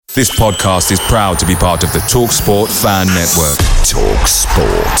This podcast is proud to be part of the TalkSport Fan Network.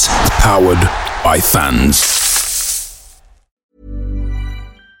 TalkSport. Powered by fans.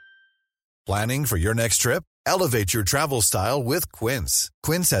 Planning for your next trip? Elevate your travel style with Quince.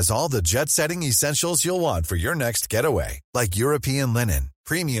 Quince has all the jet-setting essentials you'll want for your next getaway, like European linen,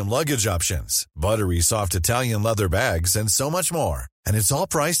 premium luggage options, buttery soft Italian leather bags, and so much more. And it's all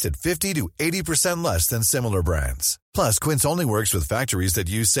priced at 50 to 80% less than similar brands. Plus, Quince only works with factories that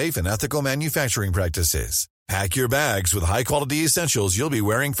use safe and ethical manufacturing practices. Pack your bags with high-quality essentials you'll be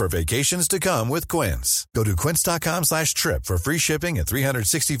wearing for vacations to come with Quince. Go to quince.com/trip for free shipping and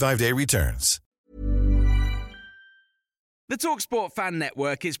 365-day returns. The TalkSport Fan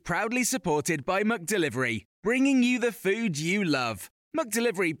Network is proudly supported by McDelivery, bringing you the food you love.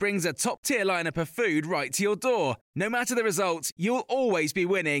 McDelivery brings a top-tier lineup of food right to your door. No matter the result, you'll always be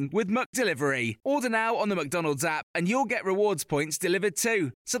winning with McDelivery. Order now on the McDonald's app and you'll get rewards points delivered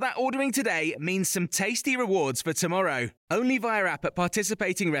too. So that ordering today means some tasty rewards for tomorrow. Only via app at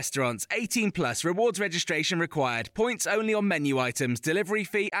participating restaurants. 18 plus. Rewards registration required. Points only on menu items. Delivery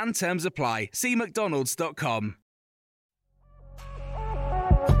fee and terms apply. See mcdonalds.com.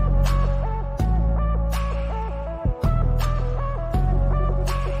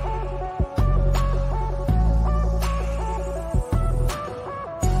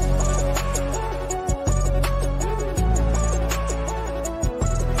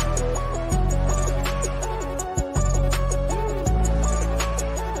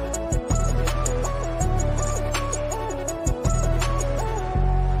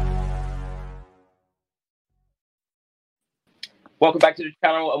 Welcome back to the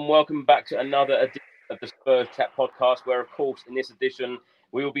channel and welcome back to another edition of the Spurs Chat podcast, where, of course, in this edition,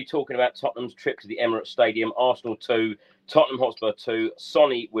 we will be talking about Tottenham's trip to the Emirates Stadium, Arsenal 2, Tottenham Hotspur 2,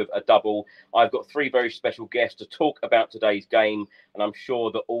 Sonny with a double. I've got three very special guests to talk about today's game, and I'm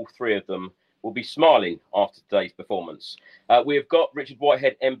sure that all three of them will be smiling after today's performance. We have got Richard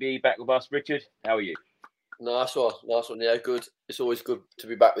Whitehead, MBE, back with us. Richard, how are you? Nice one. Yeah, good. It's always good to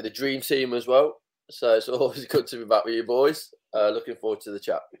be back with the dream team as well. So it's always good to be back with you boys. Looking forward to the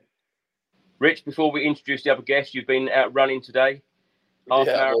chat. Rich, before we introduce the other guests, you've been out running today. Always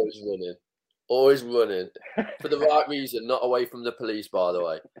running. For the right reason, not away from the police, by the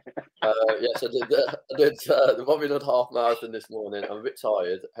way. Yes, I did the Robin Hood half marathon this morning. I'm a bit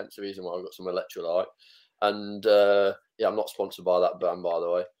tired, hence the reason why I've got some electrolyte. And I'm not sponsored by that brand, by the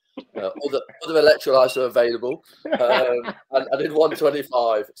way. Other electrolytes are available. And I did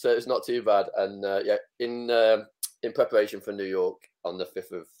 125, so it's not too bad. And in preparation for New York on the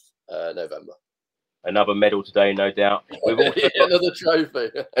 5th of November. Another medal today, no doubt. We've also got another trophy.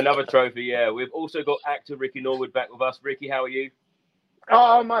 Another trophy, yeah. We've also got actor Ricky Norwood back with us. Ricky, how are you?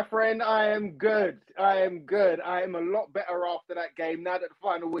 Oh, my friend, I am good. I am a lot better after that game. Now that the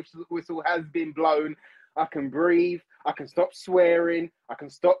final whistle has been blown, I can breathe. I can stop swearing. I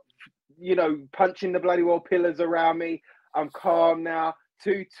can stop, punching the bloody well pillars around me. I'm calm now.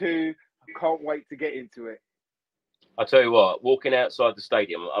 2-2. I can't wait to get into it. I tell you what, walking outside the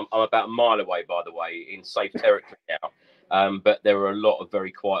stadium, I'm about a mile away, by the way, in safe territory now. But there were a lot of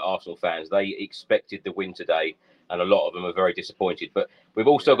very quiet Arsenal fans. They expected the win today, and a lot of them are very disappointed. But we've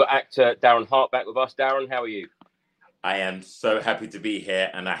also got actor Darren Hart back with us. Darren, how are you? I am so happy to be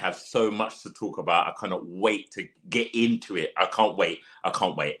here, and I have so much to talk about. I cannot wait to get into it. I can't wait.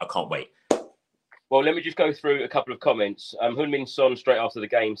 Well, let me just go through a couple of comments. Heung-min Son, straight after the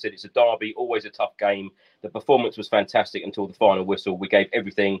game, said it's a derby, always a tough game. The performance was fantastic until the final whistle. We gave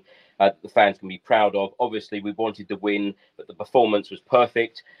everything the fans can be proud of. Obviously, we wanted the win, but the performance was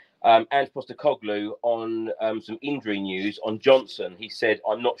perfect. And Postecoglou, on some injury news, on Johnson, he said,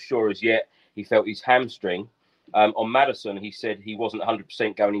 I'm not sure as yet. He felt his hamstring. On Maddison, he said he wasn't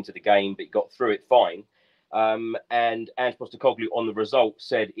 100% going into the game, but he got through it fine. And Postecoglou on the result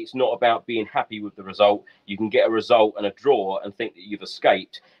said it's not about being happy with the result. You can get a result and a draw and think that you've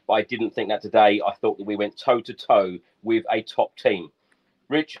escaped. But I didn't think that today. I thought that we went toe-to-toe with a top team.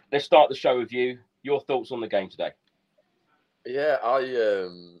 Rich, let's start the show with you. Your thoughts on the game today? Yeah,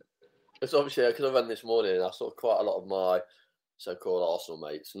 it's obviously, because I ran this morning, I saw quite a lot of my so-called Arsenal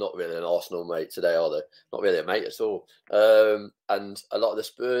mates. Not really an Arsenal mate today, are they? Not really a mate at all. And a lot of the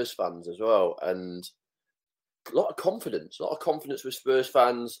Spurs fans as well. And a lot of confidence with Spurs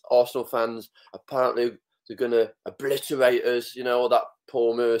fans, Arsenal fans. Apparently, they're going to obliterate us, all that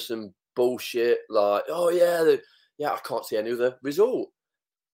Paul Merson bullshit. Like, I can't see any other result.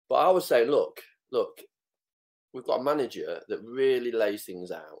 But I was saying, look, we've got a manager that really lays things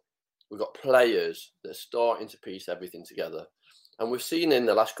out. We've got players that are starting to piece everything together. And we've seen in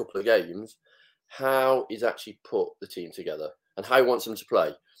the last couple of games how he's actually put the team together. and how he wants them to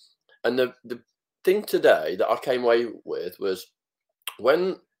play. And the thing today that I came away with was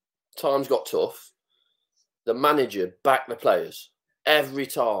when times got tough, the manager backed the players every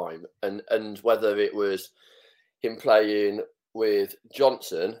time. And whether it was him playing with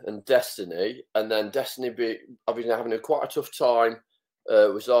Johnson and Destiny, and then Destiny obviously having quite a tough time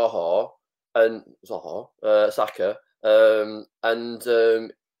with Saka.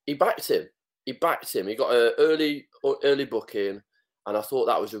 He backed him. He got an early booking, and I thought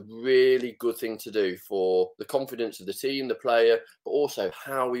that was a really good thing to do for the confidence of the team, the player, but also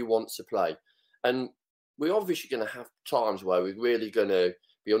how he wants to play. And we're obviously going to have times where we're really going to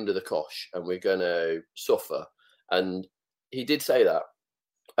be under the cosh and we're going to suffer. And he did say that.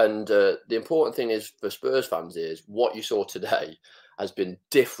 And the important thing is for Spurs fans is what you saw today has been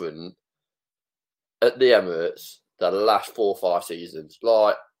different at the Emirates the last 4 or 5 seasons.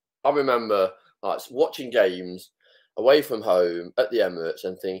 Like, I remember watching games away from home at the Emirates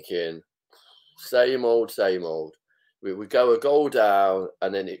and thinking, same old. We would go a goal down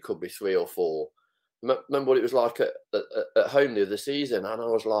and then it could be 3 or 4. Remember what it was like at home the other season, and I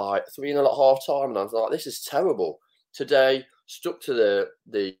was like 3-0 at half time, and I was like, this is terrible. Today, stuck to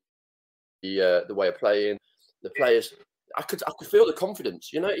the way of playing, the players. I could feel the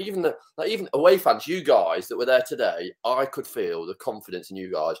confidence, even even away fans, you guys that were there today, I could feel the confidence in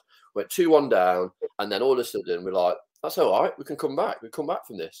you guys. We're 2-1 down, and then all of a sudden we're like, that's all right, we can come back. We come back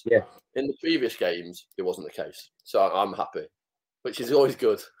from this. Yeah. In the previous games, it wasn't the case, so I'm happy, which is always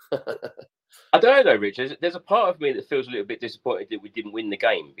good. I don't know, Rich. There's a part of me that feels a little bit disappointed that we didn't win the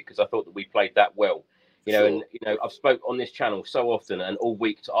game because I thought that we played that well. Sure. And I've spoke on this channel so often and all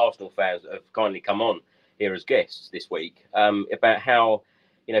week to Arsenal fans that have kindly come on here as guests this week about how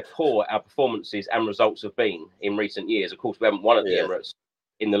poor our performances and results have been in recent years. Of course, we haven't won at the Emirates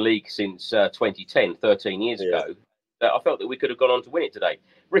in the league since 2010, 13 years ago. I felt that we could have gone on to win it today.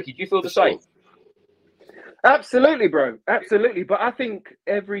 Ricky, do you feel the same? Absolutely, bro. Absolutely. But I think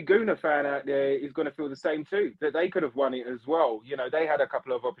every Gooner fan out there is going to feel the same too, that they could have won it as well. They had a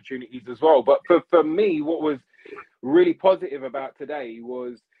couple of opportunities as well. But for me, what was really positive about today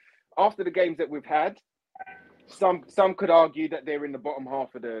was after the games that we've had, some could argue that they're in the bottom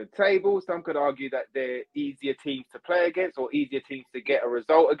half of the table. Some could argue that they're easier teams to play against or easier teams to get a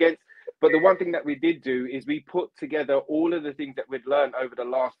result against. But the one thing that we did do is we put together all of the things that we'd learned over the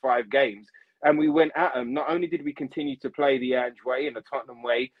last 5 games. And we went at them. Not only did we continue to play the Ange way and the Tottenham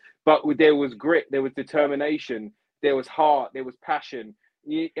way, but there was grit, there was determination, there was heart, there was passion.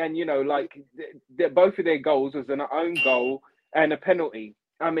 And, both of their goals was an own goal and a penalty.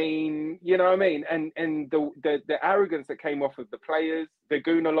 I mean, you know what I mean? And the arrogance that came off of the players, the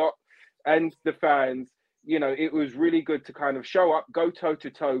Gooner lot, and the fans, it was really good to kind of show up, go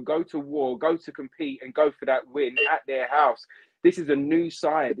toe-to-toe, go to war, go to compete, and go for that win at their house. This is a new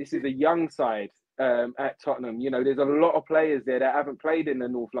side. This is a young side at Tottenham. There's a lot of players there that haven't played in the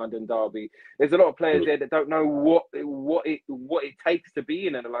North London derby. There's a lot of players there that don't know what it takes to be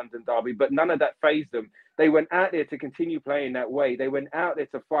in a London derby, but none of that fazed them. They went out there to continue playing that way. They went out there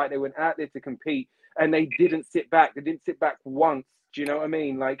to fight. They went out there to compete, and they didn't sit back. They didn't sit back once. Do you know what I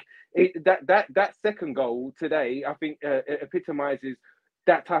mean? Like that second goal today, I think epitomizes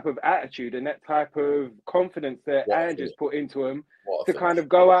that type of attitude and that type of confidence that Andrew's put into him to kind of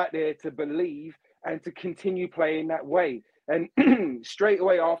go out there to believe and to continue playing that way. And straight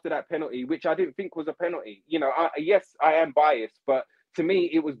away after that penalty, which I didn't think was a penalty, yes, I am biased, but to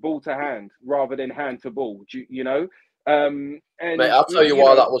me, it was ball to hand rather than hand to ball, And mate, I'll tell you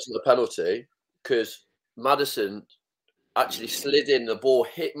why that wasn't a penalty, because Maddison actually slid in, the ball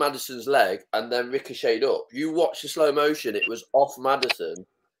hit Maddison's leg and then ricocheted up. You watch the slow motion, it was off Maddison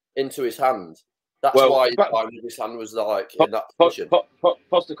into his hand. That's why his hand was in that position.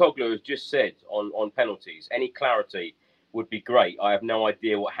 Postecoglou has just said on penalties, any clarity would be great. I have no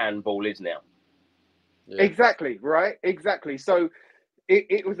idea what handball is now. Yeah. Exactly, right? Exactly. So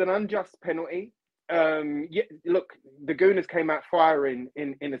it was an unjust penalty. Look, the Gooners came out firing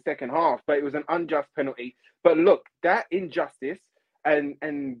in the second half, but it was an unjust penalty. But look, that injustice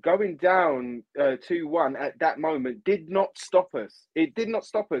and going down 2-1 at that moment did not stop us. It did not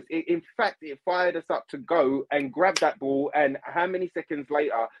stop us. In fact, it fired us up to go and grab that ball. And how many seconds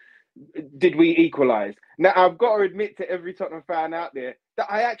later did we equalise? Now, I've got to admit to every Tottenham fan out there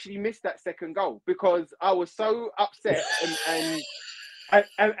that I actually missed that second goal because I was so upset and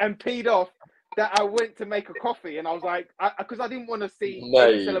peed off that I went to make a coffee, and I was like, because I didn't want to see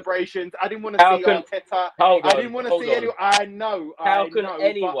any celebrations. I didn't want to see Arteta. I didn't want to see anyone. I know. How can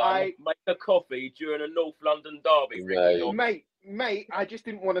anyone make a coffee during a North London derby, Ricky? Mate, mate, I just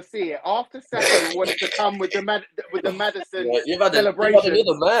didn't want to see it. After Saka wanted to come with the Maddison You've had celebration,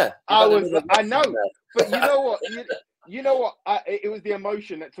 another mare. I know, but you know what? You know what? It was the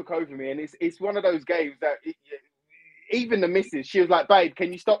emotion that took over me, and it's one of those games that even the missus, she was like, "Babe,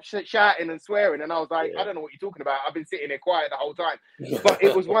 can you stop shouting and swearing?" And I was like, "I don't know what you're talking about. I've been sitting here quiet the whole time." But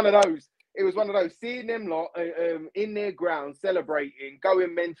it was one of those. It was one of those, seeing them lot in their ground celebrating,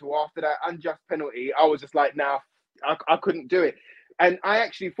 going mental after that unjust penalty. I was just like, nah, I couldn't do it. And I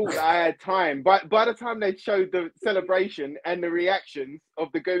actually thought that I had time. But by the time they showed the celebration and the reactions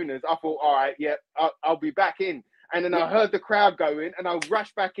of the Gooners, I thought, all right, yeah, I'll be back in. And then I heard the crowd going, and I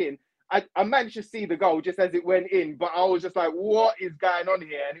rushed back in. I managed to see the goal just as it went in, but I was just like, what is going on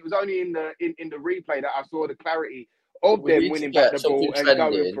here? And it was only in the replay that I saw the clarity of them winning back the ball and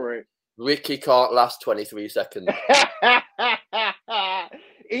going for it. Ricky can't last 23 seconds.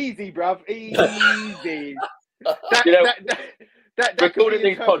 Easy, bruv. Easy. That recording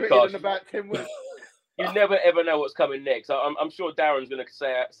these podcasts in about 10 weeks. You never ever know what's coming next. I'm sure Darren's going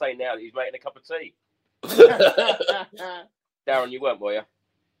to say now that he's making a cup of tea. Darren, you weren't, were you?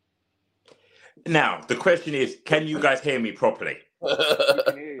 Now the question is, can you guys hear me properly?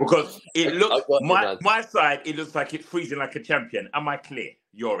 Because it looks my side, it looks like it's freezing like a champion. Am I clear?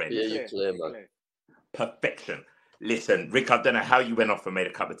 Your end? Yeah, you're clear, man. Perfection. Listen, Rick, I don't know how you went off and made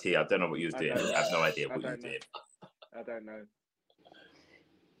a cup of tea. I don't know what you was doing. I have no idea what you did. I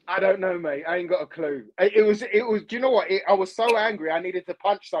don't know, mate. I ain't got a clue. It was. Do you know what? I was so angry. I needed to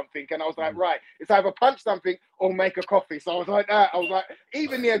punch something, and I was like, right, it's either punch something or make a coffee. So I was like that. I was like,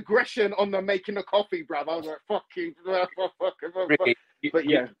 even the aggression on the making a coffee, bruv. I was like, fucking. Ricky, but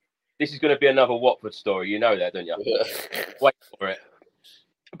yeah, this is going to be another Watford story. You know that, don't you? Yeah. Wait for it.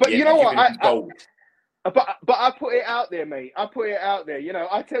 But you know what? But I put it out there, mate. I put it out there. You know,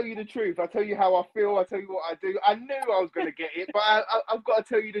 I tell you the truth. I tell you how I feel. I tell you what I do. I knew I was going to get it, but I've got to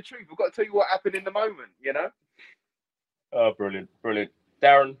tell you the truth. I've got to tell you what happened in the moment, you know? Oh, brilliant. Brilliant.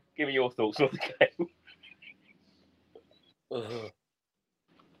 Darren, give me your thoughts on the game.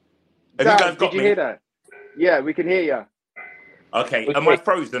 Darren, did you hear that? Yeah, we can hear you. Okay. Am I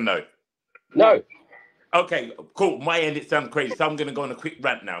frozen, though? No. Okay, cool. My end, it sounds crazy. So I'm going to go on a quick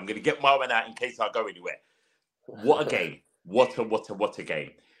rant now. I'm going to get my one out in case I go anywhere. What a game. What a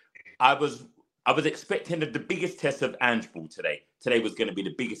game. I was expecting the biggest test of Ange Ball today. Today was going to be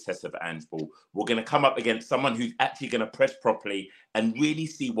the biggest test of Ange Ball. We're going to come up against someone who's actually going to press properly and really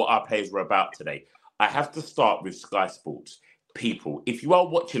see what our players were about today. I have to start with Sky Sports. People, if you are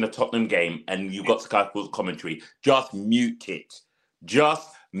watching a Tottenham game and you've got Sky Sports commentary, just mute it.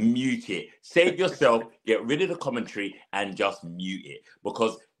 Just mute it. Save yourself, get rid of the commentary and just mute it.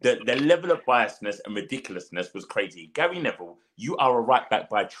 Because the level of biasness and ridiculousness was crazy. Gary Neville, you are a right back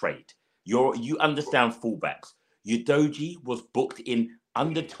by trade. You understand fullbacks. Udogie was booked in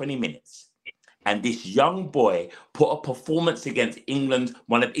under 20 minutes. And this young boy put a performance against England,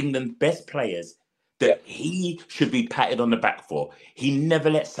 one of England's best players, that he should be patted on the back for. He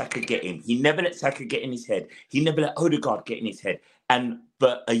never let Saka get in. He never let Saka get in his head. He never let Odegaard get in his head. And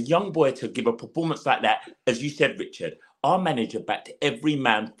for a young boy to give a performance like that, as you said, Richard, our manager backed every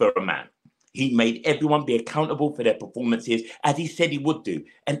man for a man. He made everyone be accountable for their performances, as he said he would do.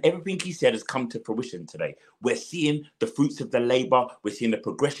 And everything he said has come to fruition today. We're seeing the fruits of the labour. We're seeing the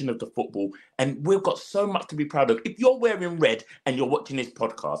progression of the football. And we've got so much to be proud of. If you're wearing red and you're watching this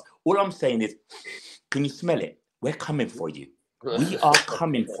podcast, all I'm saying is, can you smell it? We're coming for you. We are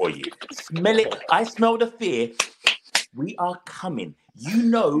coming for you. Smell it. I smell the fear. We are coming. You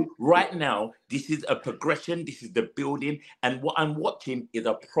know right now, this is a progression, this is the building, and what I'm watching is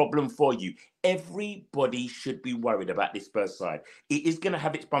a problem for you. Everybody should be worried about this Spurs side. It is going to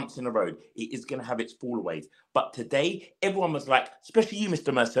have its bumps in the road. It is going to have its fallaways. But today, everyone was like, especially you,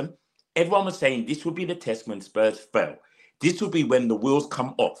 Mr. Merson, everyone was saying this will be the test when Spurs fail. This will be when the wheels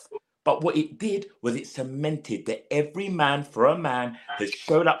come off. But what it did was it cemented that every man for a man has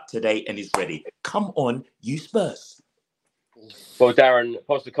showed up today and is ready. Come on, you Spurs. Well, Darren,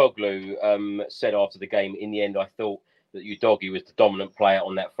 Postecoglou said after the game, in the end, I thought that Udogie was the dominant player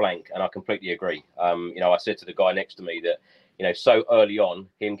on that flank, and I completely agree. I said to the guy next to me that, so early on,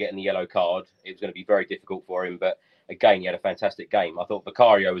 him getting the yellow card, it was going to be very difficult for him. But again, he had a fantastic game. I thought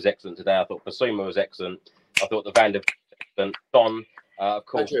Vicario was excellent today. I thought Basuma was excellent. I thought the Van der Beek was excellent. Don, of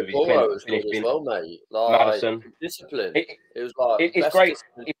course, with his was good as well, mate. Madison. Discipline. It was like it's great.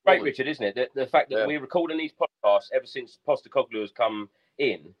 It's great, Richard, isn't it? The fact that we're recording these podcasts ever since Postecoglou has come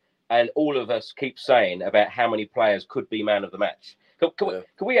in, and all of us keep saying about how many players could be man of the match. Can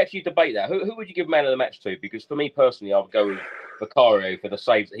we actually debate that? Who would you give man of the match to? Because for me personally, I would go with Vicario for the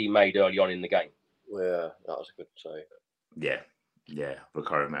saves that he made early on in the game. Yeah, that was a good save. Yeah,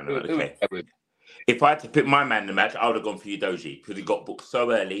 Bukhari man. Who Okay. with? If I had to pick my man in the match, I would have gone for Udogie because he got booked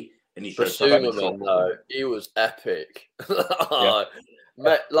so early and he showed such Basuma, control. man, though, he was epic. Yeah.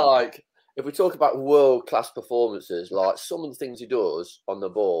 Like, if we talk about world-class performances, like some of the things he does on the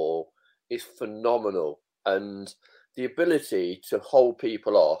ball is phenomenal. And the ability to hold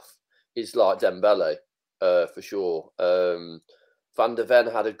people off is like Dembele, for sure. Van der Ven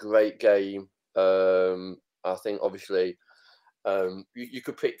had a great game. I think, obviously, you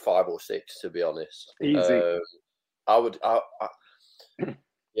could pick 5 or 6, to be honest. Easy. I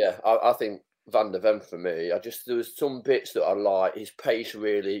think Van der Ven for me. There was some bits that I like. His pace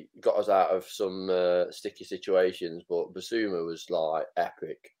really got us out of some sticky situations, but Basuma was like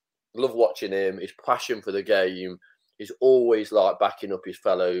epic. Love watching him. His passion for the game. He's always like backing up his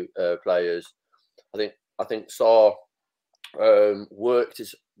fellow players. I think Sarr worked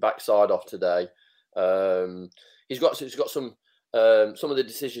his backside off today. He's got some of the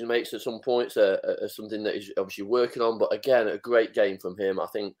decision makes at some points are something that he's obviously working on. But again, a great game from him. I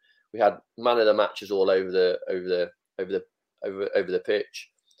think we had man of the matches all over the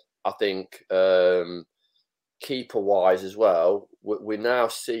pitch. I think keeper wise as well, we're now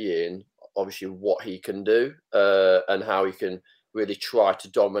seeing obviously what he can do and how he can really try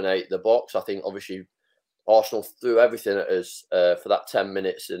to dominate the box. I think obviously Arsenal threw everything at us for that 10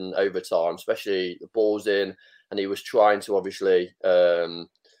 minutes in overtime, especially the balls in, and he was trying to obviously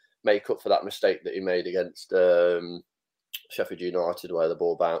make up for that mistake that he made against Sheffield United where the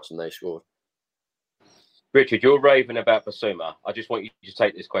ball bounced and they scored. Richard, you're raving about Basuma. I just want you to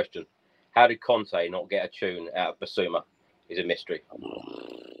take this question. How did Conte not get a tune out of Basuma? Is a mystery.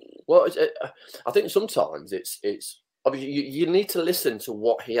 Well, I think sometimes it's obviously you need to listen to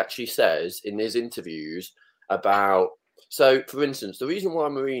what he actually says in his interviews about. So, for instance, the reason why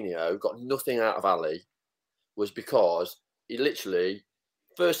Mourinho got nothing out of Ali was because he literally,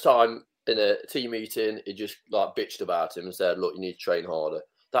 first time in a team meeting, he just like bitched about him and said, "Look, you need to train harder."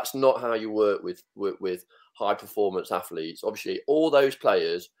 That's not how you work with high performance athletes. Obviously, all those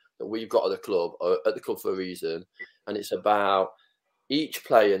players that we've got at the club are at the club for a reason, and it's about each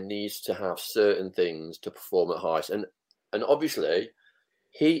player needs to have certain things to perform at highest. And obviously,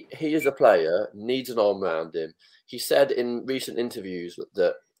 he as a player needs an arm around him. He said in recent interviews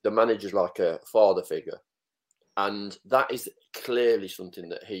that the manager's like a father figure. And that is clearly something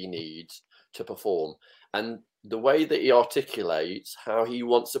that he needs to perform. And the way that he articulates how he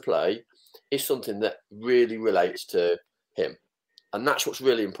wants to play is something that really relates to him. And that's what's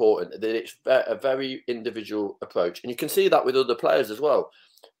really important, that it's a very individual approach. And you can see that with other players as well.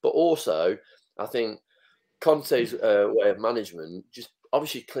 But also, I think Conte's way of management just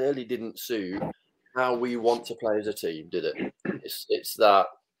obviously clearly didn't suit how we want to play as a team, did it? It's that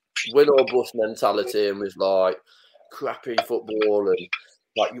win or bust mentality, and was like crappy football, and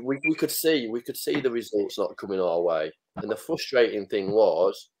like we could see the results not coming our way. And the frustrating thing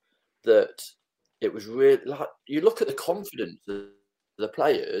was that it was really like you look at the confidence of the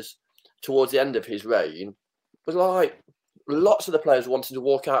players towards the end of his reign, was like lots of the players wanted to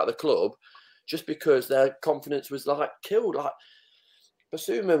walk out of the club just because their confidence was like killed. Like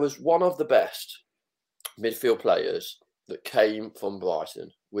Basuma was one of the best midfield players that came from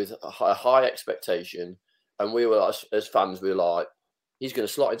Brighton with a high expectation, and we were as fans, we were like, he's going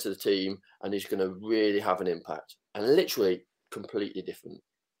to slot into the team and he's going to really have an impact. And literally completely different.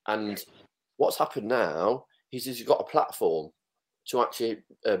 And what's happened now is he's got a platform to actually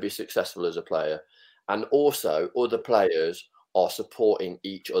be successful as a player, and also other players are supporting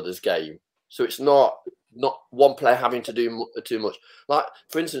each other's game. So it's not one player having to do too much. Like,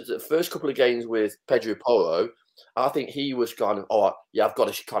 for instance, the first couple of games with Pedro Porro, I think he was kind of, I've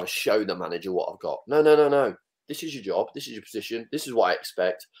got to kind of show the manager what I've got. No. This is your job. This is your position. This is what I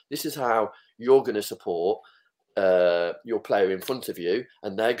expect. This is how you're going to support your player in front of you,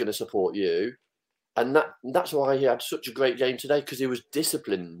 and they're going to support you. And that's why he had such a great game today, because he was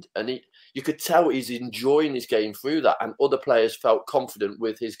disciplined, and you could tell he's enjoying his game through that, and other players felt confident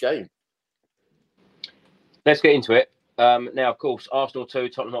with his game. Let's get into it. Now, of course, Arsenal 2,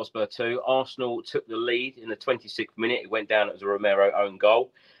 Tottenham Hotspur 2. Arsenal took the lead in the 26th minute. It went down as a Romero own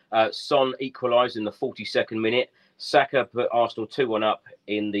goal. Son equalised in the 42nd minute. Saka put Arsenal 2-1 up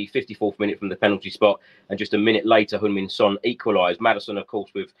in the 54th minute from the penalty spot. And just a minute later, Heung-min Son equalised. Maddison, of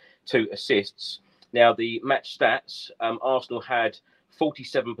course, with 2 assists. Now, the match stats, Arsenal had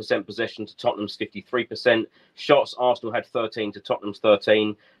 47% possession to Tottenham's 53%. Shots, Arsenal had 13 to Tottenham's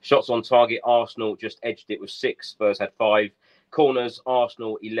 13. Shots on target, Arsenal just edged it with 6. Spurs had 5. Corners,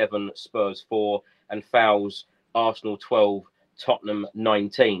 Arsenal 11, Spurs 4. And fouls, Arsenal 12, Tottenham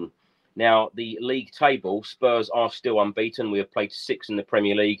 19. Now, the league table, Spurs are still unbeaten. We have played 6 in the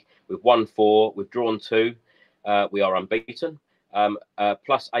Premier League. We've won 4. We've drawn 2. We are unbeaten.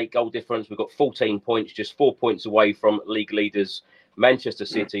 Plus 8 goal difference. We've got 14 points, just 4 points away from league leaders Manchester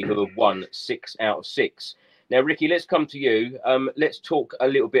City, who have won 6 out of 6. Now, Ricky, let's come to you. Let's talk a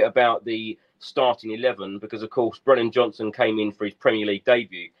little bit about the starting 11, because, of course, Brennan Johnson came in for his Premier League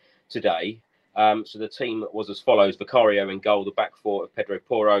debut today. So the team was as follows: Vicario in goal, the back four of Pedro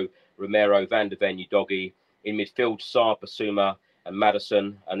Porro, Romero, Van de Ven, Udogie. In midfield, Sarr, Basuma and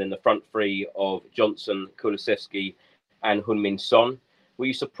Maddison. And then the front three of Johnson, Kulusevski and Heung-min Son. Were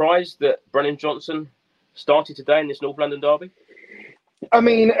you surprised that Brennan Johnson started today in this North London derby? I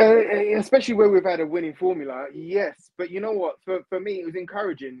mean, especially where we've had a winning formula, yes. But you know what? For me, it was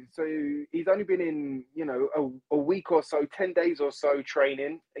encouraging. So he's only been in, a week or so, 10 days or so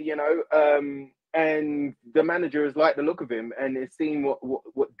training, and the manager has liked the look of him and has seen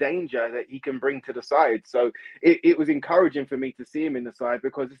what danger that he can bring to the side. So it was encouraging for me to see him in the side,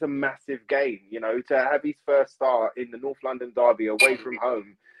 because it's a massive game, to have his first start in the North London derby away from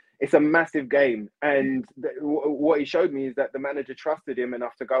home. It's a massive game. And what he showed me is that the manager trusted him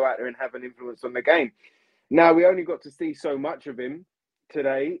enough to go out there and have an influence on the game. Now, we only got to see so much of him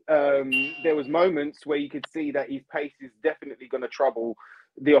today. There was moments where you could see that his pace is definitely going to trouble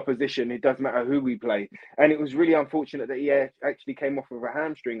the opposition. It doesn't matter who we play. And it was really unfortunate that he actually came off with a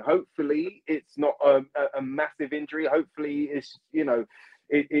hamstring. Hopefully, it's not a massive injury. Hopefully, it's,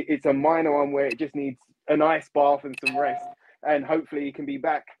 it's a minor one where it just needs an ice bath and some rest. And hopefully he can be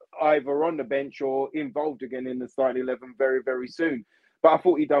back either on the bench or involved again in the starting 11 very, very soon. But I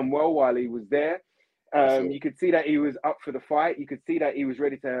thought he done well while he was there. You could see that he was up for the fight. You could see that he was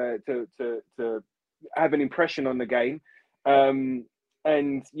ready to have an impression on the game. And,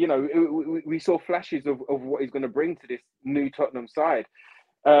 we saw flashes of what he's going to bring to this new Tottenham side.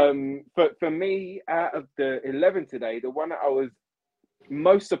 But for me, out of the 11 today, the one that I was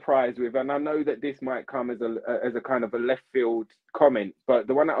most surprised with, and I know that this might come as a kind of a left field comment, but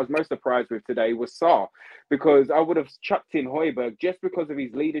the one that I was most surprised with today was Sarr, because I would have chucked in Højbjerg just because of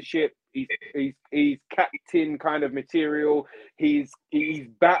his leadership. He's captain kind of material. He's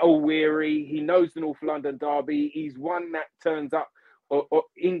battle weary. He knows the North London derby. He's one that turns up or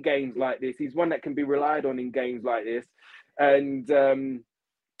in games like this. He's one that can be relied on in games like this,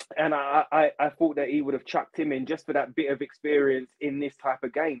 and I thought that he would have chucked him in just for that bit of experience in this type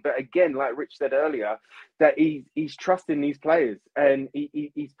of game. But again, like Rich said earlier, that he's trusting these players and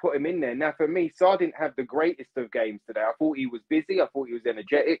he's put him in there. Now, for me, Sarr didn't have the greatest of games today. I thought he was busy. I thought he was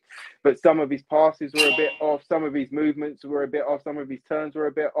energetic. But some of his passes were a bit off. Some of his movements were a bit off. Some of his turns were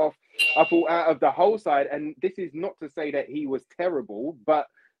a bit off. I thought out of the whole side, and this is not to say that he was terrible, but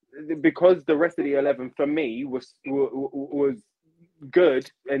because the rest of the 11 for me was good,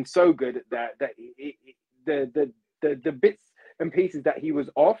 and so good that the bits and pieces that he was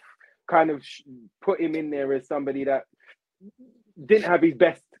off kind of put him in there as somebody that didn't have his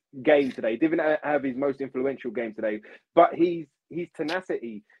best game today, didn't have his most influential game today, but his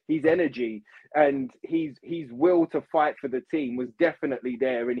tenacity, his energy, and his will to fight for the team was definitely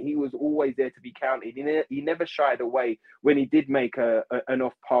there, and he was always there to be counted. He never shied away when he did make an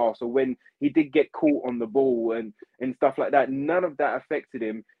off pass or when he did get caught on the ball and stuff like that. None of that affected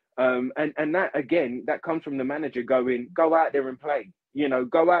him. And that, again, that comes from the manager going, go out there and play.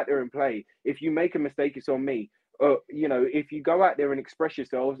 Go out there and play. If you make a mistake, it's on me. If you go out there and express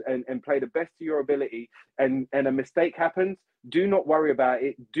yourselves and play the best of your ability and a mistake happens, do not worry about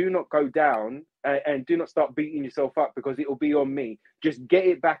it. Do not go down and do not start beating yourself up because it will be on me. Just get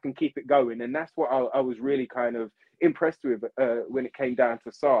it back and keep it going. And that's what I was really kind of impressed with when it came down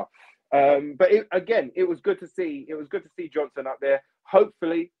to Sarr. But it was good to see. It was good to see Johnson up there.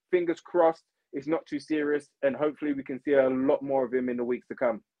 Hopefully, fingers crossed, it's not too serious. And hopefully we can see a lot more of him in the weeks to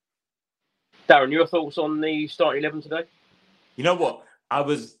come. Darren, your thoughts on the starting 11 today? You know what? I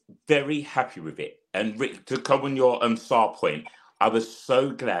was very happy with it. And Rick, to come on your Sarr point, I was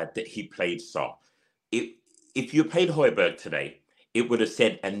so glad that he played Sarr. If you played Højbjerg today, it would have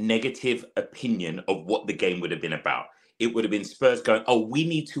said a negative opinion of what the game would have been about. It would have been Spurs going, oh, we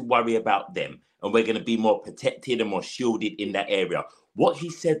need to worry about them. And we're going to be more protected and more shielded in that area. What he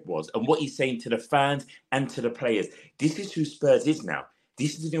said was, and what he's saying to the fans and to the players, this is who Spurs is now.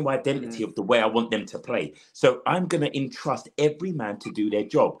 This is the new identity of the way I want them to play. So I'm going to entrust every man to do their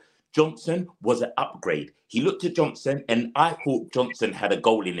job. Johnson was an upgrade. He looked at Johnson, and I thought Johnson had a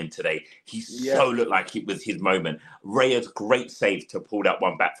goal in him today. He so looked like it was his moment. Raya's great save to pull that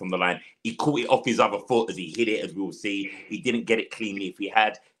one back from the line. He caught it off his other foot as he hit it, as we'll see. He didn't get it cleanly. If he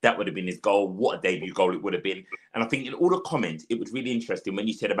had, that would have been his goal. What a debut goal it would have been. And I think in all the comments, it was really interesting when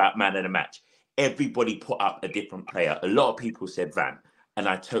you said about man of the match. Everybody put up a different player. A lot of people said Van, and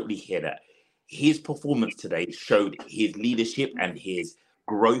I totally hear that. His performance today showed his leadership and his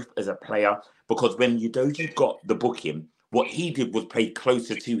growth as a player, because when Udogie got the booking, what he did was play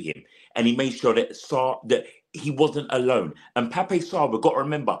closer to him, and he made sure that he wasn't alone. And Pape Sarr, we've got to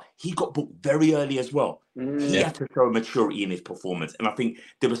remember, he got booked very early as well. He had to show maturity in his performance, and I think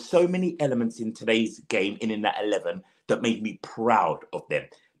there were so many elements in today's game and in that 11 that made me proud of them.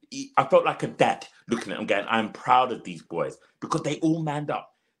 I felt like a dad looking at them going, I'm proud of these boys because they all manned up.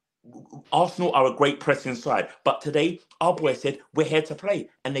 Arsenal are a great pressing side, but today our boys said we're here to play,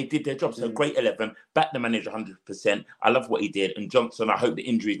 and they did their job. So great 11, back the manager 100%. I love what he did, and Johnson, I hope the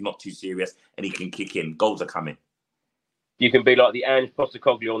injury is not too serious and he can kick in. Goals are coming. You can be like the Ange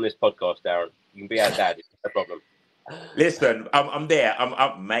Postecoglou on this podcast, Darren. You can be our dad. It's no problem. Listen, I'm there. I'm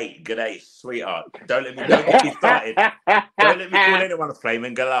up, mate. Good day, sweetheart. Don't get me started. Don't let me call anyone a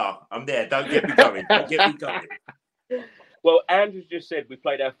flaming galah. I'm there. Don't get me going. Don't get me going. Well, Andrew just said we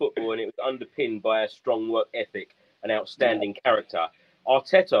played our football and it was underpinned by a strong work ethic and outstanding character.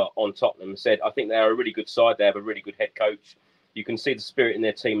 Arteta on Tottenham said, I think they are a really good side. They have a really good head coach. You can see the spirit in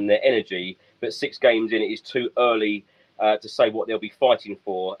their team and their energy, but 6 games in, it is too early to say what they'll be fighting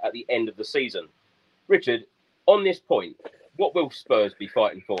for at the end of the season. Richard, on this point, what will Spurs be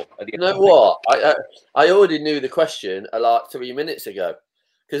fighting for at the end of the season? You know what? I already knew the question like 3 minutes ago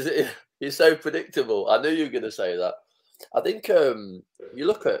because it's so predictable. I knew you were going to say that. I think you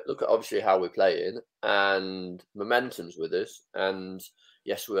look at obviously how we're playing and momentum's with us. And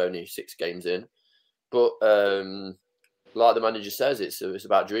yes, we're only 6 games in, but like the manager says, it's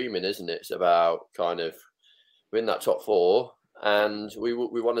about dreaming, isn't it? It's about kind of we're in that top 4, and we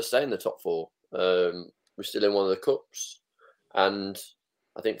want to stay in the top 4. We're still in one of the cups, and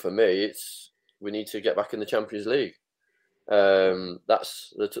I think for me, we need to get back in the Champions League.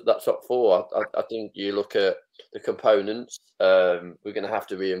 That's that top 4. I think you look at the components. We're going to have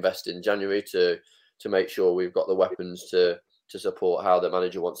to reinvest in January to make sure we've got the weapons to support how the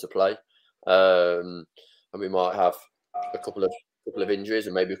manager wants to play. And we might have a couple of injuries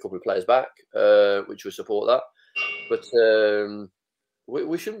and maybe a couple of players back, which will support that. But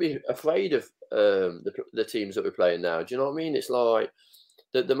we shouldn't be afraid of the teams that we're playing now. Do you know what I mean? It's like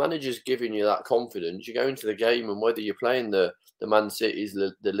the manager's giving you that confidence. You go into the game, and whether you're playing the Man Cities,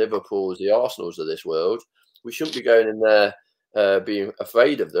 the Liverpools, the Arsenals of this world, we shouldn't be going in there being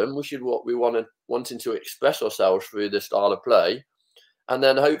afraid of them. We should wanting to express ourselves through the style of play, and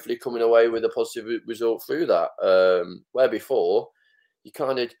then hopefully coming away with a positive result through that. Where before you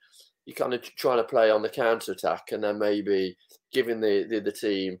kind of trying to play on the counter attack, and then maybe giving the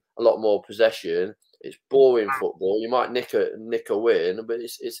team a lot more possession. It's boring football. You might nick a win, but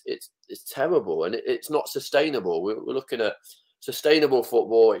it's terrible, and it's not sustainable. We're looking at sustainable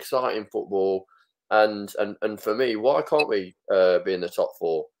football, exciting football, and for me, why can't we be in the top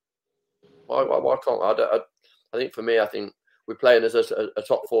 4? Why can't I think for me, I think we're playing as a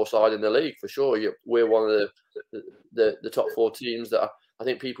top 4 side in the league for sure. We're one of the top 4 teams that I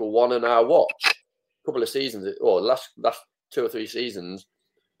think people want to now watch. A couple of seasons, or last 2 or 3 seasons.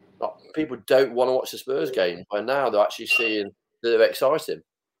 People don't want to watch the Spurs game, but now they're actually seeing that they're exciting.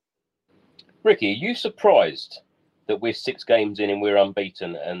 Ricky, are you surprised that we're 6 games in and we're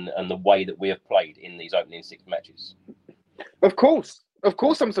unbeaten, and the way that we have played in these opening 6 matches? Of course,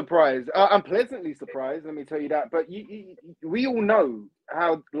 I'm surprised. I'm pleasantly surprised. Let me tell you that. But we all know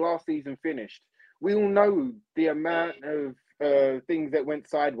how last season finished. We all know the amount of things that went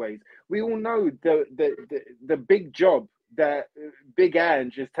sideways. We all know the big job that Big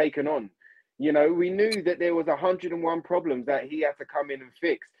Ange has taken on. You know, we knew that there was 101 problems that he had to come in and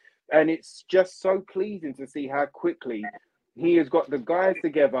fix. And it's just so pleasing to see how quickly he has got the guys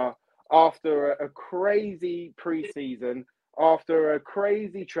together after a crazy preseason, after a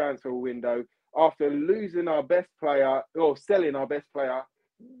crazy transfer window, after losing our best player or selling our best player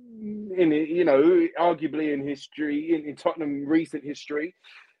arguably in history, in Tottenham recent history,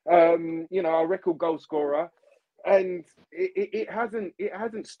 our record goal scorer. And it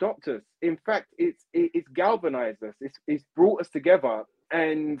hasn't stopped us. In fact, it's galvanized us. It's brought us together,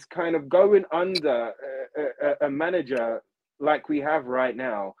 and kind of going under a manager like we have right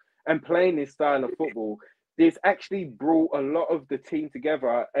now and playing this style of football, it's actually brought a lot of the team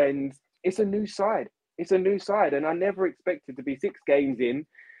together, and it's a new side. And I never expected to be 6 games in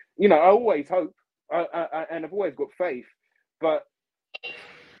You know, I always hope, and I've always got faith, but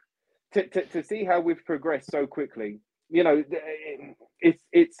to see how we've progressed so quickly, you know,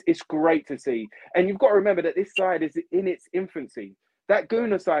 it's great to see. And you've got to remember that this side is in its infancy. That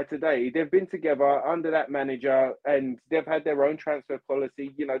Gooner side today, they've been together under that manager, and they've had their own transfer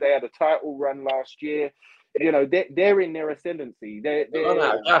policy. You know, they had a title run last year. You know, they're in their ascendancy. They ran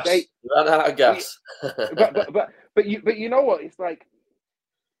out of gas. But you know what? It's like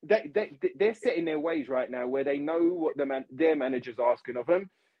they're set in their ways right now, where they know what their manager's asking of them.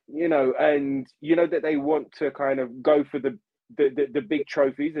 You know, and you know that they want to kind of go for the big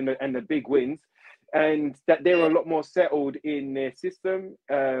trophies and the big wins, and that they're a lot more settled in their system,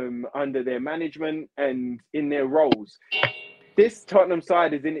 under their management and in their roles. This Tottenham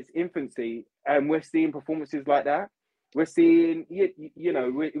side is in its infancy, and we're seeing performances like that. We're seeing, you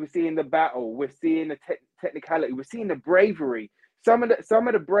know, we're seeing the battle. We're seeing the technicality. We're seeing the bravery. Some of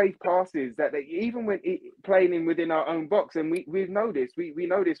the brave passes that they, even when playing in within our own box, and we've noticed. We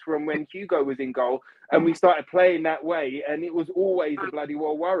noticed from when Hugo was in goal, and we started playing that way, and it was always a bloody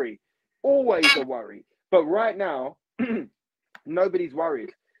well worry, always a worry. But right now, nobody's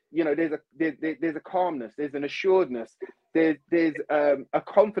worried. You know, there's a calmness, there's an assuredness, there's a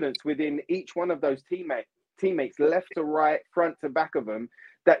confidence within each one of those teammates, left to right, front to back of them,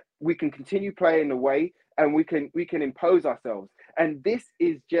 that we can continue playing the way, and we can impose ourselves. And this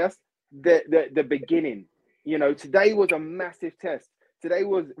is just the beginning. You know, today was a massive test. Today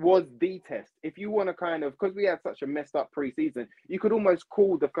was the test. If you want to kind of, because we had such a messed up preseason, you could almost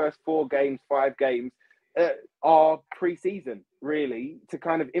call the first 5 games, our pre-season, really, to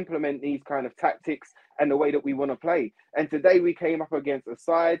kind of implement these kind of tactics and the way that we want to play. And today we came up against a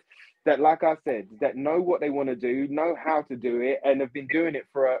side that, like I said, that know what they want to do, know how to do it, and have been doing it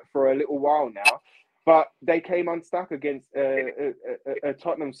for a little while now. But they came unstuck against a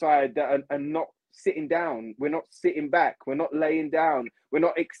Tottenham side that are not sitting down. We're not sitting back. We're not laying down. We're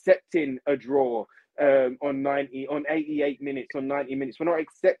not accepting a draw on 88 minutes, on 90 minutes. We're not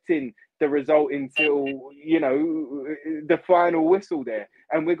accepting the result until, you know, the final whistle there.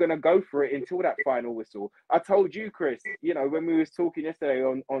 And we're going to go for it until that final whistle. I told you, Chris, you know, when we was talking yesterday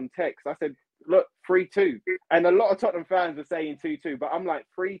on text, I said, look, 3-2. And a lot of Tottenham fans are saying 2-2, but I'm like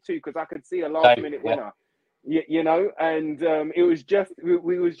 3-2 because I could see a last-minute winner. You know, and it was just,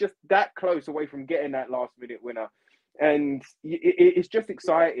 we was just that close away from getting that last-minute winner. And it's just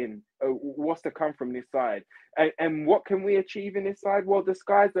exciting what's to come from this side. And what can we achieve in this side? Well, the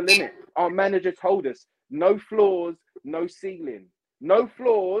sky's the limit. Our manager told us, no floors, no ceiling. No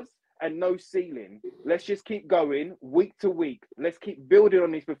floors and no ceiling. Let's just keep going week to week. Let's keep building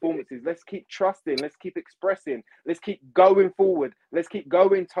on these performances. Let's keep trusting. Let's keep expressing. Let's keep going forward. Let's keep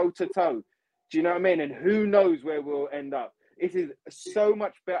going toe to toe. Do you know what I mean? And who knows where we'll end up? This is so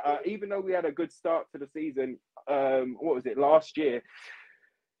much better. Even though we had a good start to the season, last year?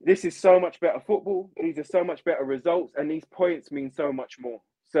 This is so much better football. These are so much better results, and these points mean so much more.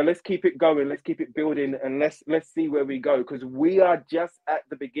 So let's keep it going. Let's keep it building, and let's see where we go, because we are just at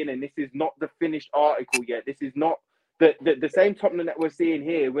the beginning. This is not the finished article yet. This is not the same Tottenham that we're seeing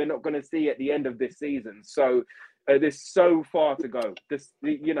here. We're not going to see at the end of this season. So there's so far to go.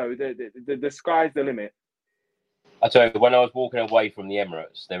 The sky's the limit. I tell you, when I was walking away from the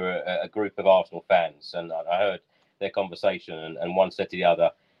Emirates, there were a group of Arsenal fans, and I heard their conversation, and one said to the other,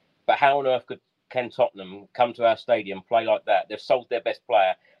 but how on earth can Tottenham come to our stadium, play like that? They've sold their best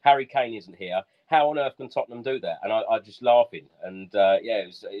player. Harry Kane isn't here. How on earth can Tottenham do that? And I just laughing. And it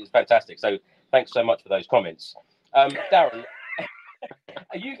was fantastic. So thanks so much for those comments. Darren,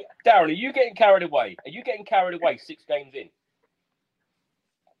 are you getting carried away? Are you getting carried away 6 games in?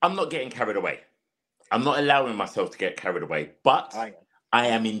 I'm not getting carried away. I'm not allowing myself to get carried away, but I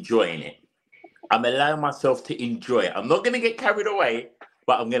am enjoying it. I'm allowing myself to enjoy it. I'm not going to get carried away,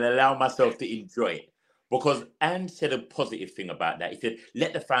 but I'm going to allow myself to enjoy it. Because Anne said a positive thing about that. He said,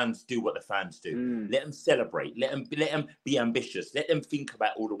 let the fans do what the fans do. Let them celebrate. Let them be ambitious. Let them think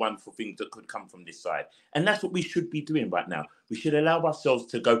about all the wonderful things that could come from this side. And that's what we should be doing right now. We should allow ourselves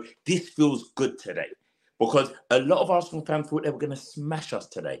to go, this feels good today. Because a lot of Arsenal fans thought they were going to smash us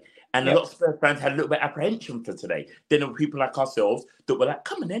today. And a lot of Spurs fans had a little bit of apprehension for today. Then there were people like ourselves that were like,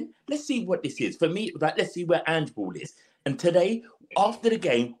 come on then, let's see what this is. For me, it was like, let's see where Ange's ball is. And today, after the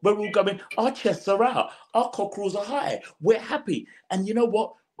game, we're all going, our chests are out. Our cockerels are high. We're happy. And you know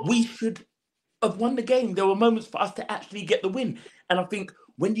what? We should have won the game. There were moments for us to actually get the win. And I think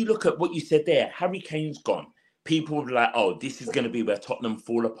when you look at what you said there, Harry Kane's gone. People will be like, oh, this is going to be where Tottenham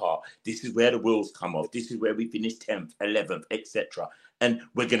fall apart. This is where the wheels come off. This is where we finish 10th, 11th, etc. And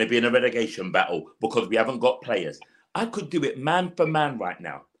we're going to be in a relegation battle because we haven't got players. I could do it man for man right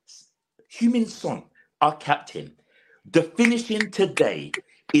now. Heung-min Son, our captain, the finishing today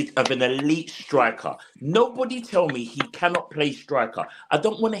is of an elite striker. Nobody tell me he cannot play striker. I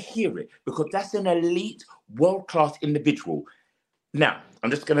don't want to hear it because that's an elite, world-class individual. Now,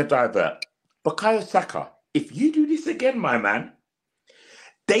 I'm just going to divert. Bukayo Saka, if you do this again, my man,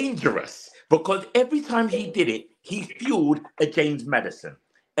 dangerous, because every time he did it, he fueled a James Maddison.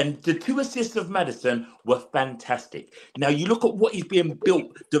 And the 2 assists of Maddison were fantastic. Now, you look at what is being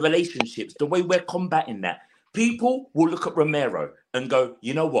built, the relationships, the way we're combating that. People will look at Romero and go,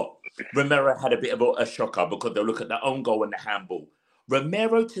 you know what? Romero had a bit of a shocker because they'll look at the own goal and the handball.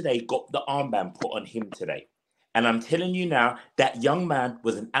 Romero today got the armband put on him today. And I'm telling you now, that young man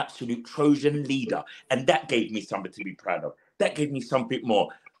was an absolute Trojan leader. And that gave me something to be proud of. That gave me something more.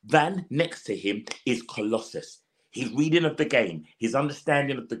 Van next to him is Colossus. His reading of the game, his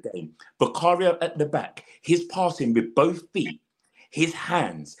understanding of the game. Bukayo at the back, his passing with both feet, his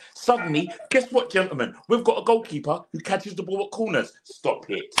hands. Suddenly, guess what, gentlemen? We've got a goalkeeper who catches the ball at corners. Stop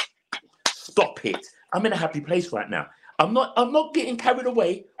it. Stop it. I'm in a happy place right now. I'm not getting carried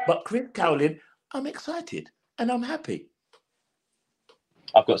away, but Chris Cowlin, I'm excited and I'm happy.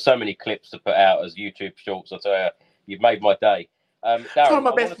 I've got so many clips to put out as YouTube shorts. I tell you, you've made my day. Darren, I try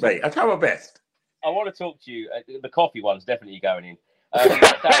my best, mate. I try my best. I want to talk to you. The coffee one's definitely going in.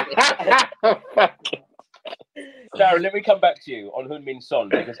 Darren, let me come back to you on Heung-min Son,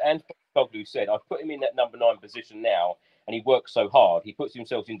 because Ange Postecoglou said, I've put him in that number 9 position now, and he works so hard. He puts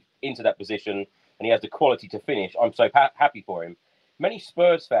himself into that position, and he has the quality to finish. I'm so happy for him. Many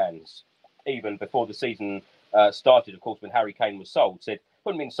Spurs fans, even before the season started, of course, when Harry Kane was sold, said,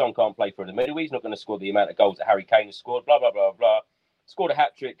 Heung-min Son can't play for the middle. He's not going to score the amount of goals that Harry Kane has scored, blah, blah, blah, blah. Scored a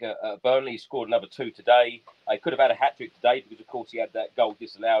hat-trick at Burnley. He scored another 2 today. He could have had a hat-trick today because, of course, he had that goal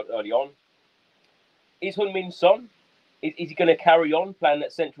disallowed early on. Is Heung-min Son, is he going to carry on playing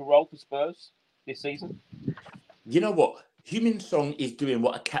that central role for Spurs this season? You know what? Heung-min Son is doing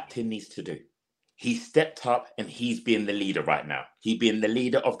what a captain needs to do. He's stepped up and he's being the leader right now. He's being the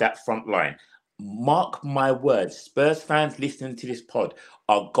leader of that front line. Mark my words, Spurs fans listening to this pod,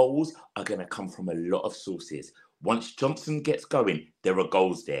 our goals are going to come from a lot of sources. Once Johnson gets going, there are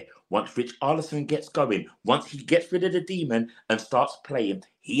goals there. Once Rich Arlison gets going, once he gets rid of the demon and starts playing,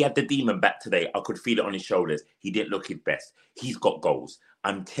 he had the demon back today. I could feel it on his shoulders. He didn't look his best. He's got goals.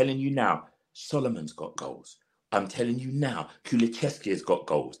 I'm telling you now, Solomon's got goals. I'm telling you now, Kulicheski has got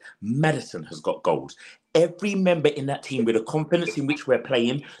goals. Maddison has got goals. Every member in that team, with the confidence in which we're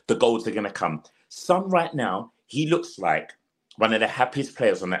playing, the goals are going to come. Son right now, he looks like one of the happiest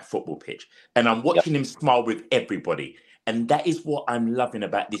players on that football pitch. And I'm watching him smile with everybody. And that is what I'm loving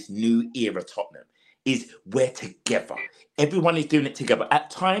about this new era Tottenham, is we're together. Everyone is doing it together. At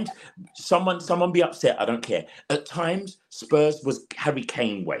times, someone be upset, I don't care. At times, Spurs was Harry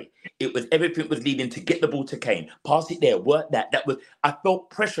Kane way. It was everything was leading to get the ball to Kane, pass it there, work that. I felt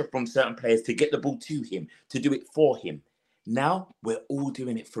pressure from certain players to get the ball to him, to do it for him. Now we're all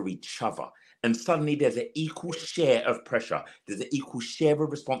doing it for each other. And suddenly there's an equal share of pressure. There's an equal share of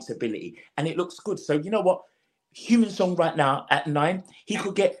responsibility. And it looks good. So you know what? Heung-min Son right now at 9, he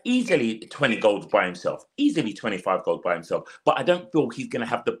could get easily 20 goals by himself, easily 25 goals by himself. But I don't feel he's going to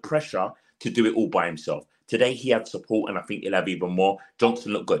have the pressure to do it all by himself. Today he had support, and I think he'll have even more.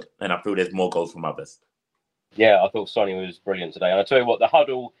 Johnson looked good, and I feel there's more goals from others. Yeah, I thought Sonny was brilliant today. And I tell you what, the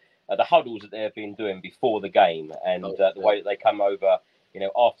huddles that they've been doing before the game, and the way that they come over,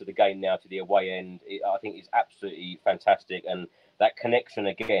 after the game now to the away end, I think is absolutely fantastic. And that connection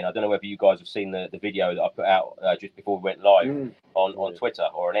again, I don't know whether you guys have seen the video that I put out just before we went live on Twitter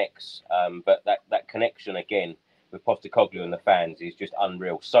or on X, but that connection again with Postecoglou and the fans is just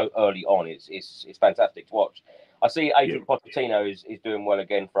unreal. So early on, it's fantastic to watch. I see Adrian Pochettino is doing well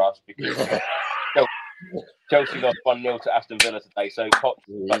again for us because Chelsea lost 1-0 to Aston Villa today, so Poch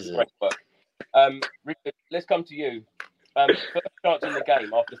does great work. Richard, let's come to you. First chance in the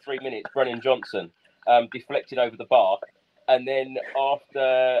game after 3 minutes, Brennan Johnson deflected over the bar. And then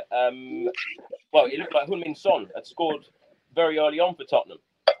after, it looked like Heung-min Son had scored very early on for Tottenham.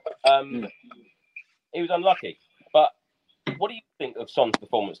 He was unlucky. But what do you think of Son's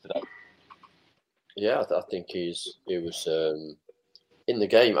performance today? Yeah, I think he was in the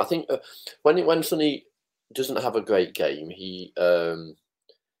game. I think when Sonny doesn't have a great game, he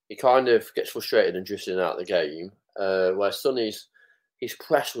kind of gets frustrated and drifts in and out of the game. Where Sonny's his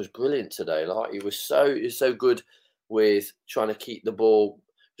press was brilliant today. Like he was so good with trying to keep the ball,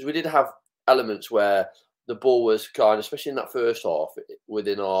 because we did have elements where the ball was kind of, especially in that first half,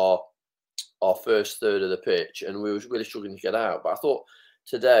 within our first third of the pitch, and we were really struggling to get out. But I thought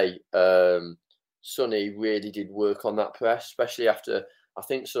today, Sonny really did work on that press, especially after I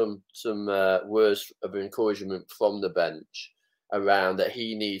think some words of encouragement from the bench around that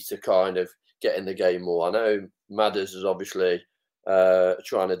he needs to kind of get in the game more. I know Madders is obviously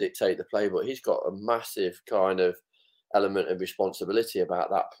trying to dictate the play, but he's got a massive kind of element of responsibility about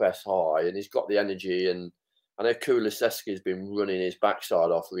that press high, and he's got the energy. And I know Kulusevski's been running his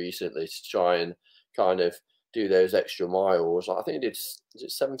backside off recently to try and kind of do those extra miles. I think he did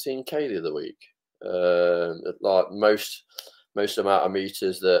 17k the other week, like most amount of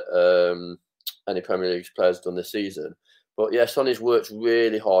meters that any Premier League player's done this season. But yeah, Sonny's worked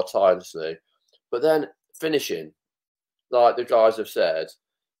really hard tirelessly. But then finishing, like the guys have said,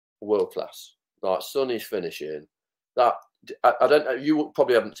 world class. Like Sonny's finishing. That I don't know. You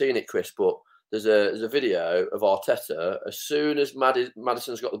probably haven't seen it, Chris, but there's a video of Arteta. As soon as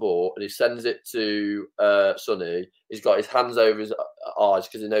Maddison's got the ball and he sends it to Sonny, he's got his hands over his eyes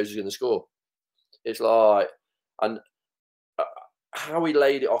because he knows he's going to score. It's like, and how he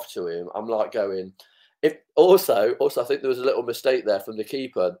laid it off to him, I'm like going. If also, I think there was a little mistake there from the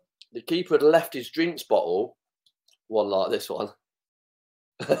keeper. The keeper had left his drinks bottle, one like this one,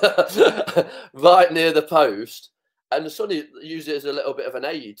 right near the post. And Sonny used it as a little bit of an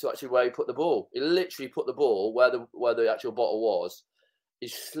aid to actually where he put the ball. He literally put the ball where the actual bottle was. He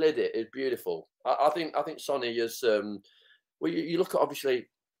slid it. It's beautiful. I think Sonny is. Well, you look at obviously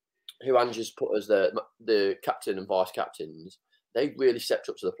who Ange's put as the captain and vice captains. They've really stepped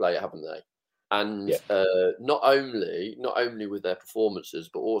up to the plate, haven't they? And not only with their performances,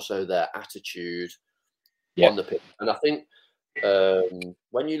 but also their attitude on the pitch. And I think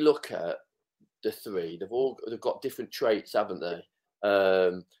when you look at the three, they've got different traits, haven't they?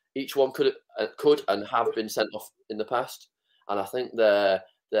 Each one could and have been sent off in the past, and I think their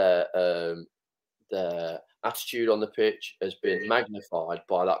attitude on the pitch has been magnified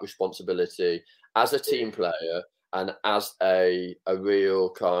by that responsibility as a team player and as a real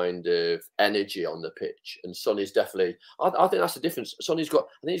kind of energy on the pitch. And Sonny's definitely, I think that's the difference. I think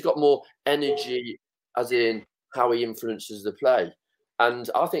he's got more energy, as in how he influences the play. And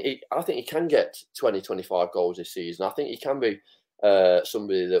I think he can get 20, 25 goals this season. I think he can be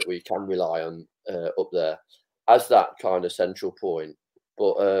somebody that we can rely on up there as that kind of central point.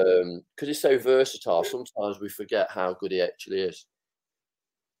 But because he's so versatile, sometimes we forget how good he actually is.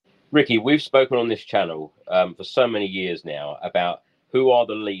 Ricky, we've spoken on this channel for so many years now about who are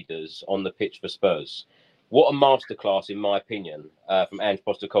the leaders on the pitch for Spurs. What a masterclass, in my opinion, from Ange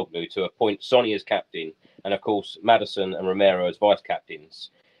Postecoglou to appoint Sonny as captain and, of course, Maddison and Romero as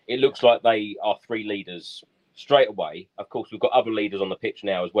vice-captains. It looks like they are three leaders straight away. Of course, we've got other leaders on the pitch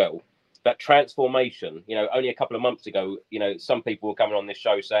now as well. That transformation, only a couple of months ago, some people were coming on this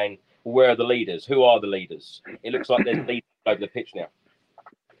show saying, well, where are the leaders? Who are the leaders? It looks like there's leaders over the pitch now.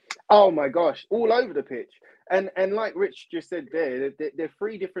 Oh my gosh, all over the pitch. And like Rich just said there are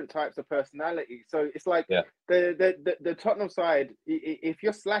three different types of personality. So it's like the Tottenham side, if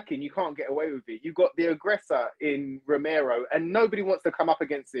you're slacking, you can't get away with it. You've got the aggressor in Romero, and nobody wants to come up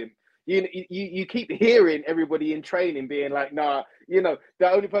against him. You keep hearing everybody in training being like, nah, the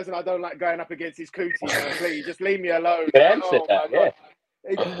only person I don't like going up against is Kuti. Please, just leave me alone. They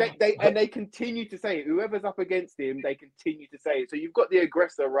continue to say it. Whoever's up against him, they continue to say it. So you've got the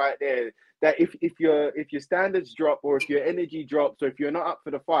aggressor right there. That if your standards drop, or if your energy drops, or if you're not up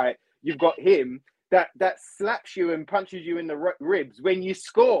for the fight, you've got him that slaps you and punches you in the ribs when you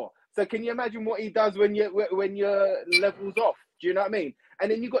score. So can you imagine what he does when you're levels off? Do you know what I mean?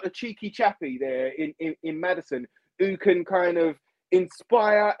 And then you've got the cheeky chappy there in Maddison, who can kind of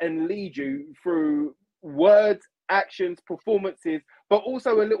inspire and lead you through words, actions, performances, but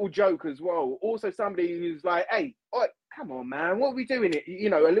also a little joke as well. Also somebody who's like, hey, come on, man, what are we doing it?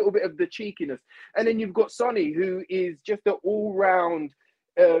 A little bit of the cheekiness. And then you've got Sonny, who is just an all-round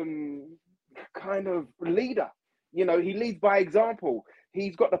kind of leader. He leads by example.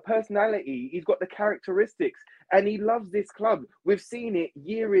 He's got the personality. He's got the characteristics. And he loves this club. We've seen it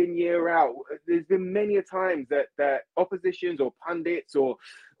year in, year out. There's been many a times that oppositions or pundits or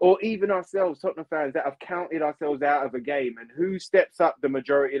even ourselves, Tottenham fans, that have counted ourselves out of a game. And who steps up the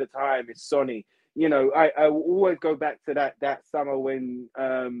majority of the time is Sonny. I will always go back to that summer when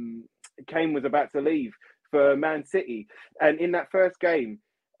Kane was about to leave for Man City. And in that first game,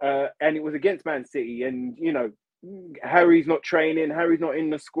 and it was against Man City, and, Harry's not training, Harry's not in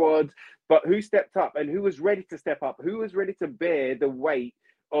the squad, but who stepped up and who was ready to step up? Who was ready to bear the weight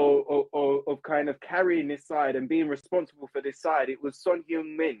of kind of carrying this side and being responsible for this side? It was Son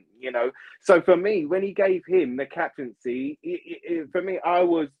Heung-min, So for me, when he gave him the captaincy, for me, I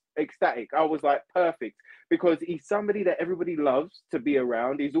was ecstatic. I was like, perfect, because he's somebody that everybody loves to be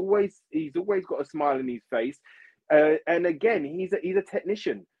around. He's always got a smile on his face. And again, he's a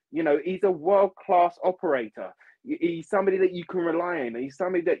technician. You know, he's a world-class operator. He's somebody that you can rely on. He's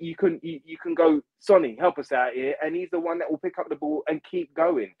somebody that you can go, Sonny, help us out here. And he's the one that will pick up the ball and keep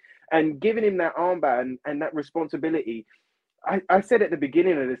going. And giving him that armband and that responsibility, I said at the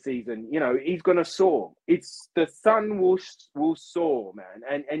beginning of the season, you know, he's going to soar. It's the sun will soar,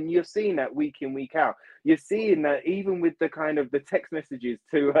 man. And you're seeing that week in, week out. You're seeing that even with the kind of the text messages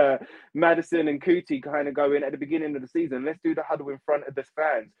to Maddison and Kuti kind of going at the beginning of the season, let's do the huddle in front of the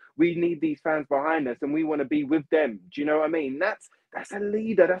fans. We need these fans behind us and we want to be with them. Do you know what I mean? That's a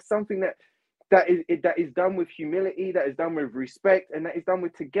leader. That's something that is done with humility, that is done with respect, and that is done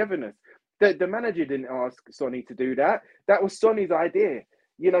with togetherness. The manager didn't ask Sonny to do that. That was Sonny's idea.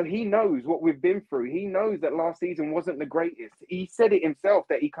 You know, he knows what we've been through. He knows that last season wasn't the greatest. He said it himself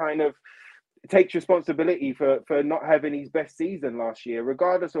that he kind of takes responsibility for not having his best season last year,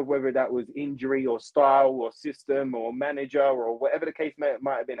 regardless of whether that was injury or style or system or manager or whatever the case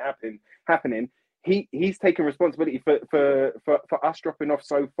might have been happening. He's taken responsibility for us dropping off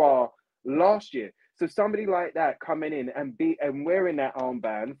so far last year. So somebody like that coming in and wearing that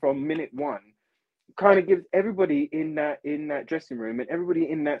armband from minute one kind of gives everybody in that dressing room and everybody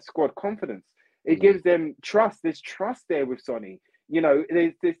in that squad confidence. It gives them trust. There's trust there with Sonny. You know,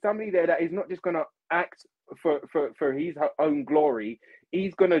 there's somebody there that is not just going to act for his own glory.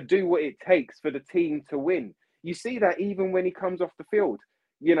 He's going to do what it takes for the team to win. You see that even when he comes off the field.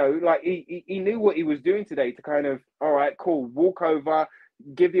 You know, like he knew what he was doing today to kind of, all right, cool, walk over,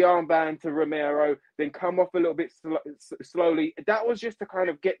 give the armband to Romero, then come off a little bit slowly. That was just to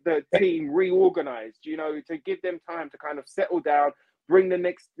kind of get the team reorganized, you know, to give them time to kind of settle down, bring the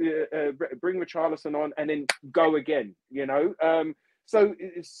next, bring Richarlison on, and then go again, you know. So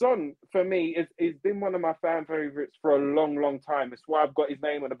Son, for me, has been one of my fan favorites for a long, long time. That's why I've got his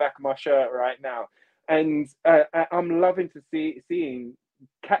name on the back of my shirt right now. And I'm loving to seeing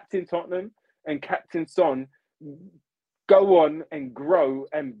Captain Tottenham and Captain Son go on and grow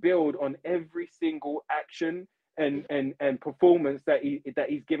and build on every single action and performance that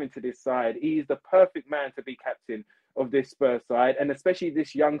he's given to this side. He is the perfect man to be captain of this Spurs side, and especially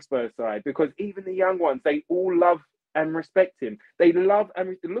this young Spurs side, because even the young ones, they all love and respect him. They love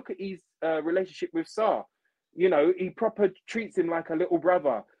and look at his relationship with Sarr. You know, he proper treats him like a little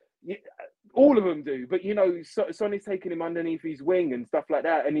brother. All of them do, but you know, Sonny's taken him underneath his wing and stuff like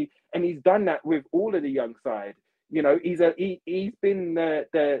that, and he's done that with all of the young side. You know, he's been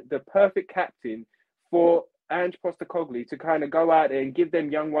the perfect captain for Ange Postecoglou to kind of go out there and give them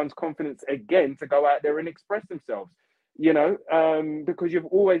young ones confidence again to go out there and express themselves. You know, because you've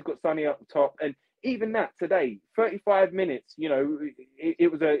always got Sonny up top, and even that today, 35 minutes. You know, it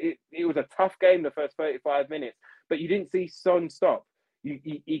was a tough game the first 35 minutes, but you didn't see Son stop.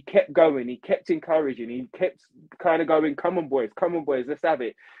 He kept going, he kept encouraging, he kept kind of going, come on boys, let's have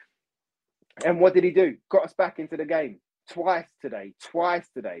it. And what did he do? Got us back into the game twice today.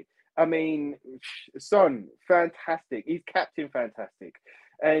 I mean, Son, fantastic. He's captain, fantastic.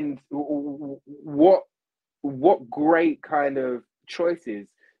 And what great kind of choices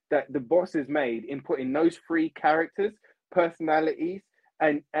that the boss has made in putting those three characters, personalities,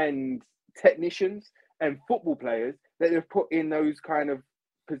 and technicians and football players that they've put in those kind of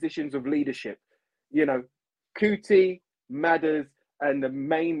positions of leadership. You know, Kuti, Madders, and the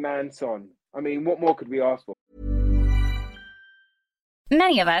main man, Son. I mean, what more could we ask for?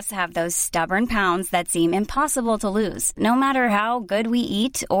 Many of us have those stubborn pounds that seem impossible to lose, no matter how good we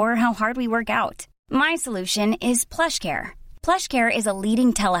eat or how hard we work out. My solution is PlushCare. PlushCare is a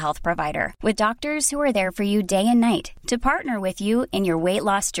leading telehealth provider with doctors who are there for you day and night to partner with you in your weight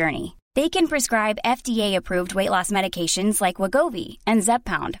loss journey. They can prescribe FDA-approved weight loss medications like Wegovy and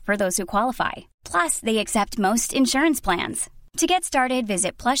Zepbound for those who qualify. Plus, they accept most insurance plans. To get started,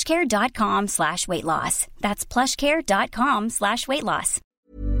 visit plushcare.com/weightloss. That's plushcare.com/weightloss.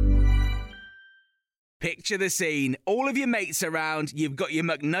 Picture the scene. All of your mates around, you've got your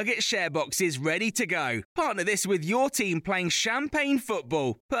McNugget share boxes ready to go. Partner this with your team playing champagne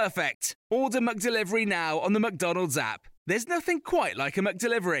football. Perfect. Order McDelivery now on the McDonald's app. There's nothing quite like a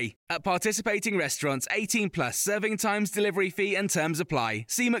McDelivery. At participating restaurants, 18 plus, serving times, delivery fee and terms apply.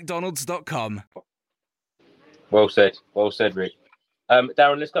 See mcdonalds.com. Well said, Rick.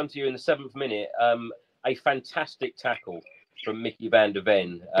 Darren, let's come to you in the 7th minute. A fantastic tackle from Mickey van der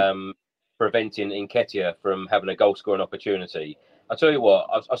Ven, preventing Nketiah from having a goal-scoring opportunity. I tell you what,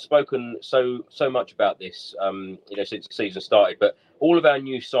 I've spoken so much about this, since the season started. But all of our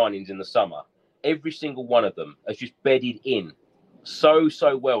new signings in the summer, every single one of them has just bedded in so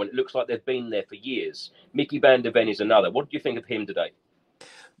well, and it looks like they've been there for years. Mickey van der Ven is another. What do you think of him today?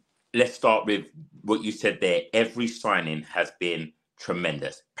 let's start with what you said there. Every signing has been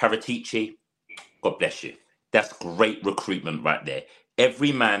tremendous. Paratici, God bless you. That's great recruitment right there.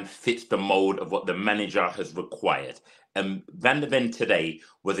 Every man fits the mold of what the manager has required. And Van der Ven today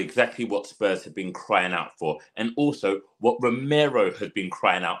was exactly what Spurs have been crying out for. And also what Romero has been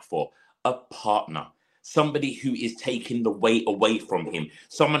crying out for. A partner. Somebody who is taking the weight away from him.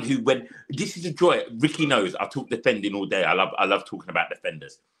 Someone who, when this is a joy. Ricky knows I talk defending all day. I love talking about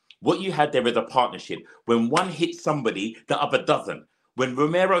defenders. What you had there is a partnership. When one hits somebody, the other doesn't. When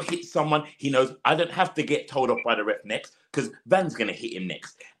Romero hits someone, he knows I don't have to get told off by the ref next because Van's going to hit him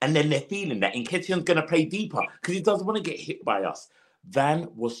next. And then they're feeling that. And Nketiah's going to play deeper because he doesn't want to get hit by us. Van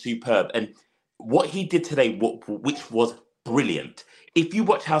was superb. And what he did today, which was brilliant. If you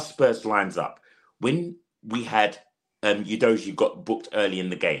watch how Spurs lines up, when we had Udogie got booked early in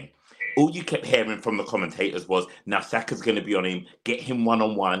the game, all you kept hearing from the commentators was, now Saka's going to be on him, get him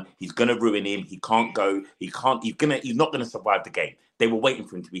one-on-one, he's going to ruin him, he can't go, he's not going to survive the game. They were waiting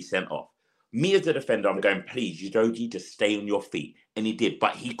for him to be sent off. Me as a defender, I'm going, please, Udogie, just stay on your feet. And he did.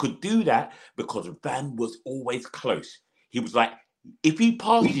 But he could do that because Van was always close. He was like, if he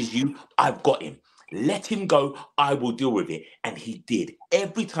passes you, I've got him. Let him go, I will deal with it. And he did.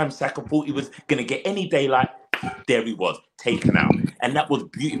 Every time Saka thought he was going to get any daylight, there he was, taken out. And that was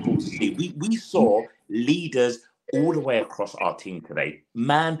beautiful to see. We saw leaders all the way across our team today,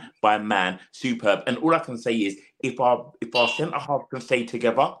 man by man, superb. And all I can say is, if our centre-half can stay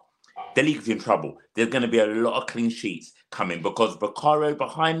together, the league's in trouble. There's going to be a lot of clean sheets coming because Vicario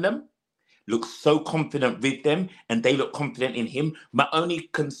behind them looks so confident with them and they look confident in him. My only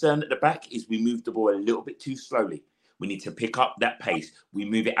concern at the back is we move the ball a little bit too slowly. We need to pick up that pace. We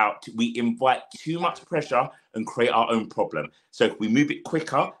move it out. We invite too much pressure and create our own problem. So if we move it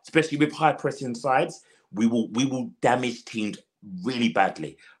quicker, especially with high pressing sides, we will damage teams really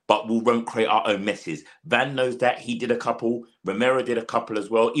badly, but we won't create our own messes. Van knows that. He did a couple. Romero did a couple as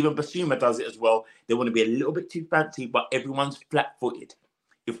well. Even Basuma does it as well. They want to be a little bit too fancy, but everyone's flat-footed.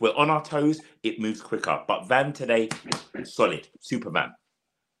 If we're on our toes, it moves quicker. But Van today, solid. Superman.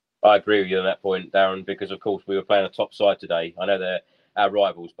 I agree with you on that point, Darren, because, of course, we were playing a top side today. I know they're our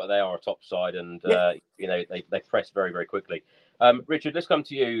rivals, but they are a top side and, they press very, very quickly. Richard, let's come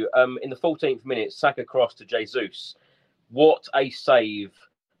to you. In the 14th minute, Saka cross to Jesus. What a save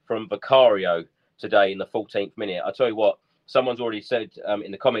from Vicario today in the 14th minute. I tell you what, someone's already said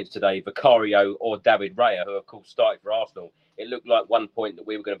in the comments today, Vicario or David Raya, who, of course, started for Arsenal. It looked like one point that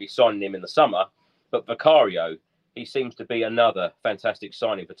we were going to be signing him in the summer, but Vicario, he seems to be another fantastic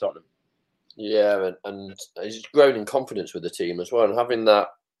signing for Tottenham. Yeah, and he's grown in confidence with the team as well. And having that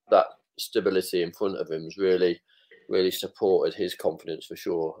stability in front of him has really, really supported his confidence for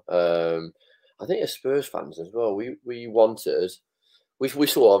sure. I think as Spurs fans as well, we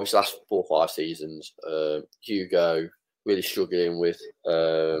saw obviously last 4 or 5 seasons, Hugo really struggling with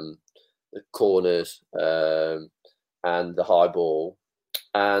the corners and the high ball.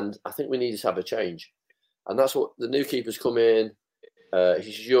 And I think we needed to have a change. And that's what the new keeper's come in.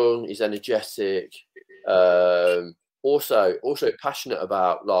 He's young, he's energetic, also passionate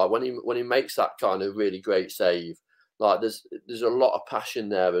about, like, when he makes that kind of really great save, like there's a lot of passion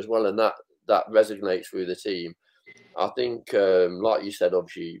there as well, and that resonates through the team. I think, like you said,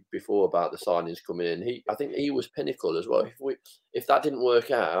 obviously before about the signings coming in, I think he was pinnacle as well. If that didn't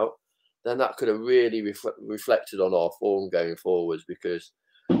work out, then that could have really reflected on our form going forwards, because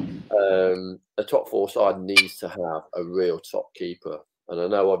a top 4 side needs to have a real top keeper. And I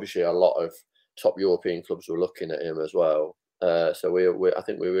know obviously a lot of top European clubs were looking at him as well. So I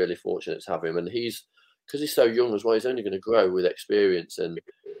think we're really fortunate to have him. And because he's so young as well, he's only going to grow with experience. And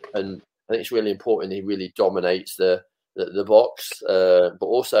I think it's really important he really dominates the box, but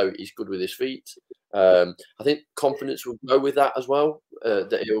also he's good with his feet. I think confidence will go with that as well,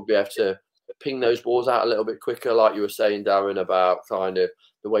 that he'll be able to ping those balls out a little bit quicker, like you were saying, Darren, about kind of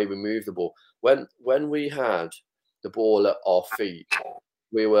the way we move the ball. When we had the ball at our feet,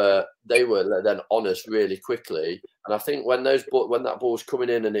 they were then on us really quickly. And I think when that ball was coming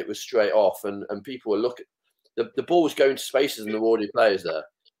in and it was straight off, and people were looking, the ball was going to spaces and there were already players there,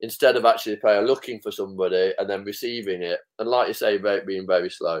 instead of actually the player looking for somebody and then receiving it. And like you say, being very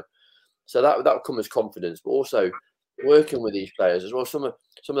slow. So that would come as confidence, but also working with these players as well. Some of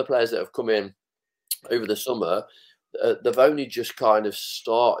the players that have come in over the summer, they've only just kind of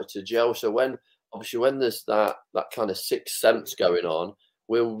started to gel. So when there's that kind of sixth sense going on,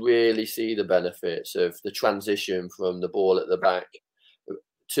 we'll really see the benefits of the transition from the ball at the back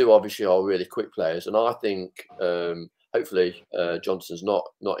to obviously our really quick players. And I think hopefully Johnson's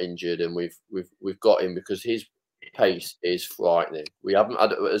not injured, and we've got him because pace is frightening. We haven't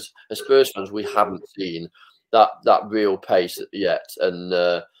had, as Spurs fans, we haven't seen that real pace yet.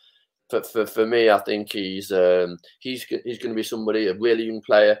 And for me, I think he's going to be somebody, a really young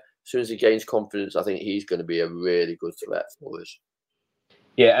player. As soon as he gains confidence, I think he's going to be a really good threat for us.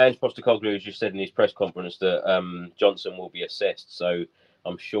 Yeah, and Postecoglou has just said in his press conference that Johnson will be assessed. So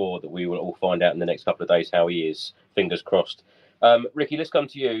I'm sure that we will all find out in the next couple of days how he is. Fingers crossed. Ricky, let's come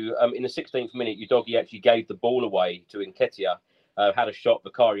to you. In the 16th minute, your doggy actually gave the ball away to Nketiah. Had a shot,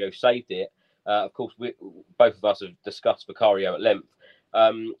 Vicario saved it. Of course, both of us have discussed Vicario at length.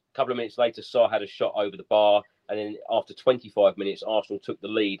 A couple of minutes later, Sarr had a shot over the bar. And then after 25 minutes, Arsenal took the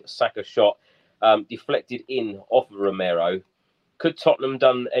lead. Saka shot deflected in off of Romero. Could Tottenham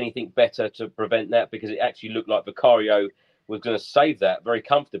done anything better to prevent that? Because it actually looked like Vicario was going to save that very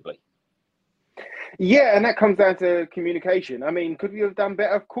comfortably. Yeah, and that comes down to communication. I mean, could we have done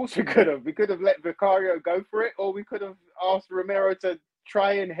better? Of course we could have. We could have let Vicario go for it, or we could have asked Romero to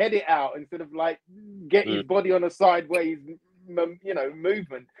try and head it out instead of like get his body on a sideways,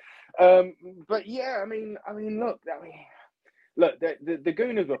 movement. But yeah, I mean, look, the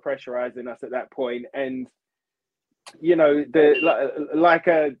Gooners were pressurizing us at that point, and Darren's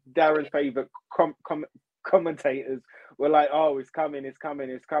favorite commentators were like, "Oh, it's coming, it's coming,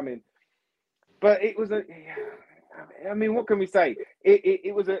 it's coming." But it was what can we say?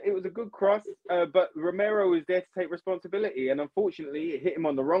 It was a good cross, but Romero was there to take responsibility, and unfortunately, it hit him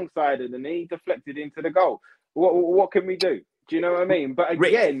on the wrong side of the knee, deflected into the goal. What can we do? Do you know what I mean? But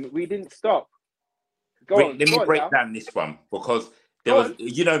again, we didn't stop. Let me break down this one, because there was,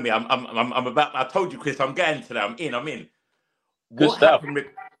 you know me, I'm about. I told you, Chris, I'm getting to that. I'm in. What happened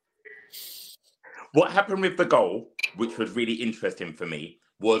with the goal, which was really interesting for me,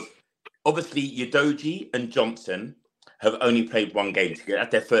 was obviously Udogie and Johnson have only played one game together.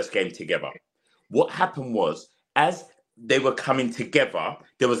 That's their first game together. What happened was, as they were coming together,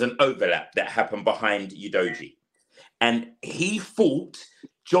 there was an overlap that happened behind Udogie, and he thought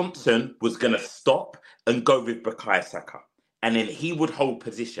Johnson was going to stop and go with Bukayo Saka, and then he would hold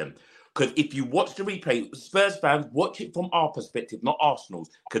position. Because if you watch the replay, Spurs fans, watch it from our perspective, not Arsenal's,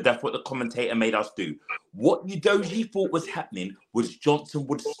 because that's what the commentator made us do. What Udogie thought was happening was Johnson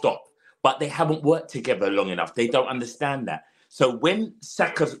would stop, but they haven't worked together long enough. They don't understand that. So when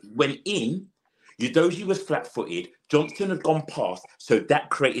Saka went in, Udogie was flat-footed, Johnson had gone past, so that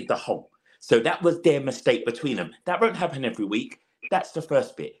created the hole. So that was their mistake between them. That won't happen every week. That's the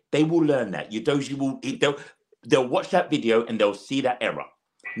first bit. They will learn that. Udogie they'll watch that video and they'll see that error.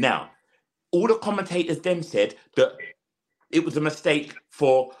 Now, all the commentators then said that it was a mistake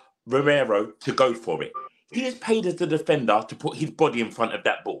for Romero to go for it. He is paid as the defender to put his body in front of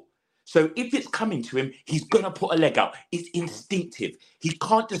that ball. So if it's coming to him, he's going to put a leg out. It's instinctive. He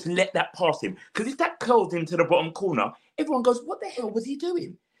can't just let that pass him. Because if that curls into the bottom corner, everyone goes, what the hell was he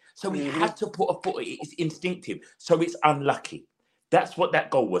doing? So he had to put a foot. It's instinctive. So it's unlucky. That's what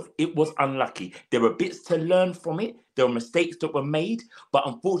that goal was. It was unlucky. There were bits to learn from it. There were mistakes that were made. But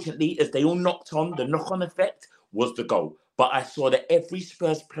unfortunately, as they all knocked on, the knock-on effect was the goal. But I saw that every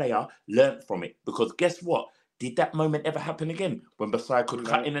Spurs player learned from it. Because guess what? Did that moment ever happen again? When Basai could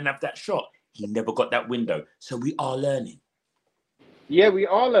cut in and have that shot? He never got that window. So we are learning. Yeah, we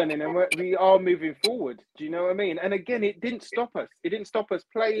are learning, and we are moving forward. Do you know what I mean? And again, it didn't stop us. It didn't stop us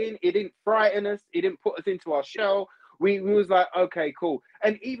playing. It didn't frighten us. It didn't put us into our shell. We was like, okay, cool.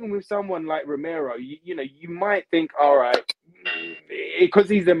 And even with someone like Romero, you might think, all right, because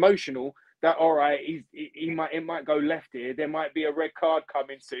he's emotional, that all right, it might go left here. There might be a red card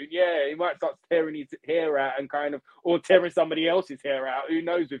coming soon. Yeah, he might start tearing his hair out and or tearing somebody else's hair out. Who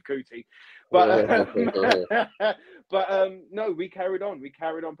knows with Kuti? But no, we carried on. We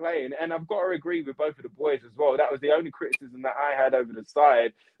carried on playing, and I've got to agree with both of the boys as well. That was the only criticism that I had over the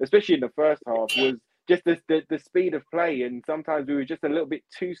side, especially in the first half, was just the speed of play, and sometimes we were just a little bit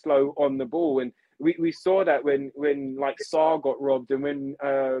too slow on the ball, and we saw that when like Sarr got robbed and when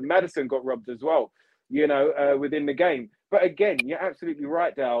Maddison got robbed as well, within the game. But again, you're absolutely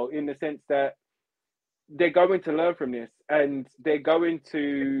right, Dal, in the sense that they're going to learn from this, and they're going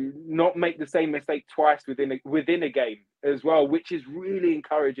to not make the same mistake twice within a game as well, which is really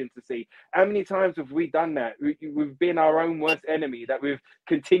encouraging to see. How many times have we done that? We've been our own worst enemy, that we've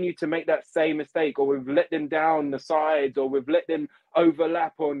continued to make that same mistake, or we've let them down the sides, or we've let them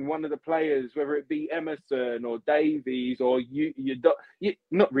overlap on one of the players, whether it be Emerson or Davies or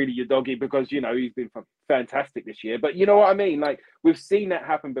not really your doggy, because he's been fantastic this year, but you know what I mean. Like, we've seen that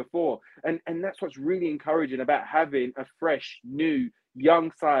happen before, and that's what's really encouraging about having a fresh, new,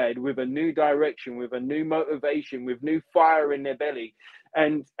 young side with a new direction, with a new motivation, with new fire in their belly,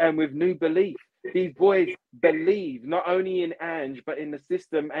 and with new belief. these boys believe not only in Ange, but in the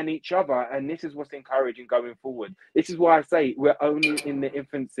system and each other. And this is what's encouraging going forward. This is why I say we're only in the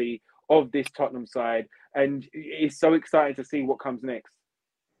infancy of this Tottenham side. And it's so exciting to see what comes next.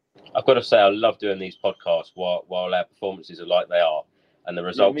 I've got to say, I love doing these podcasts while our performances are like they are and the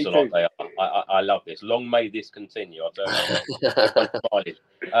results are like they are. I love this. Long may this continue. I don't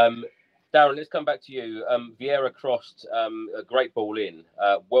know. Darren, let's come back to you. Vieira crossed a great ball in,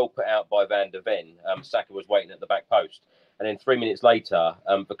 well put out by Van der Ven. Saka was waiting at the back post. And then 3 minutes later,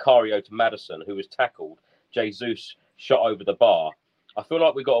 Vicario to Maddison, who was tackled. Jesus shot over the bar. I feel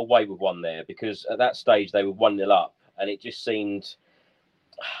like we got away with one there because at that stage they were 1-0 up and it just seemed...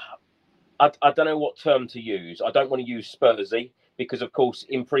 I don't know what term to use. I don't want to use Spursy because, of course,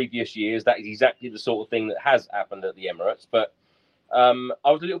 in previous years, that is exactly the sort of thing that has happened at the Emirates. But I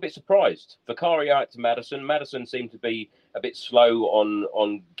was a little bit surprised. Vicario out to Maddison. Maddison seemed to be a bit slow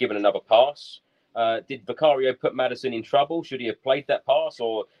on giving another pass. Did Vicario put Maddison in trouble? Should he have played that pass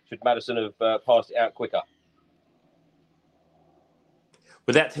or should Maddison have passed it out quicker?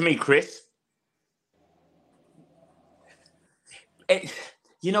 But that to me, Chris,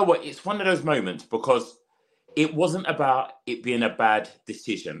 you know what? It's one of those moments because it wasn't about it being a bad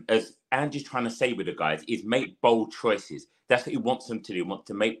decision. As Andy's trying to say with the guys, is make bold choices. That's what he wants them to do. He wants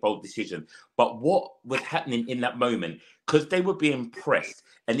to make bold decisions. But what was happening in that moment, because they were being pressed,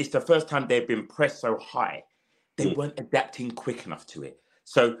 and it's the first time they've been pressed so high, they weren't adapting quick enough to it.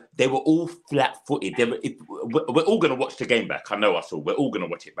 So they were all flat-footed. We're all going to watch the game back. I know us all. We're all going to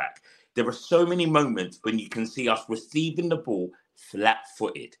watch it back. There are so many moments when you can see us receiving the ball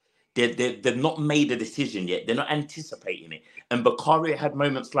flat-footed. They've not made a decision yet. They're not anticipating it. And Vicario had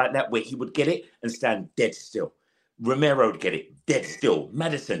moments like that where he would get it and stand dead still. Romero would get it, dead still.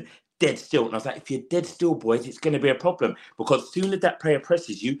 Madison, dead still. And I was like, if you're dead still, boys, it's going to be a problem. Because as soon as that player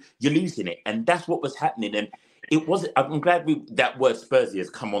presses you, you're losing it. And that's what was happening. And it wasn't. I'm glad that word Spursy has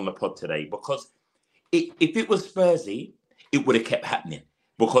come on the pod today. Because if it was Spursy, it would have kept happening.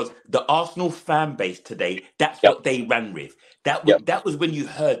 Because the Arsenal fan base today, that's what they ran with. That was when you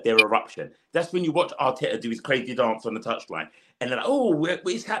heard their eruption. That's when you watch Arteta do his crazy dance on the touchline. And they're like, oh,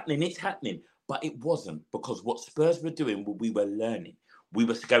 it's happening, it's happening. But it wasn't, because what Spurs were doing, we were learning. We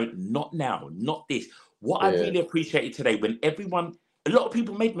were going, not now, not this. What I really appreciated today, when a lot of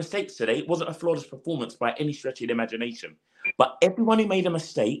people made mistakes today. It wasn't a flawless performance by any stretch of the imagination. But everyone who made a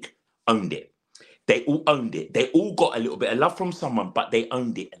mistake owned it. They all owned it. They all got a little bit of love from someone, but they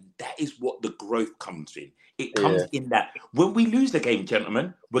owned it. And that is what the growth comes in. It comes in that when we lose the game,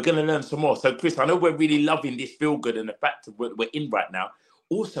 gentlemen, we're going to learn some more. So, Chris, I know we're really loving this feel good and the fact that we're in right now.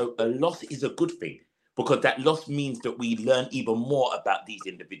 Also, a loss is a good thing because that loss means that we learn even more about these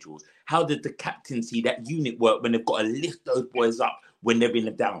individuals. How does the captaincy, that unit work when they've got to lift those boys up when they're in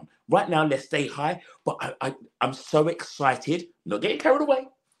the down? Right now, let's stay high. But I'm so excited, not getting carried away.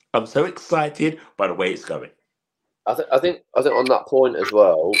 I'm so excited by the way it's going. I think on that point as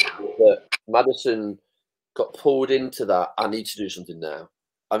well, that Maddison got pulled into that. I need to do something now.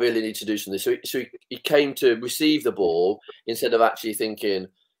 I really need to do something. So he came to receive the ball instead of actually thinking,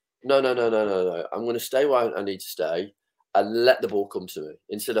 no. I'm going to stay where I need to stay and let the ball come to me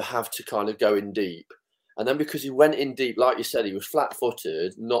instead of have to kind of go in deep. And then because he went in deep, like you said, he was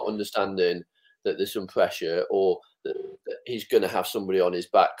flat-footed, not understanding that there's some pressure or that he's going to have somebody on his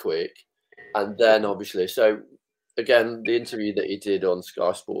back quick. And then obviously, so again, the interview that he did on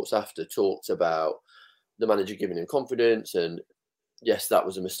Sky Sports after talked about the manager giving him confidence, and yes, that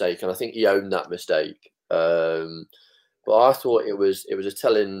was a mistake, and I think he owned that mistake. But I thought it was a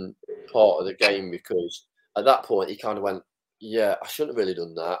telling part of the game because at that point he kind of went, yeah, I shouldn't have really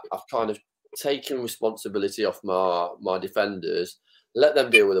done that. I've kind of taken responsibility off my defenders, let them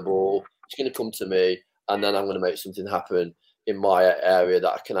deal with the ball. It's going to come to me, and then I'm going to make something happen in my area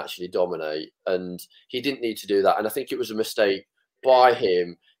that I can actually dominate. And he didn't need to do that, and I think it was a mistake by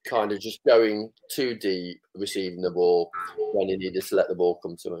him kind of just going too deep, receiving the ball when he needed to let the ball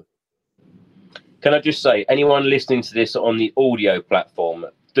come to him. Can I just say, anyone listening to this on the audio platform,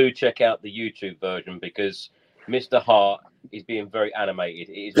 do check out the YouTube version because Mr. Hart is being very animated.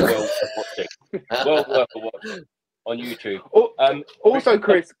 It is well worth watching. Well worth a watch on YouTube. Also,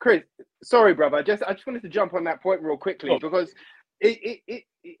 Chris, sorry, brother. I just wanted to jump on that point real quickly because it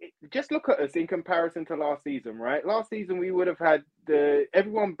just look at us in comparison to last season, right? Last season, we would have had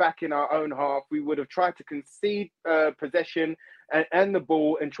everyone back in our own half. We would have tried to concede possession and the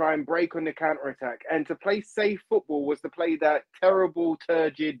ball and try and break on the counter-attack. And to play safe football was to play that terrible,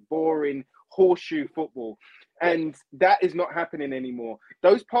 turgid, boring horseshoe football. And that is not happening anymore.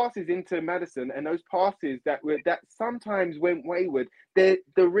 Those passes into Maddison and those passes that sometimes went wayward, they're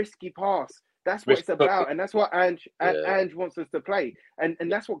the risky pass. That's what it's about, and that's what Ange wants us to play, and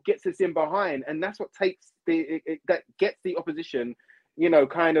that's what gets us in behind, and that's what takes that gets the opposition,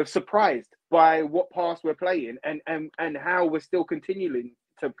 kind of surprised by what pass we're playing, and how we're still continuing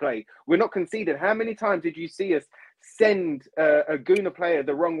to play. We're not conceded. How many times did you see us send a Gooner player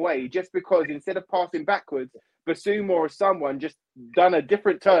the wrong way just because instead of passing backwards, Basuma or someone just done a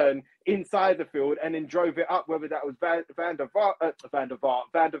different turn inside the field and then drove it up, whether that was Van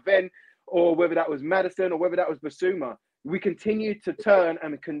der Ven, or whether that was Madison, or whether that was Basuma. We continue to turn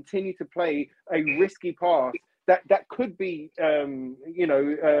and continue to play a risky pass that could be,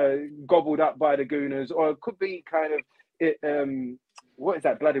 gobbled up by the Gooners, or it could be kind of, what is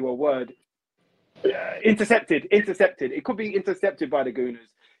that bloody well word? Intercepted. It could be intercepted by the Gooners,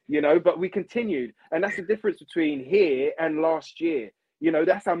 but we continued. And that's the difference between here and last year.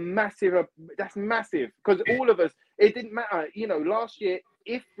 That's massive, because all of us, it didn't matter. Last year,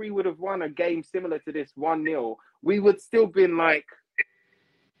 if we would have won a game similar to this 1-0, we would still been like,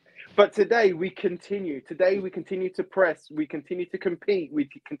 but today we continue. Today we continue to press. We continue to compete. We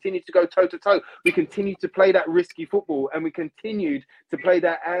continue to go toe to toe. We continue to play that risky football, and we continued to play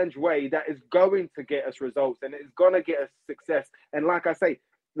that Ange way that is going to get us results, and it's going to get us success. And like I say,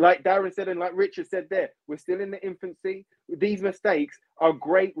 like Darren said, and like Richard said there, we're still in the infancy. These mistakes are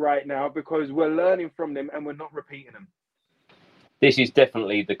great right now because we're learning from them and we're not repeating them. This is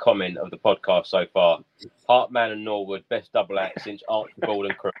definitely the comment of the podcast so far. Hartman and Norwood, best double act since Archibald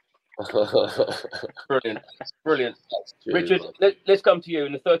and Crook. Brilliant. Richard, let's come to you.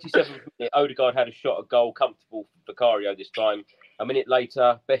 In the 37th minute, Odegaard had a shot at goal, comfortable for Vicario this time. A minute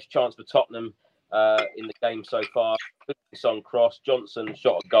later, best chance for Tottenham in the game so far. Son cross, Johnson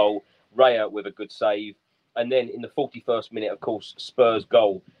shot at goal, Raya with a good save. And then in the 41st minute, of course, Spurs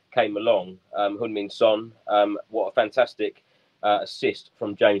goal came along. Heung-min Son, what a fantastic assist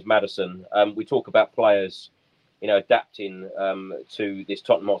from James Maddison. We talk about players adapting to this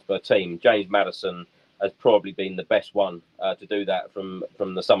Tottenham Hotspur team. James Maddison has probably been the best one to do that from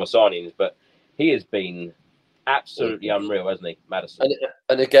the summer signings, but he has been absolutely unreal, hasn't he, Maddison?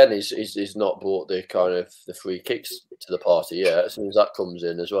 And again, he's not brought the kind of the free kicks to the party yet. As soon as that comes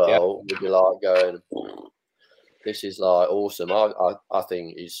in as well, we'll be like going, this is like awesome. I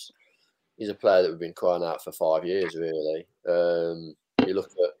think he's a player that we've been crying out for 5 years, really. You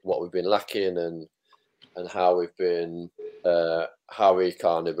look at what we've been lacking and how we've been, how we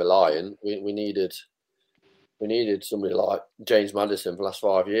kind of relying. We needed somebody like James Maddison for the last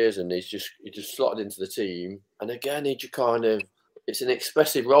 5 years, and he just slotted into the team. And again, he just kind of, it's an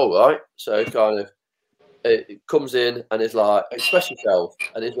expressive role, right? So kind of it comes in and it's like, express yourself,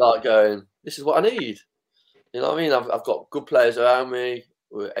 and it's like going, this is what I need. You know what I mean? I've got good players around me.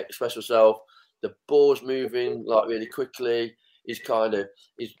 Express yourself. The ball's moving like really quickly. He's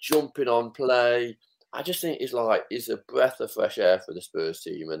jumping on play. I just think he's a breath of fresh air for the Spurs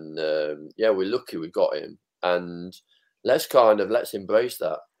team, and we're lucky we got him, and let's embrace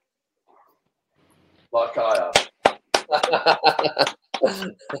that. Like I have.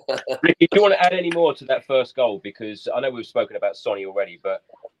 Ricky, do you want to add any more to that first goal? Because I know we've spoken about Sonny already, but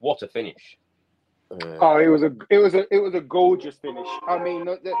what a finish! Oh, it was a gorgeous finish. I mean,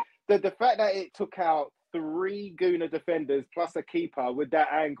 the fact that it took out 3 Gooner defenders plus a keeper with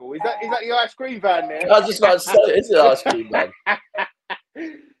that angle. Is that the ice cream van there? I was just about to say, it's the ice cream van.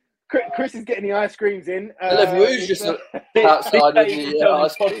 Chris is getting the ice creams in. Who's just outside of the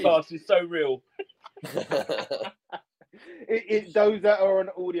ice cream. Podcast is so real. Those that are on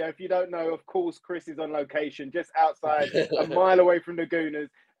audio, if you don't know, of course, Chris is on location just outside, a mile away from the Gooners,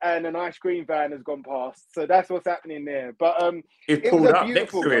 and an ice cream van has gone past. So that's what's happening there. But it pulled up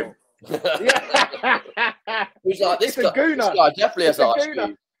next to him. Yeah. He's like, this guy definitely has ice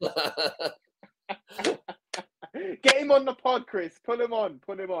cream. Get him on the pod, Chris. Put him on.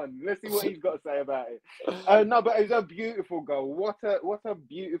 Let's see what he's got to say about it. No, but it was a beautiful goal. What a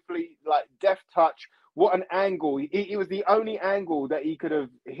beautifully deft touch. What an angle. It was the only angle that he could have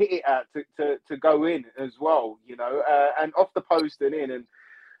hit it at to go in as well, and off the post and in. And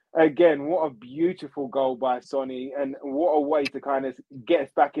again, what a beautiful goal by Sonny, and what a way to kind of get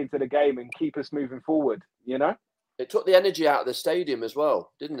us back into the game and keep us moving forward, It took the energy out of the stadium as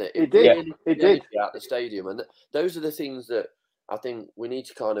well, didn't it? It did. It did. Out of the stadium. And those are the things that I think we need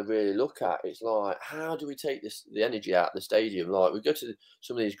to kind of really look at. It's like, how do we take the energy out of the stadium? Like, we go to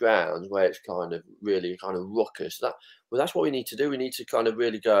some of these grounds where it's kind of really kind of ruckus. That's what we need to do. We need to kind of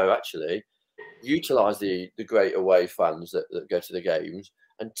really go, actually, utilise the great away fans that go to the games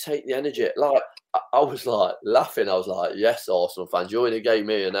and take the energy. Like, I was like laughing. I was like, yes, Arsenal fans, you're in a game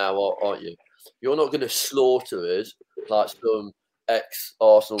here now, aren't you? You're not going to slaughter us like some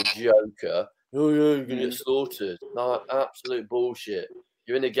ex-Arsenal joker. Oh yeah, you're gonna get slaughtered. No, absolute bullshit.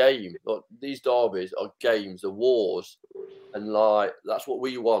 You're in a game. Like, these derbies are games, are wars, and like that's what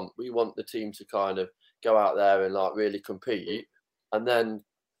we want. We want the team to kind of go out there and like really compete, and then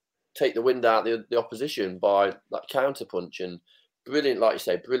take the wind out the opposition by like counter punch and brilliant, like you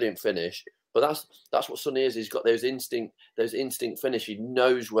say, brilliant finish. But that's what Sonny is. He's got those instinct finish. He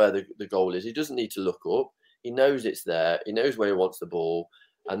knows where the goal is. He doesn't need to look up. He knows it's there. He knows where he wants the ball,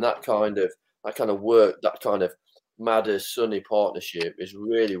 and that kind of work, that kind of Madders-Sonny partnership is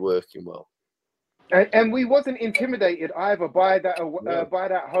really working well. And we wasn't intimidated either by that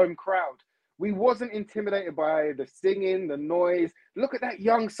home crowd. We wasn't intimidated by the singing, the noise. Look at that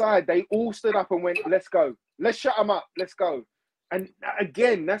young side. They all stood up and went, let's go. Let's shut them up. Let's go. And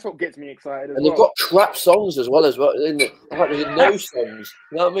again, that's what gets me excited as well. And they've got crap songs as well, isn't it? Like, there's no songs.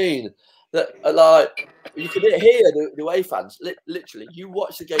 You know what I mean? That, like, you can hear the away fans. Literally, you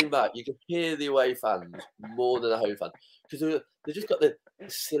watch the game back, you can hear the away fans more than the home fans. Because they just got the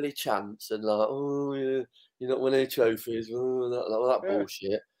silly chants and like, oh, yeah, you're not winning trophies. Oh, that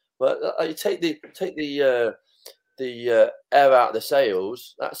bullshit. But you take the air out of the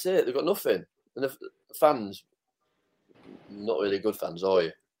sails. That's it. They've got nothing. And the fans, not really good fans, are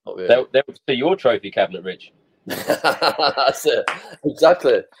you? Not really. They'll see your trophy cabinet, Rich. That's it.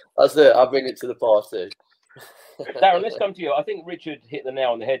 Exactly. That's it. I'll bring it to the party. Darren, let's come to you. I think Richard hit the nail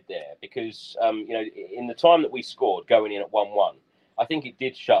on the head there because, in the time that we scored going in at 1-1, I think it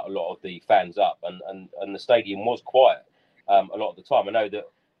did shut a lot of the fans up and the stadium was quiet a lot of the time. I know that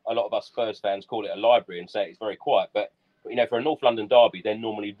a lot of us Spurs fans call it a library and say it's very quiet, but for a North London derby, they're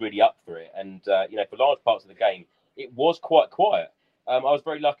normally really up for it. And, for large parts of the game, it was quite quiet. I was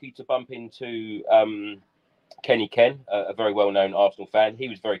very lucky to bump into Kenny Ken, a very well-known Arsenal fan. He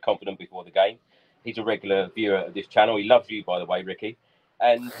was very confident before the game. He's a regular viewer of this channel. He loves you, by the way, Ricky.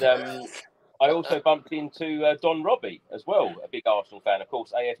 And I also bumped into Don Robbie as well, a big Arsenal fan, of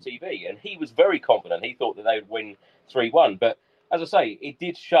course, AFTV. And he was very confident. He thought that they would win 3-1. But as I say, it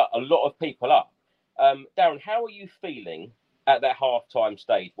did shut a lot of people up. Darren, how are you feeling at that half-time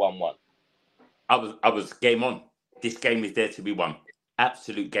stage, 1-1? I was game on. This game is there to be won.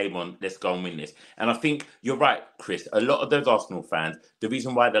 Absolute game on. Let's go and win this. And I think you're right, Chris. A lot of those Arsenal fans, the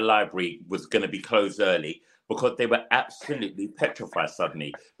reason why the library was going to be closed early, because they were absolutely petrified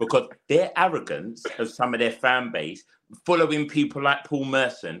suddenly. Because their arrogance of some of their fan base, following people like Paul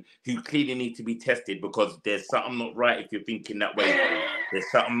Merson, who clearly need to be tested because there's something not right if you're thinking that way.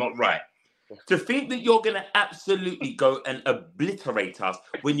 There's something not right. To think that you're going to absolutely go and obliterate us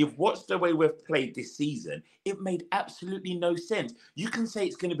when you've watched the way we've played this season, it made absolutely no sense. You can say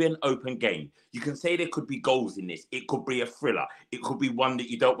it's going to be an open game. You can say there could be goals in this. It could be a thriller. It could be one that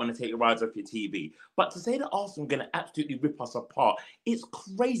you don't want to take your eyes off your TV. But to say that Arsenal are going to absolutely rip us apart, it's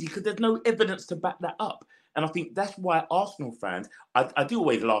crazy because there's no evidence to back that up. And I think that's why Arsenal fans, I do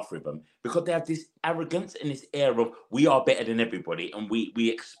always laugh with them because they have this arrogance and this air of we are better than everybody and we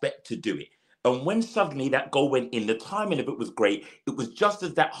expect to do it. And when suddenly that goal went in, the timing of it was great. It was just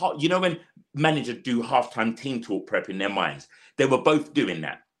as that hot, when managers do halftime team talk prep in their minds, they were both doing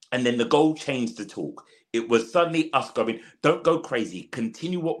that. And then the goal changed the talk. It was suddenly us going, don't go crazy.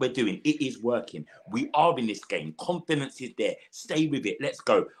 Continue what we're doing. It is working. We are in this game. Confidence is there. Stay with it. Let's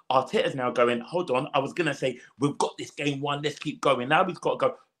go. Arteta's now going, hold on. I was going to say, we've got this game won. Let's keep going. Now we've got to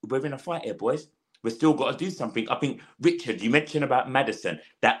go. We're in a fight here, boys. We've still got to do something. I think, Richard, you mentioned about Maddison,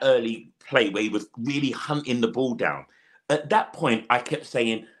 that early play where he was really hunting the ball down. At that point, I kept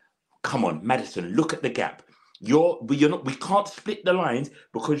saying, come on, Maddison, look at the gap. We can't split the lines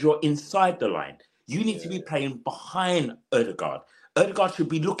because you're inside the line. You need to be playing behind Ødegaard. Ødegaard should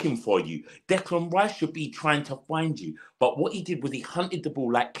be looking for you. Declan Rice should be trying to find you. But what he did was he hunted the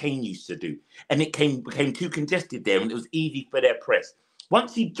ball like Kane used to do. And it became too congested there and it was easy for their press.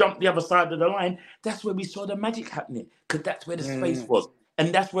 Once he jumped the other side of the line, that's where we saw the magic happening because that's where the space was.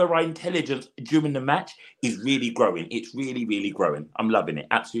 And that's where our intelligence during the match is really growing. It's really, really growing. I'm loving it.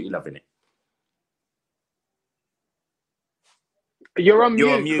 Absolutely loving it. You're on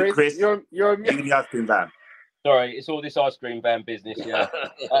mute, Chris. You're on mute. You're the ice cream van. Sorry, it's all this ice cream van business, yeah.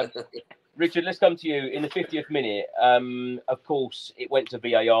 Richard, let's come to you. In the 50th minute, of course, it went to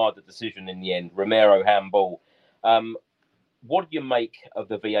VAR, the decision in the end. Romero handball. What do you make of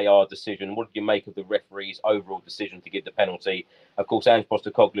the VAR decision? What do you make of the referee's overall decision to give the penalty? Of course, Ange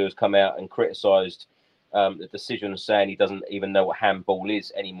Postecoglou has come out and criticised the decision, saying he doesn't even know what handball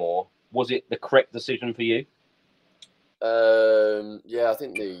is anymore. Was it the correct decision for you? Yeah, I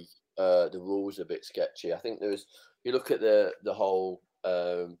think the rules are a bit sketchy. I think you look at the whole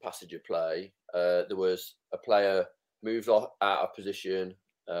passage of play. There was a player moved out of position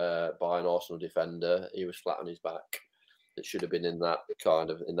by an Arsenal defender. He was flat on his back. It should have been in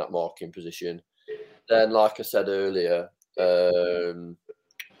that marking position. Then, like I said earlier,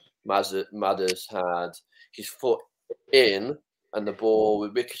 Madders had his foot in, and the ball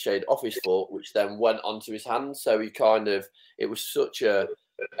ricocheted off his foot, which then went onto his hand. So it was such a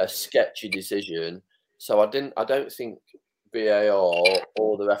sketchy decision. So I don't think VAR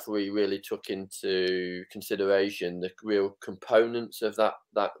or the referee really took into consideration the real components of that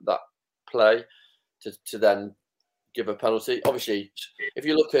play to then give a penalty. Obviously, if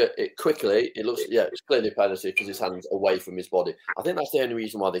you look at it quickly, it's clearly a penalty because his hand's away from his body. I think that's the only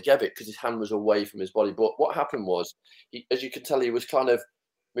reason why they gave it, because his hand was away from his body. But what happened was, as you could tell, he was kind of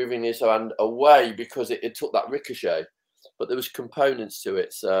moving his hand away because it took that ricochet. But there was components to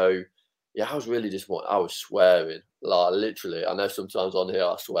it. So, yeah, I was really disappointed. I was swearing, like literally. I know sometimes on here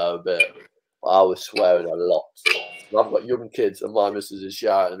I swear a bit, but I was swearing a lot. And I've got young kids, and my missus is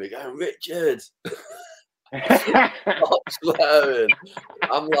shouting at me, going, "Richard!" I'm swearing.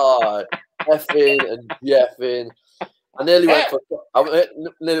 I'm like effing and jeffing. I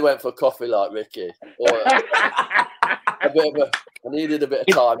nearly went for coffee like Ricky. I needed a bit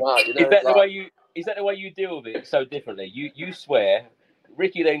of time out. You know, is that the way you deal with it so differently? You swear.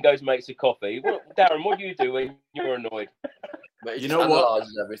 Ricky then goes and makes a coffee. Darren, what do you do when you're annoyed? Mate, you know what?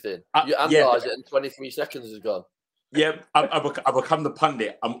 Everything. You analyse it, and 23 seconds is gone. Yeah, I've become the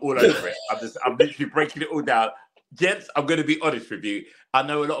pundit. I'm all over it. I'm literally breaking it all down. Gents, I'm going to be honest with you. I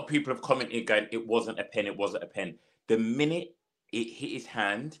know a lot of people have commented going, it wasn't a pen. The minute it hit his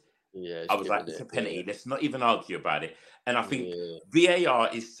hand, I was like, it's a penalty. Yeah. Let's not even argue about it. And I think VAR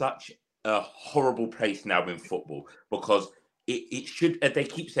is such a horrible place now in football, because it should, they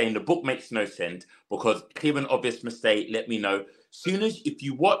keep saying the book makes no sense because clear and obvious mistake, let me know. Soon as, if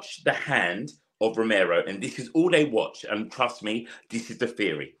you watch the hand of Romero, and this is all they watch, and trust me, this is the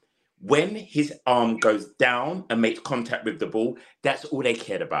theory. When his arm goes down and makes contact with the ball, that's all they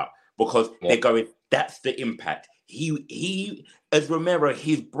cared about, because they're going, that's the impact. He, as Romero,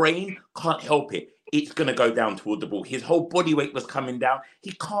 his brain can't help it. It's going to go down toward the ball. His whole body weight was coming down.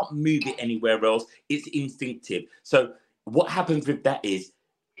 He can't move it anywhere else. It's instinctive. So what happens with that is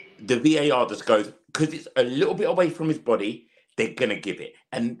the VAR just goes, because it's a little bit away from his body, they're going to give it.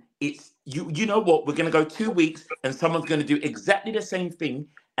 And it's, you know what, we're going to go 2 weeks and someone's going to do exactly the same thing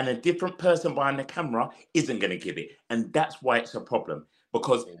and a different person behind the camera isn't going to give it. And that's why it's a problem,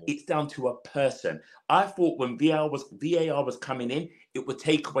 because it's down to a person. I thought when VAR was coming in, it would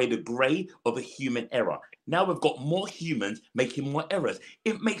take away the grey of a human error. Now we've got more humans making more errors.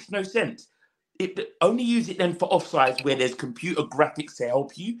 It makes no sense. Only use it then for offsides where there's computer graphics to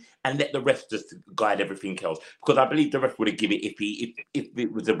help you, and let the ref just guide everything else. Because I believe the ref would have given it if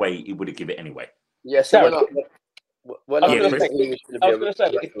it was the way he would have given it anyway. Yeah, so I was going to say, if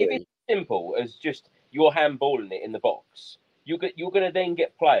it's simple as just your handballing it in the box, you're going to then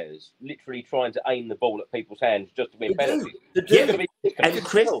get players literally trying to aim the ball at people's hands just to win penalties. And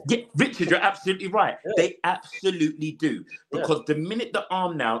Chris, Richard, you're absolutely right. Yeah. They absolutely do. Because the minute the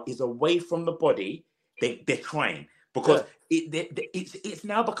arm now is away from the body, they're trying. Because it's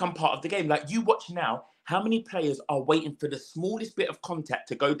now become part of the game. Like, you watch now, how many players are waiting for the smallest bit of contact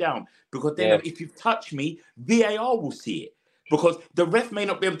to go down? Because they know if you touch me, VAR will see it. Because the ref may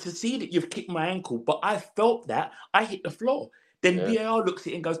not be able to see that you've kicked my ankle, but I felt that I hit the floor. Then VAR looks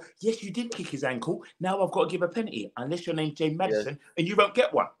at it and goes, yes, you did kick his ankle. Now I've got to give a penalty, unless your name's James Maddison, and you won't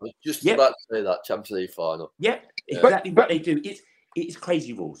get one. I was just about to say that, Champions League final. Yeah, exactly what they do. It's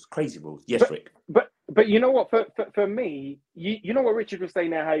crazy rules. Yes, Rick. But you know what? For me, you know what Richard was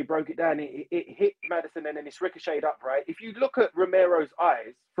saying there, how he broke it down. It hit Maddison and then it's ricocheted up, right? If you look at Romero's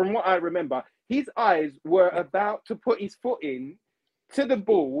eyes, from what I remember, his eyes were about to put his foot in to the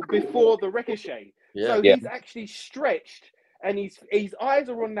ball before the ricochet. So he's actually stretched, and his eyes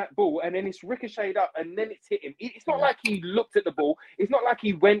are on that ball, and then it's ricocheted up, and then it's hit him. It's not like he looked at the ball. It's not like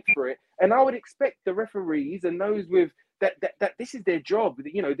he went for it. And I would expect the referees and those with that this is their job.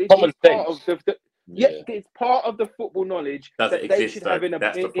 You know, this is part of the it's part of the football knowledge that they should have in a.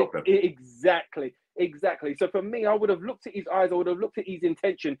 That's the problem. Exactly. So for me, I would have looked at his eyes. I would have looked at his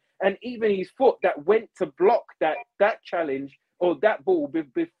intention, and even his foot that went to block that challenge or that ball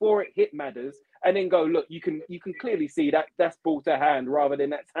before it hit Madders, and then go, look, you can clearly see that that's ball to hand rather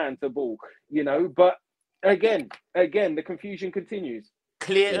than that's hand to ball. You know, but again, the confusion continues.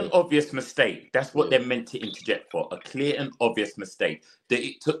 Clear and obvious mistake. That's what they're meant to interject for. A clear and obvious mistake. That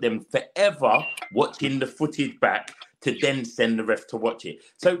it took them forever watching the footage back to then send the ref to watch it.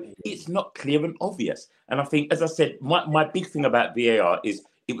 So it's not clear and obvious. And I think, as I said, my big thing about VAR is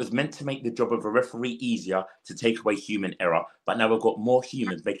It was meant to make the job of a referee easier to take away human error, but now we've got more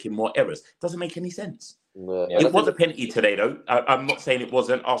humans making more errors. Doesn't make any sense. No. It was a penalty today, though. I'm not saying it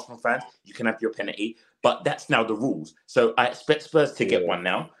wasn't. Arsenal fans, you can have your penalty, but that's now the rules. So I expect Spurs to get one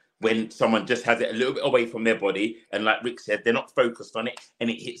now when someone just has it a little bit away from their body, and like Rick said, they're not focused on it, and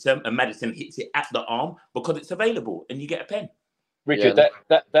it hits them, and Maddison hits it at the arm because it's available, and you get a pen. Richard,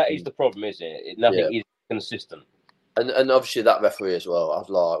 that is the problem, isn't it? Nothing is consistent. And obviously that referee as well. I was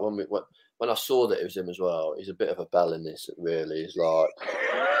like, when I saw that it was him as well, he's a bit of a bell in this. Really, he's like,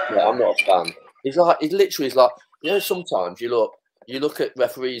 I'm not a fan. He's literally like, sometimes you look at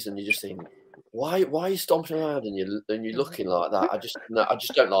referees and you just think, why are you stomping around and you're looking like that? I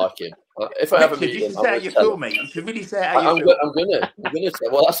just don't like him. If I ever meet him, you should say how you feel, mate. You should really say how you feel. I'm gonna say.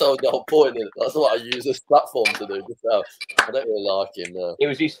 Well, that's the whole point. That's what I use this platform to do. I don't really like him. No. It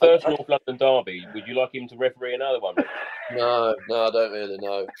was his first North London derby. Would you like him to referee another one? No, I don't really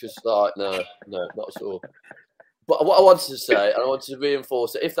know. Just like no, not at all. But what I wanted to say, and I wanted to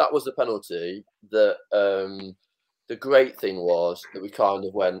reinforce it, if that was the penalty, that the great thing was that we kind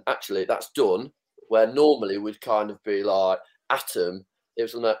of went, actually, that's done, where normally we'd kind of be like, atom, it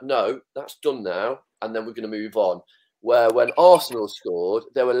was like, no, that's done now, and then we're going to move on. Where when Arsenal scored,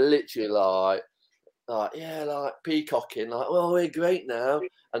 they were literally like peacocking, like, well, we're great now.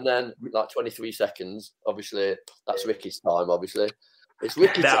 And then, 23 seconds, obviously, that's Ricky's time, obviously. It's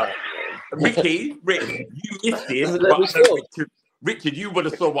Ricky's time. Rick, you missed this. Richard, you would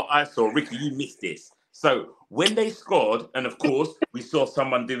have saw what I saw. Ricky, you missed this. So when they scored, and of course, we saw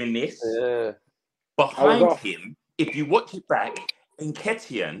someone doing this. Yeah. Behind him, if you watch it back,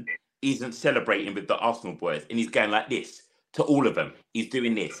 Nketiah isn't celebrating with the Arsenal boys, and he's going like this to all of them. He's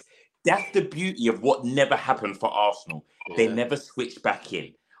doing this. That's the beauty of what never happened for Arsenal. Yeah. They never switched back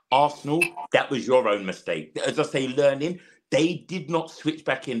in. Arsenal, that was your own mistake. As I say, learning. They did not switch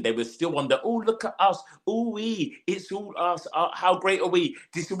back in. They were still on the, look at us. It's all us. How great are we?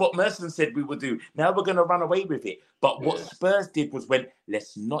 This is what Merson said we would do. Now we're going to run away with it. But what Spurs did was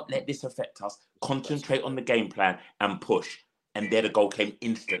let's not let this affect us. Concentrate on the game plan and push. And there the goal came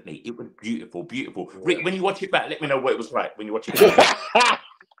instantly. It was beautiful, beautiful. Rick, when you watch it back, let me know what it was like when you watch it back.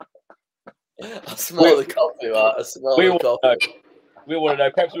 I smell the coffee, right? I smell the coffee. We want to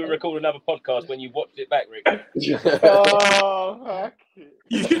know. Perhaps we'll record another podcast when you've watched it back, Rick. You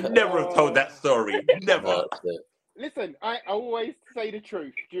should never have told that story. Never. Listen, I always say the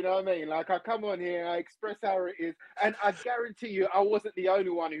truth. Do you know what I mean? Like, I come on here, I express how it is, and I guarantee you I wasn't the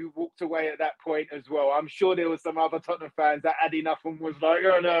only one who walked away at that point as well. I'm sure there was some other Tottenham fans that had enough and was like,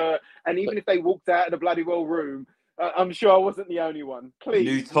 oh no. And even if they walked out of the bloody well room, I'm sure I wasn't the only one. Please.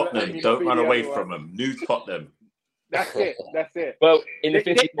 New Tottenham. Don't run away from them. New Tottenham. That's it. Well,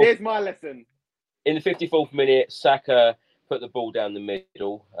 there's my lesson. In the 54th minute, Saka put the ball down the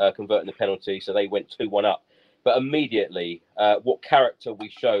middle, converting the penalty, so they went 2-1 up. But immediately, what character we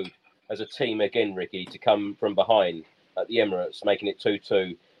showed as a team again, Ricky, to come from behind at the Emirates, making it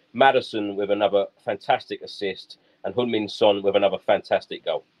 2-2. Maddison with another fantastic assist, and Heung-min Son with another fantastic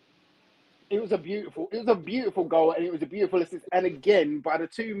goal. It was a beautiful goal, and it was a beautiful assist. And again, by the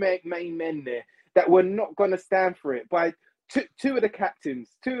two main men there, that were not going to stand for it. By two out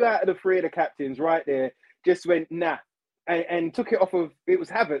of the three of the captains right there just went, nah, and took it off of, it was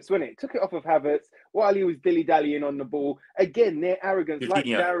Havertz, wasn't it? Took it off of Havertz while he was dilly-dallying on the ball. Again, their arrogance, Jorginho. Like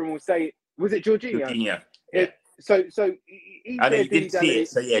Darren will say, was it Jorginho? Jorginho. Yeah. So I know you didn't see it,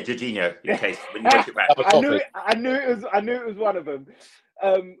 so yeah, Jorginho, in case, when you watch it back. I knew it was one of them.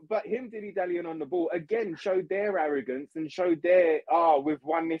 But him dilly-dallying on the ball again showed their arrogance and showed their we've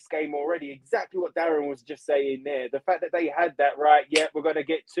won this game already. Exactly what Darren was just saying there. The fact that they had that right, we're going to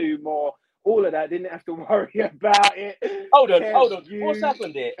get two more. All of that, didn't have to worry about it. Hold on. What's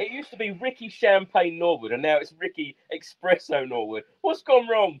happened here? It used to be Ricky Champagne Norwood, and now it's Ricky Espresso Norwood. What's gone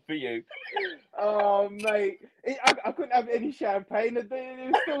wrong for you? Oh, mate. I couldn't have any champagne.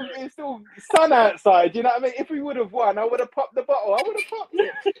 It's still sun outside. You know what I mean? If we would have won, I would have popped the bottle. I would have popped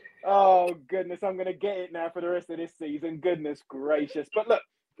it. Oh, goodness. I'm going to get it now for the rest of this season. Goodness gracious. But look,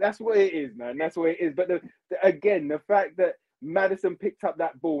 that's what it is, man. That's what it is. But again, the fact that Maddison picked up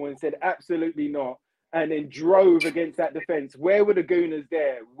that ball and said, absolutely not, and then drove against that defence. Where were the Gooners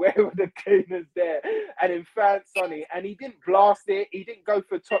there? And in found Sonny, and he didn't blast it. He didn't go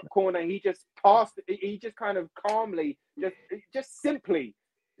for top corner. He just passed it. He just kind of calmly, just simply,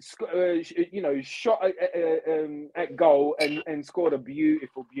 shot at goal and scored a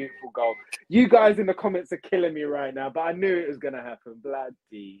beautiful, beautiful goal. You guys in the comments are killing me right now, but I knew it was going to happen.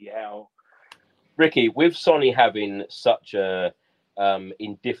 Bloody hell. Ricky, with Sonny having such a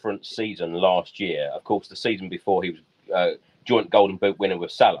indifferent season last year, of course, the season before he was joint Golden Boot winner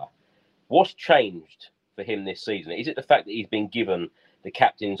with Salah. What's changed for him this season? Is it the fact that he's been given the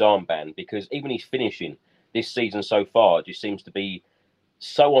captain's armband? Because even his finishing this season so far just seems to be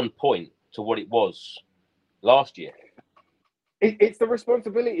so on point to what it was last year. It's the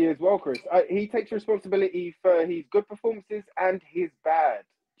responsibility as well, Chris. He takes responsibility for his good performances and his bad,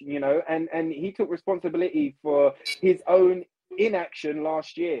 and he took responsibility for his own inaction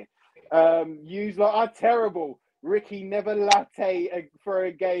last year. You lot are terrible. Ricky never latte for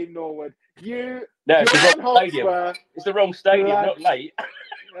a game, Norwood. No, it's the wrong stadium. It's the wrong stadium, not late.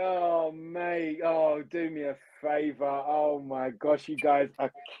 Oh, mate. Oh, do me a favour. Oh, my gosh, you guys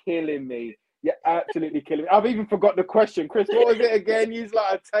are killing me. You're absolutely killing me. I've even forgot the question. Chris, what was it again? You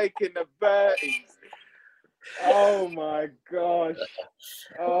lot are taking the birdies. Oh, my gosh.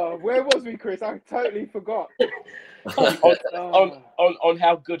 Oh, where was we, Chris? I totally forgot. on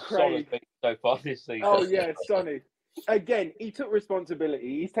how good Son has been so far this season. Oh, yeah, Sonny. Again, he took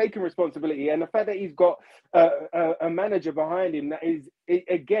responsibility. He's taken responsibility. And the fact that he's got a manager behind him that is,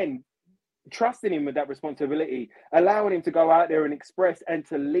 again, trusting him with that responsibility, allowing him to go out there and express and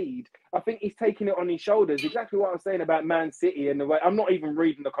to lead. I think he's taking it on his shoulders. Exactly what I was saying about Man City and the way I'm not even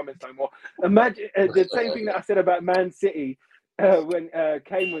reading the comments no more. Imagine the same thing that I said about Man City when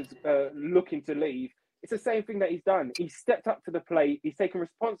Kane was looking to leave. It's the same thing that he's done. He's stepped up to the plate. He's taken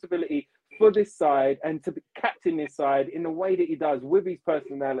responsibility for this side and to captain this side in the way that he does with his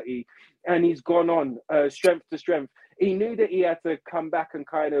personality. And he's gone on strength to strength. He knew that he had to come back and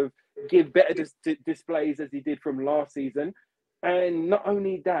kind of give better displays as he did from last season. And not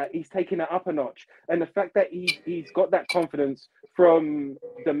only that, he's taken it up a notch. And the fact that he's got that confidence from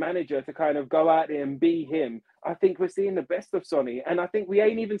the manager to kind of go out there and be him, I think we're seeing the best of Sonny. And I think we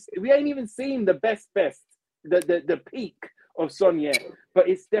ain't even seen the best, the peak of Son yet. But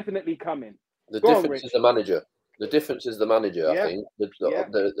it's definitely coming. The difference is the manager. The difference is the manager, I think.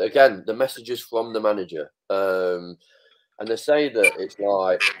 Again, the messages from the manager. And they say that it's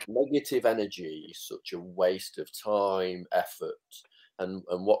like negative energy is such a waste of time, effort, and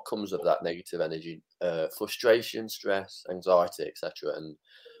what comes of that negative energy, frustration, stress, anxiety, etc. And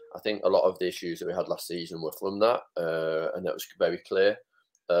I think a lot of the issues that we had last season were from that, and that was very clear.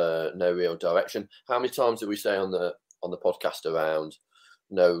 No real direction. How many times did we say on the podcast around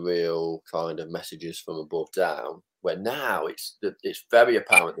no real kind of messages from above down? Where now it's very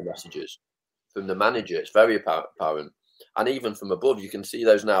apparent, the messages from the manager. It's very apparent. And even from above, you can see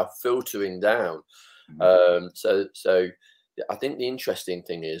those now filtering down. So I think the interesting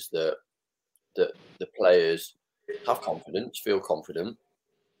thing is that the players have confidence, feel confident,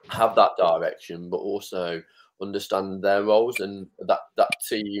 have that direction, but also understand their roles, and that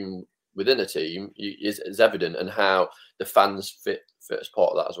team within a team is evident, and how the fans fit as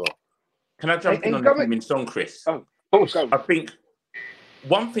part of that as well. Can I jump in on the human song, Chris? Oh, of course. I think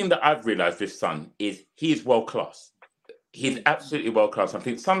one thing that I've realised with Son is he is world class. He's absolutely world class. I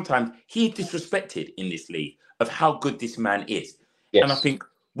think sometimes he's disrespected in this league of how good this man is. Yes. And I think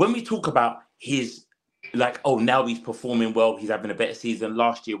when we talk about his, now he's performing well, he's having a better season.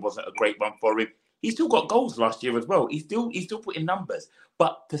 Last year wasn't a great one for him. He still got goals last year as well. He's still putting numbers.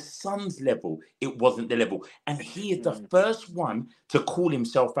 But the Son's level, it wasn't the level. And he is the first one to call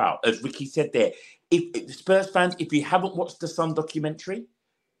himself out. As Ricky said there, if Spurs fans, if you haven't watched the Son documentary,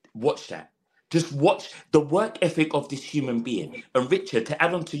 watch that. Just watch the work ethic of this human being. And Richard, to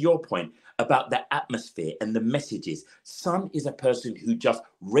add on to your point about the atmosphere and the messages, Son is a person who just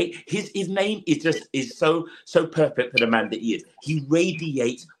his name is so perfect for the man that he is. He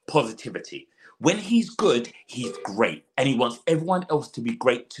radiates positivity. When he's good, he's great. And he wants everyone else to be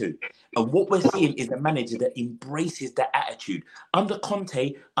great too. And what we're seeing is a manager that embraces that attitude. Under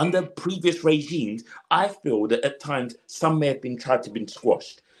Conte, under previous regimes, I feel that at times some may have been tried to be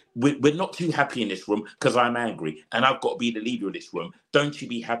squashed. We're not too happy in this room because I'm angry and I've got to be the leader of this room. Don't you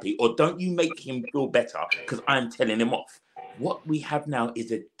be happy, or don't you make him feel better because I'm telling him off. What we have now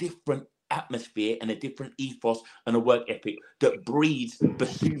is a different atmosphere and a different ethos and a work ethic that breeds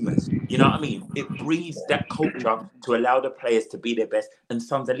bassooners. You know what I mean? It breeds that culture to allow the players to be their best, and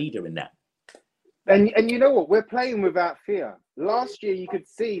Son's a leader in that. And you know what? We're playing without fear. Last year, you could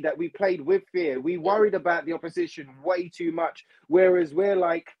see that we played with fear. We worried about the opposition way too much, whereas we're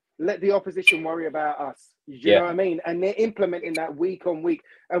like, let the opposition worry about us. You know what I mean? And they're implementing that week on week.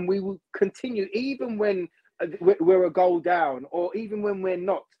 And we will continue, even when we're a goal down, or even when we're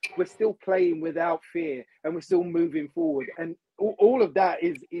not, we're still playing without fear, and we're still moving forward. And all of that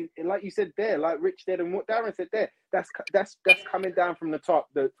is like you said there, like Rich said, and what Darren said there, that's coming down from the top,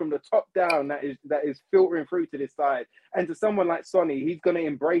 from the top down, that is filtering through to this side. And to someone like Sonny, he's going to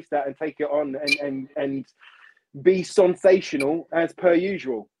embrace that and take it on and be sensational as per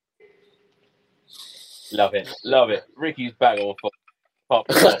usual. Love it. Ricky's back on pop.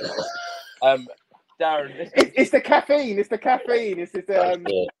 Darren, It's the caffeine. It's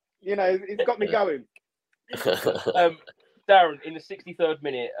it's got me going. Darren, in the 63rd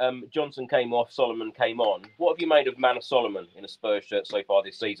minute, Johnson came off, Solomon came on. What have you made of Manor Solomon in a Spurs shirt so far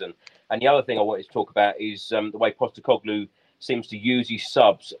this season? And the other thing I wanted to talk about is the way Postecoglou seems to use his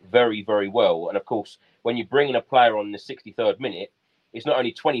subs very, very well. And of course, when you bring in a player on the 63rd minute, it's not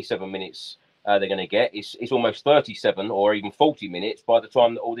only 27 minutes they're going to get, it's almost 37 or even 40 minutes by the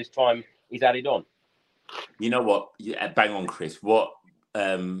time that all this time is added on. You know what? Bang on, Chris. What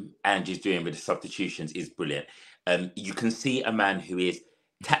Angie's doing with the substitutions is brilliant. You can see a man who is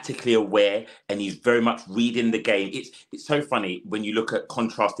tactically aware and he's very much reading the game. It's so funny when you look at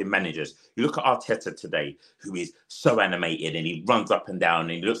contrasting managers. You look at Arteta today, who is so animated and he runs up and down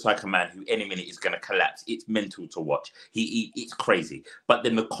and he looks like a man who any minute is going to collapse. It's mental to watch. It's crazy. But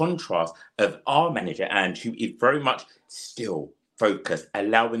then the contrast of our manager, Ange, who is very much still focused,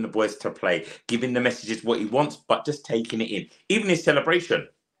 allowing the boys to play, giving the messages what he wants, but just taking it in. Even his celebration.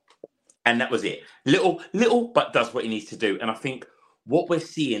 And that was it. Little, but does what he needs to do. And I think what we're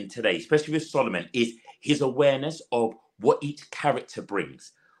seeing today, especially with Solomon, is his awareness of what each character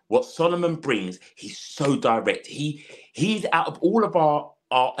brings. What Solomon brings, he's so direct. He's out of all of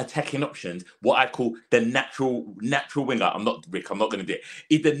our attacking options, what I call the natural winger. I'm not going to do it.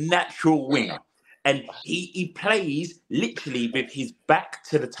 He's the natural winger. And he plays literally with his back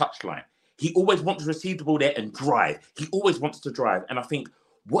to the touchline. He always wants to receive the ball there and drive. He always wants to drive. And I think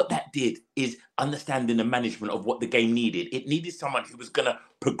what that did is understanding the management of what the game needed. It needed someone who was going to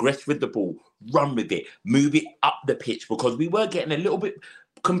progress with the ball, run with it, move it up the pitch, because we were getting a little bit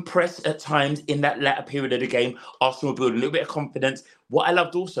compressed at times in that latter period of the game. Arsenal built a little bit of confidence. What I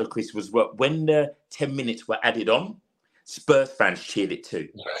loved also, Chris, was when the 10 minutes were added on, Spurs fans cheered it too.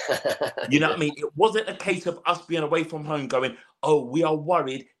 You know what I mean? It wasn't a case of us being away from home going, oh, we are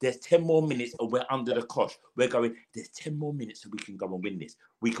worried there's 10 more minutes and we're under the cosh. We're going, there's 10 more minutes so we can go and win this.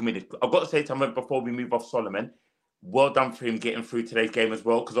 We can win it. I've got to say something before we move off Solomon. Well done for him getting through today's game as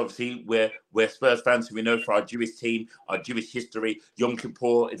well, because obviously we're Spurs fans who we know for our Jewish team, our Jewish history. Yom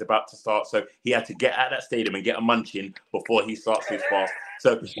Kippur is about to start, so he had to get out of that stadium and get a munching before he starts his fast.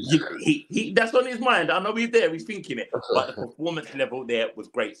 So he that's on his mind. I know he's there, he's thinking it, but the performance level there was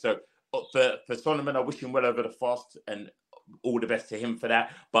great. So for Solomon, I wish him well over the fast and all the best to him for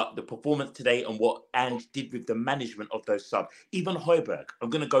that. But the performance today and what Ange did with the management of those subs, even Højbjerg, I'm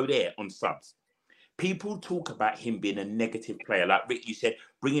going to go there on subs. People talk about him being a negative player. Like Rick, you said,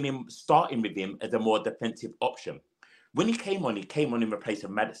 starting with him as a more defensive option. When he came on in replace of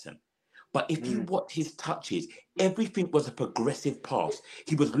Maddison. But if you watch his touches, everything was a progressive pass.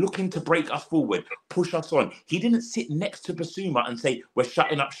 He was looking to break us forward, push us on. He didn't sit next to Basuma and say, we're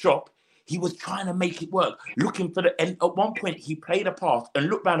shutting up shop. He was trying to make it work, and at one point he played a pass and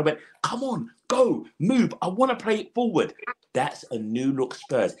looked around and went, come on, go, move. I want to play it forward. That's a new look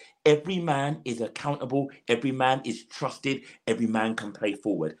Spurs. Every man is accountable. Every man is trusted. Every man can play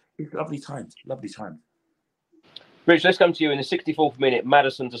forward. It's lovely times. Rich, let's come to you in the 64th minute.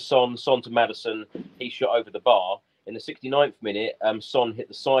 Maddison to Son to Maddison. He shot over the bar. In the 69th minute, Son hit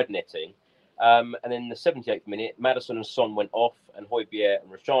the side netting. And then in the 78th minute, Maddison and Son went off and Højbjerg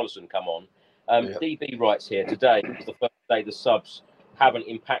and Richarlison come on. DB writes here, today is the first day the subs haven't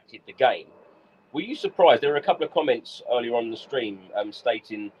impacted the game. Were you surprised? There were a couple of comments earlier on in the stream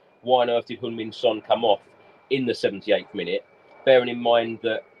stating, why on earth did Heung-min Son come off in the 78th minute, bearing in mind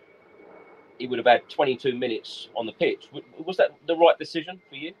that he would have had 22 minutes on the pitch. Was that the right decision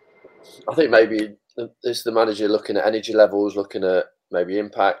for you? I think maybe it's the manager looking at energy levels, looking at maybe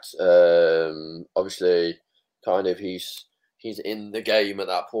impact. Obviously, kind of he's in the game at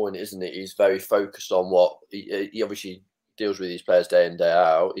that point, isn't it? He's very focused on what he obviously deals with these players day in, day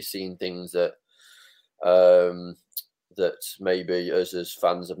out. He's seen things that that maybe us as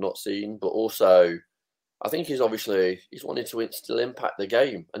fans have not seen, but also I think he's wanted to still impact the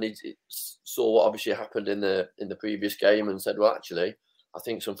game, and he saw what obviously happened in the previous game and said, well, actually, I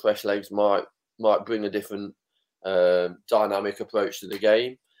think some fresh legs might bring a different dynamic approach to the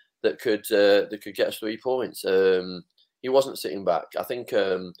game that could get us 3 points. He wasn't sitting back. I think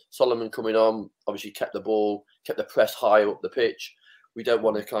Solomon coming on obviously kept the press high up the pitch. We don't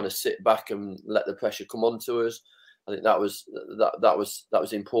want to kind of sit back and let the pressure come onto us. I think that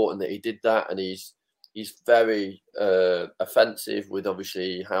was important that he did that, and he's very offensive with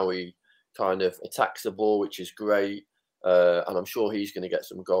obviously how he kind of attacks the ball, which is great, and I'm sure he's going to get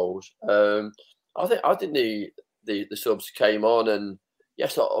some goals. I think the subs came on, and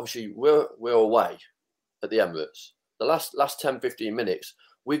yes, obviously we're away, at the Emirates. The last 10, 15 minutes,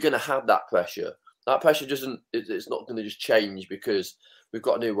 we're going to have that pressure. That pressure it's not going to just change because we've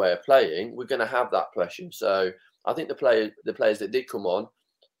got a new way of playing. We're going to have that pressure. So I think the players that did come on,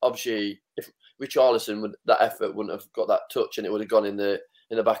 obviously, if Richarlison that effort wouldn't have got that touch and it would have gone in the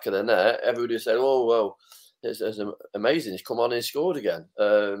back of the net, everybody would say, "Oh well, it's amazing. He's come on and he scored again."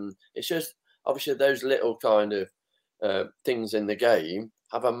 It's just obviously those little kind of things in the game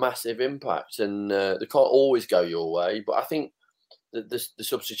have a massive impact, and they can't always go your way. But I think that the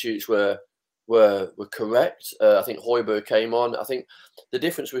substitutes were correct. I think Højbjerg came on. I think the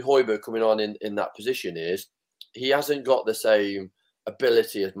difference with Højbjerg coming on in that position is he hasn't got the same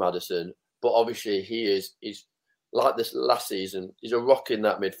ability as Maddison, but obviously he's like this last season. He's a rock in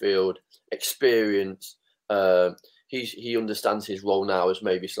that midfield, experience. He understands his role now has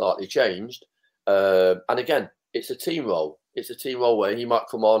maybe slightly changed. And again, it's a team role. It's a team role where he might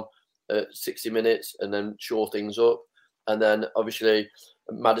come on 60 minutes and then shore things up. And then obviously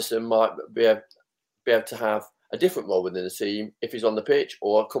Maddison might be able to have a different role within the team if he's on the pitch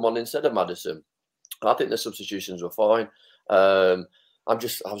or come on instead of Maddison. I think the substitutions were fine. I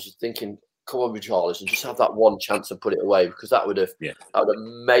was thinking, come on, Richarlison, just have that one chance and put it away, because that would have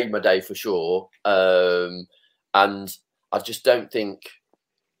made my day for sure. And I just don't think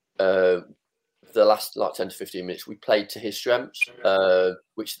the last 10 to 15 minutes we played to his strengths,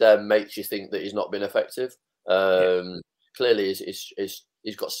 which then makes you think that he's not been effective. Clearly,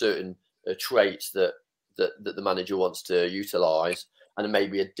 he's got certain traits that the manager wants to utilise, and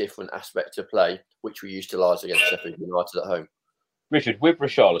maybe a different aspect to play, which we utilised against Sheffield United at home. Richard, with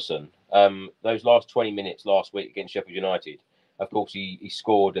Richarlison, those last 20 minutes last week against Sheffield United, of course, he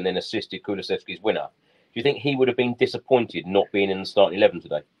scored and then assisted Kulusevski's winner. Do you think he would have been disappointed not being in the starting 11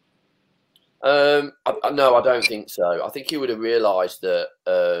 today? No, I don't think so. I think he would have realised that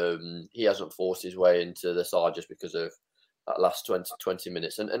he hasn't forced his way into the side just because of that last 20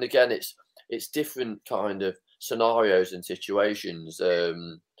 minutes. And again, it's different kind of scenarios and situations.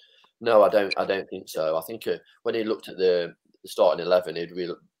 No, I don't think so. I think when he looked at the starting 11, he'd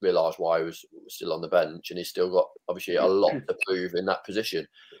realised why he was still on the bench, and he's still got obviously a lot to prove in that position.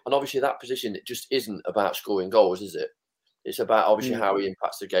 And obviously that position, it just isn't about scoring goals, is it? It's about obviously how he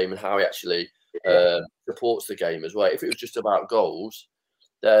impacts the game and how he actually supports the game as well. If it was just about goals,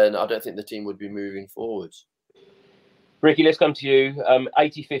 then I don't think the team would be moving forwards. Ricky, let's come to you.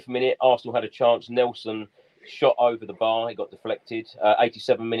 85th minute, Arsenal had a chance. Nelson shot over the bar. He got deflected.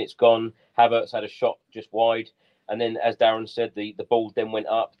 87 minutes gone. Havertz had a shot just wide. And then, as Darren said, the ball then went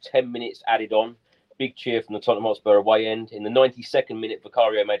up. 10 minutes added on. Big cheer from the Tottenham Hotspur away end. In the 92nd minute,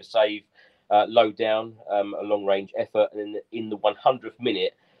 Vicario made a save. Low down, a long-range effort. And then in the 100th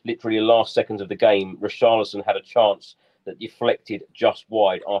minute, literally the last seconds of the game, Richarlison had a chance that deflected just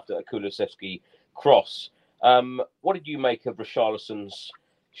wide after a Kulusevski cross. What did you make of Richarlison's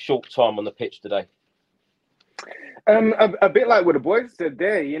short time on the pitch today? A bit like what the boys said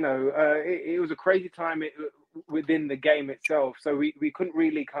there, it was a crazy time within the game itself. So we couldn't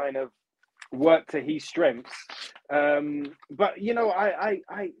really kind of work to his strengths. But,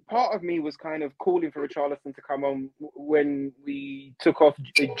 I part of me was kind of calling for Richarlison to come on when we took off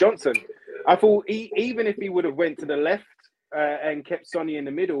Johnson. I thought even if he would have went to the left and kept Sonny in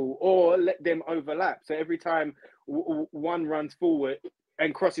the middle, or let them overlap. So every time one runs forward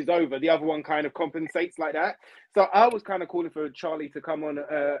and crosses over, the other one kind of compensates like that. So I was kind of calling for Charlie to come on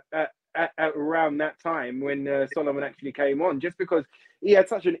at around that time when Solomon actually came on, just because he had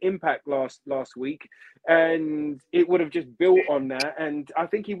such an impact last week, and it would have just built on that. And I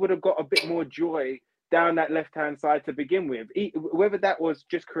think he would have got a bit more joy down that left-hand side to begin with, whether that was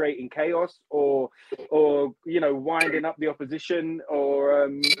just creating chaos or winding up the opposition,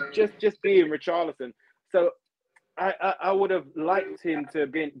 or just being Richarlison. So I would have liked him to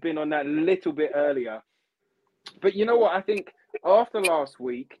have been on that little bit earlier. But you know what? I think after last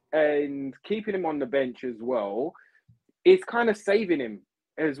week and keeping him on the bench as well, it's kind of saving him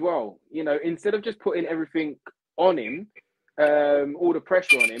as well. Instead of just putting everything on him, all the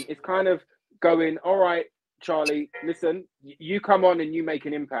pressure on him, it's kind of going, all right, Charlie, listen, you come on and you make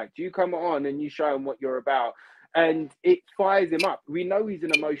an impact. You come on and you show him what you're about. And it fires him up. We know he's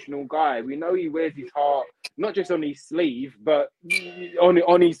an emotional guy. We know he wears his heart, not just on his sleeve, but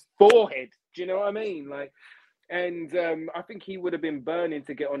on his forehead. Do you know what I mean? And I think he would have been burning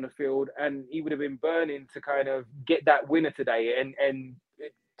to get on the field, and he would have been burning to kind of get that winner today. And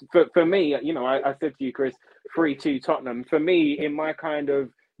for me, I said to you, Chris, 3-2 Tottenham. For me, in my kind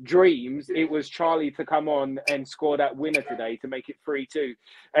of dreams, it was Charlie to come on and score that winner today to make it 3-2.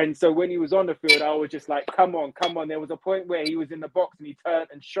 And so when he was on the field, I was just like, come on. There was a point where he was in the box and he turned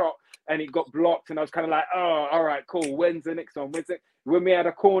and shot and it got blocked. And I was kind of like, oh, all right, cool. When's the next one? When we had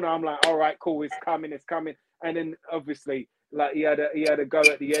a corner, I'm like, all right, cool. It's coming. And then obviously, like he had a go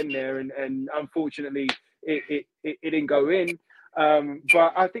at the end there. And unfortunately, it didn't go in.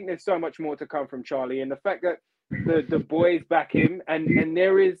 But I think there's so much more to come from Charlie. And the fact that the boys back him, and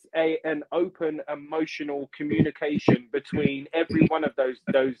there is an open emotional communication between every one of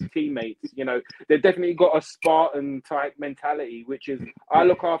those teammates. You know, they've definitely got a Spartan type mentality, which is I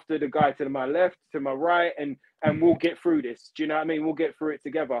look after the guy to my left, to my right, and we'll get through this. Do you know what I mean? We'll get through it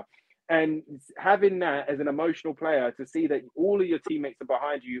together. And having that as an emotional player, to see that all of your teammates are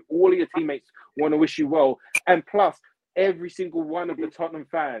behind you, all of your teammates want to wish you well, and plus every single one of the Tottenham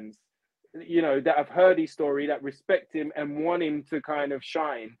fans, you know, that have heard his story, that respect him and want him to kind of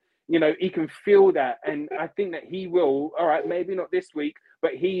shine, you know, he can feel that. And I think that he will, all right, maybe not this week,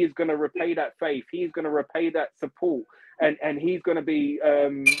 but he is going to repay that faith. He's going to repay that support. And he's going to be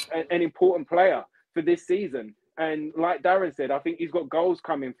an important player for this season. And like Darren said, I think he's got goals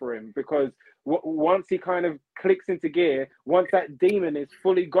coming for him, because once he kind of clicks into gear, once that demon is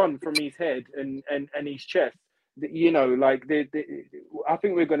fully gone from his head and his chest, you know, like I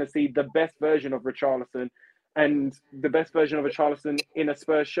think we're going to see the best version of Richarlison, and the best version of Richarlison in a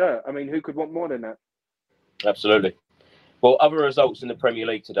Spurs shirt. I mean, who could want more than that? Absolutely. Well, other results in the Premier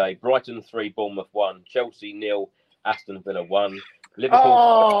League today: Brighton 3, Bournemouth 1, Chelsea 0, Aston Villa 1,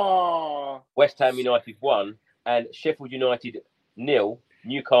 Liverpool, West Ham United 1, and Sheffield United 0,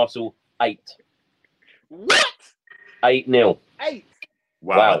 Newcastle 8. What? 8-0. 8.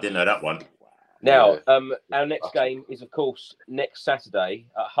 Wow, I didn't know that one. Now, our next game is, of course, next Saturday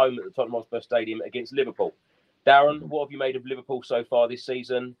at home at the Tottenham Hotspur Stadium against Liverpool. Darren, what have you made of Liverpool so far this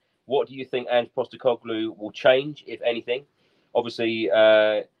season? What do you think Ange Postecoglou will change, if anything? Obviously,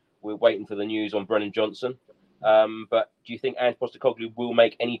 we're waiting for the news on Brennan Johnson. But do you think Ange Postecoglou will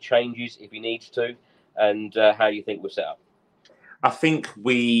make any changes if he needs to? And how do you think we're set up? I think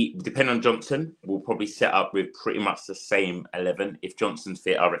we, depending on Johnson, we'll probably set up with pretty much the same 11. If Johnson's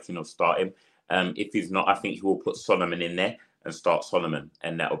fit, I reckon he'll start him. If he's not, I think he will put Solomon in there and start Solomon,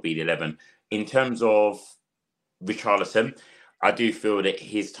 and that will be the 11. In terms of Richarlison, I do feel that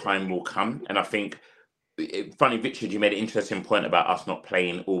his time will come. And I think, funny, Richard, you made an interesting point about us not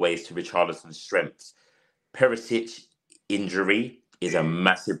playing always to Richarlison's strengths. Perisic injury is a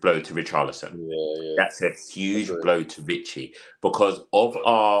massive blow to Richarlison. Yeah. That's a huge blow to Richie, because of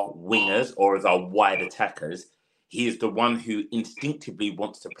our wingers, or as our wide attackers, he is the one who instinctively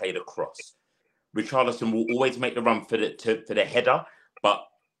wants to play the cross. Richarlison will always make the run for the header, but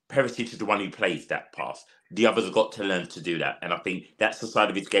Perisic is the one who plays that pass. The others have got to learn to do that. And I think that's the side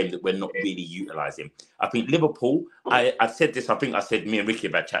of his game that we're not really utilising. I think Liverpool, I said this, I think I said, me and Ricky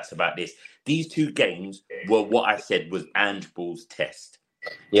have had chats about this. These two games were what I said was Ange Ball's test.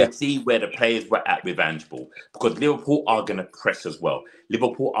 Yeah. To see where the players were at with Ange Ball. Because Liverpool are going to press as well.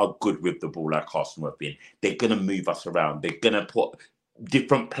 Liverpool are good with the ball, like Arsenal have been. They're going to move us around. They're going to put...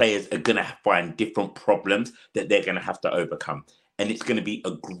 different players are going to find different problems that they're going to have to overcome. And it's going to be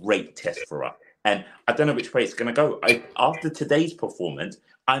a great test for us. And I don't know which way it's going to go. After today's performance,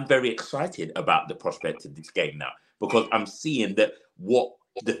 I'm very excited about the prospect of this game now, because I'm seeing that what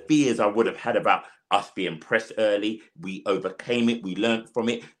the fears I would have had about us being pressed early, we overcame it, we learned from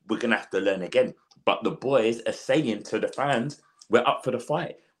it, we're going to have to learn again. But the boys are saying to the fans, we're up for the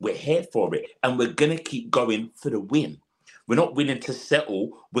fight, we're here for it, and we're going to keep going for the win. We're not willing to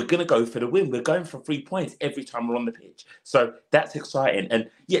settle. We're going to go for the win. We're going for 3 points every time we're on the pitch. So that's exciting. And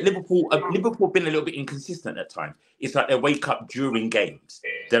yeah, Liverpool have been a little bit inconsistent at times. It's like they wake up during games.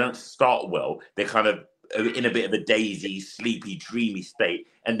 They don't start well. They're kind of in a bit of a dazy, sleepy, dreamy state,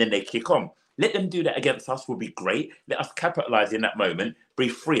 and then they kick on. Let them do that against us will be great. Let us capitalise in that moment, be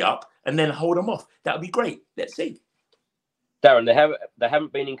free up, and then hold them off. That would be great. Let's see. Darren, they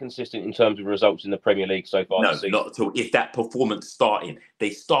haven't been inconsistent in terms of results in the Premier League so far. No, not at all. If that performance starting, they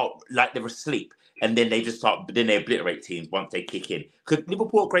start like they're asleep, and then they just start. Then they obliterate teams once they kick in. Because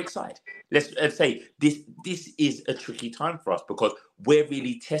Liverpool are a great side. Let's say this is a tricky time for us, because we're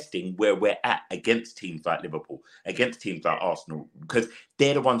really testing where we're at against teams like Liverpool, against teams like Arsenal, because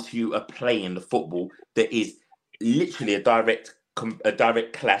they're the ones who are playing the football that is literally a direct a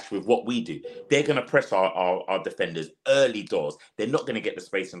direct clash with what we do. They're going to press our defenders early doors. They're not going to get the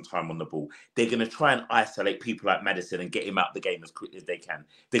space and time on the ball. They're going to try and isolate people like Maddison and get him out the game as quickly as they can.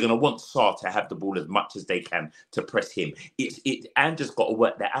 They're going to want Sarr to have the ball as much as they can to press him. Andrew's got to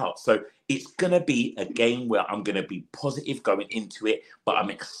work that out. So it's going to be a game where I'm going to be positive going into it, but I'm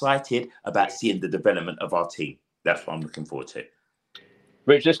excited about seeing the development of our team. That's what I'm looking forward to.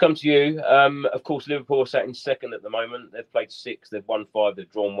 Rich, let's come to you. Of course, Liverpool are sat in second at the moment. They've played 6, they've won 5, they've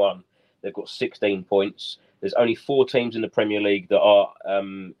drawn 1. They've got 16 points. There's only 4 teams in the Premier League that are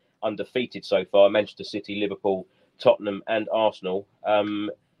undefeated so far: Manchester City, Liverpool, Tottenham and Arsenal.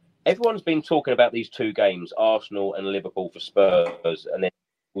 Everyone's been talking about these 2 games, Arsenal and Liverpool for Spurs, and then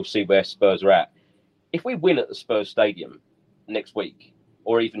we'll see where Spurs are at. If we win at the Spurs Stadium next week,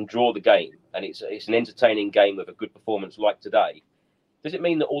 or even draw the game, and it's an entertaining game with a good performance like today, does it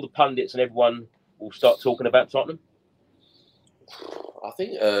mean that all the pundits and everyone will start talking about Tottenham? I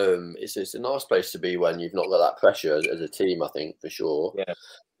think it's a nice place to be when you've not got that pressure as a team. I think for sure. Yeah.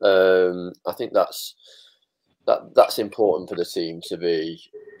 I think that's important for the team to be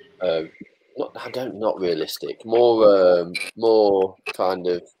not realistic. More kind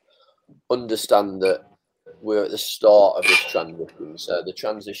of understand that we're at the start of this transition. So the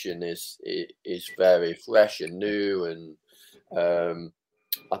transition is very fresh and new, and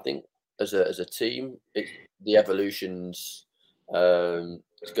I think as a team, the evolution's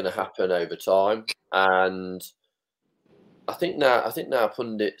it's going to happen over time, and I think now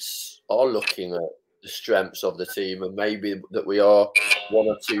pundits are looking at the strengths of the team, and maybe that we are 1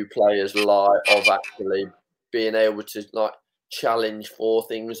 or 2 players of actually being able to challenge for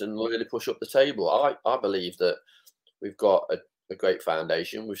things and really push up the table. I believe that we've got a great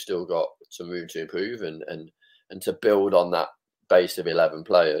foundation. We've still got some room to improve and to build on that base of 11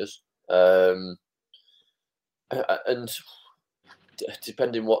 players. And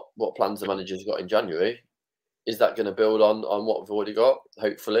depending what plans the manager's got in January, is that going to build on what we've already got?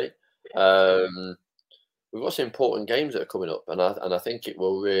 Hopefully. We've got some important games that are coming up, and I think it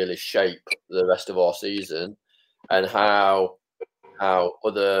will really shape the rest of our season and how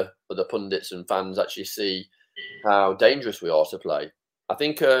other pundits and fans actually see how dangerous we are to play. I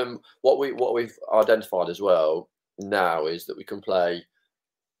think what we've identified as well now is that we can play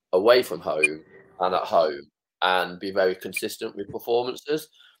away from home and at home and be very consistent with performances.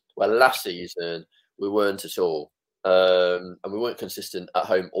 Where last season we weren't at all, and we weren't consistent at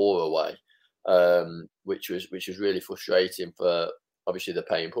home or away, which was really frustrating for obviously the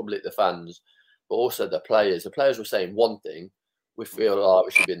paying public, the fans, but also the players. The players were saying one thing: we feel like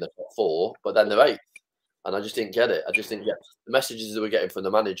we should be in the top 4, but then they're 8th, and I just didn't get it. I just didn't get the messages that we're getting from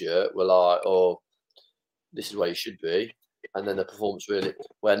the manager were like, "Oh, this is where you should be," and then the performance really.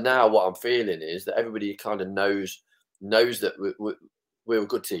 Where now what I'm feeling is that everybody kind of knows that we're a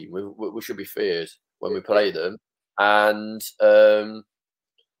good team. We should be feared when we play them, and the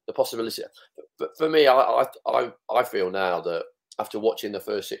possibility. But for me, I feel now that after watching the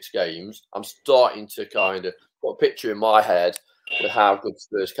first 6 games, I'm starting to kind of put a picture in my head of how good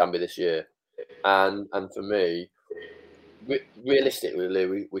Spurs can be this year, and for me,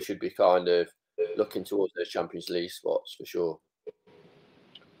 realistically, we should be kind of looking towards those Champions League spots for sure.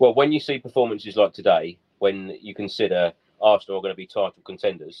 Well, when you see performances like today, when you consider Arsenal are going to be title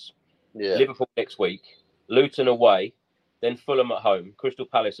contenders, Liverpool next week, Luton away, then Fulham at home, Crystal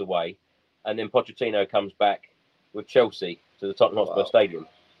Palace away, and then Pochettino comes back with Chelsea to the Tottenham Hotspur Stadium.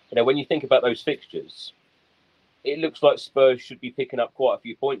 When you think about those fixtures, it looks like Spurs should be picking up quite a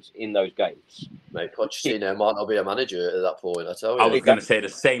few points in those games. Mate, Pochettino might not be a manager at that point, I tell you. I was going to say the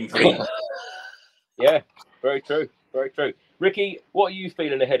same thing. Yeah, very true. Very true. Ricky, what are you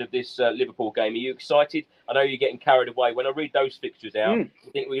feeling ahead of this Liverpool game? Are you excited? I know you're getting carried away. When I read those fixtures out, you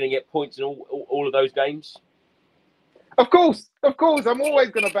think we're going to get points in all of those games? Of course. I'm always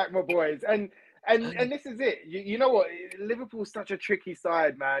going to back my boys. And this is it. You know what? Liverpool's such a tricky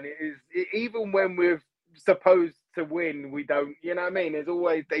side, man. Even when we're supposed to win, we don't. You know what I mean? There's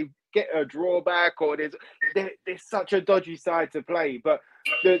always, they get a drawback, or there's such a dodgy side to play. But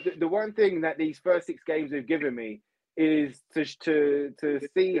the one thing that these first 6 games have given me is to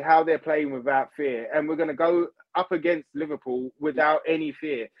see how they're playing without fear. And we're going to go up against Liverpool without any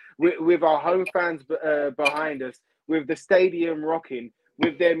fear, with our home fans behind us, with the stadium rocking,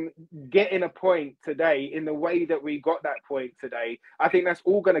 with them getting a point today in the way that we got that point today. I think that's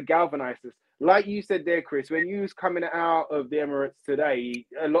all going to galvanise us. Like you said there, Chris, when you was coming out of the Emirates today,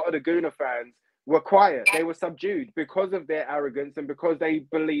 a lot of the Gooner fans were quiet. They were subdued because of their arrogance and because they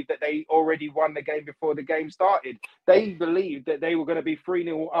believed that they already won the game before the game started. They believed that they were going to be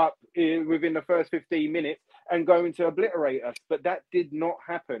 3-0 up within the first 15 minutes and going to obliterate us. But that did not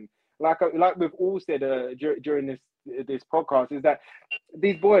happen. Like we've all said during this podcast, is that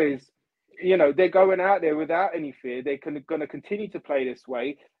these boys, you know, they're going out there without any fear. They're going to continue to play this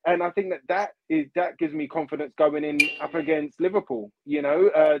way, and I think that gives me confidence going in up against Liverpool. You know,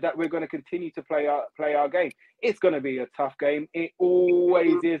 that we're going to continue to play our game. It's going to be a tough game. It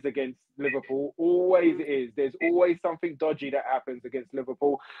always is against Liverpool. Always is. There's always something dodgy that happens against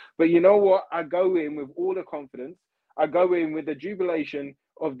Liverpool. But you know what? I go in with all the confidence. I go in with the jubilation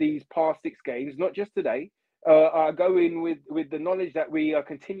of these past 6 games, not just today. I go in with the knowledge that we are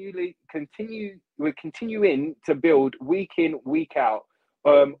continuing to build week in, week out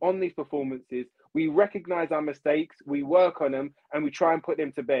on these performances. We recognize our mistakes, we work on them, and we try and put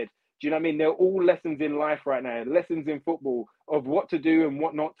them to bed. Do you know what I mean? They're all lessons in life right now, lessons in football of what to do and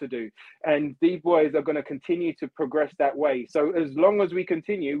what not to do. And these boys are going to continue to progress that way. So as long as we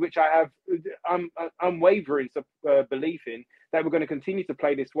continue, which I have unwavering belief in, that we're going to continue to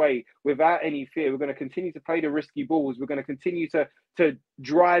play this way without any fear. We're going to continue to play the risky balls. We're going to continue to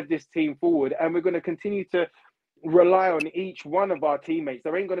drive this team forward. And we're going to continue to rely on each one of our teammates.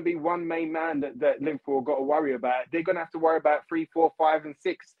 There ain't going to be one main man that Liverpool got to worry about. They're going to have to worry about 3, 4, 5, and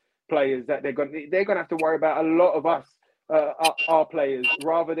 6 players that they're going to have to worry about a lot of us, our players,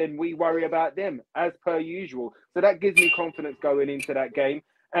 rather than we worry about them as per usual. So that gives me confidence going into that game.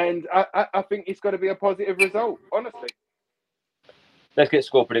 And I think it's going to be a positive result, honestly. Let's get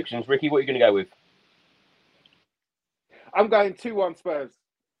score predictions. Ricky, what are you going to go with? I'm going 2-1 Spurs.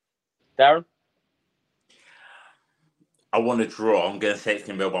 Darren? I want to draw. I'm going to say it's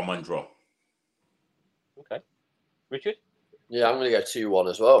going to be a 1-1 draw. Okay. Richard? Yeah, I'm going to go 2-1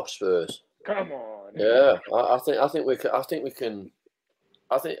 as well, Spurs. Come on. Yeah, I think we can.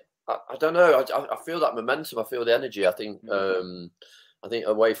 I don't know. I feel that momentum. I feel the energy. I think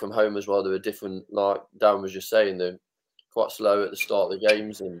away from home as well, there were different. Like Darren was just saying, they're quite slow at the start of the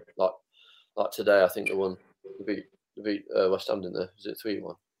games, and like today, I think they beat West Ham, didn't they? Was it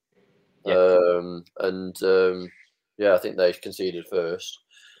 3-1? Yeah. Yeah, I think they conceded first.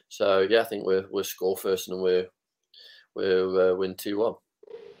 So yeah, I think we'll score first, and we'll win 2-1.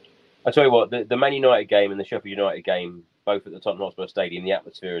 I tell you what, the Man United game and the Sheffield United game, both at the Tottenham Hotspur Stadium, the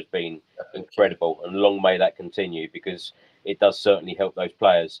atmosphere has been incredible, and long may that continue, because it does certainly help those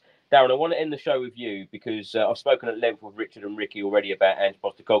players. Darren, I want to end the show with you because I've spoken at length with Richard and Ricky already about Ange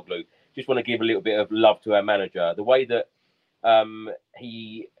Postecoglou. Just want to give a little bit of love to our manager. The way that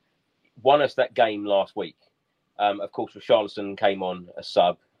he won us that game last week. Of course, Richarlison came on a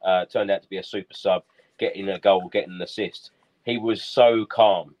sub, turned out to be a super sub, getting a goal, getting an assist. He was so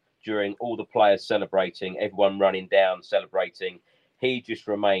calm during all the players celebrating, everyone running down, celebrating. He just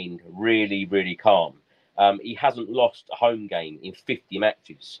remained really, really calm. He hasn't lost a home game in 50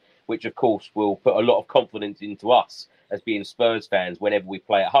 matches, which, of course, will put a lot of confidence into us as being Spurs fans whenever we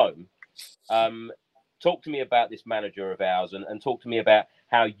play at home. Talk to me about this manager of ours and talk to me about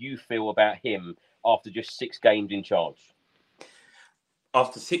how you feel about him after just 6 games in charge.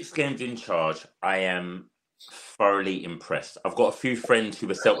 After 6 games in charge, I am thoroughly impressed. I've got a few friends who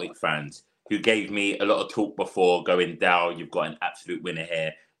were Celtic fans who gave me a lot of talk before, going, Dow, you've got an absolute winner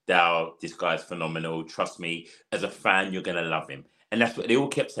here. Dow, this guy's phenomenal. Trust me, as a fan, you're going to love him. And that's what they all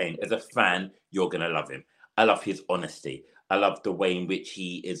kept saying. As a fan, you're going to love him. I love his honesty. I love the way in which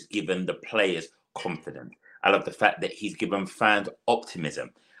he is given the players confidence. I love the fact that he's given fans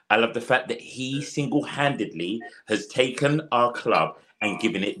optimism. I love the fact that he single-handedly has taken our club and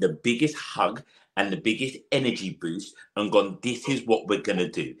given it the biggest hug and the biggest energy boost and gone, this is what we're going to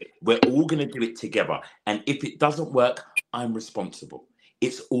do. We're all going to do it together. And if it doesn't work, I'm responsible.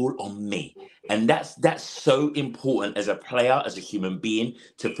 It's all on me. And that's so important as a player, as a human being,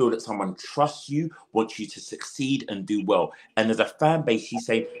 to feel that someone trusts you, wants you to succeed and do well. And as a fan base, he's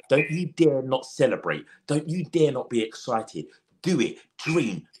saying, don't you dare not celebrate. Don't you dare not be excited. Do it.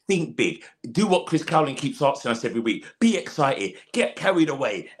 Dream. Think big. Do what Chris Cowling keeps asking us every week. Be excited. Get carried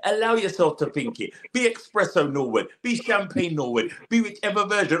away. Allow yourself to think it. Be espresso Norwood. Be champagne Norwood. Be whichever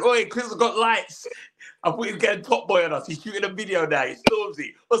version. Oh, Chris has got lights. I thought he was getting Top Boy on us. He's shooting a video now. It's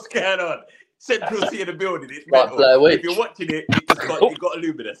Stormzy. What's going on? Central C in the building. It's mental. If you're watching it, it got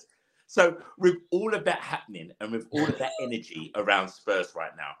luminous. So with all of that happening and with all of that energy around Spurs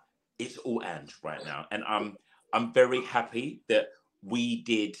right now, it's all Ange right now. And I'm very happy that we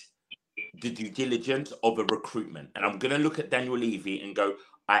did the due diligence of a recruitment. And I'm going to look at Daniel Levy and go,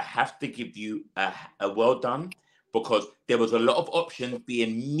 I have to give you a well done, because there was a lot of options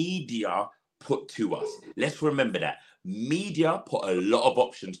being media put to us. Let's remember that. Media put a lot of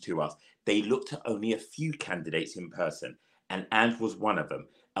options to us. They looked at only a few candidates in person, and Ange was one of them.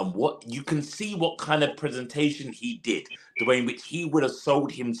 And what you can see what kind of presentation he did, the way in which he would have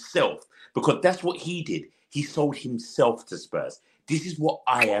sold himself, because that's what he did. He sold himself to Spurs. This is what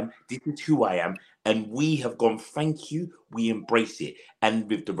I am. This is who I am. And we have gone, thank you. We embrace it. And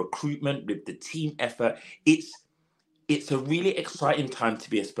with the recruitment, with the team effort, it's a really exciting time to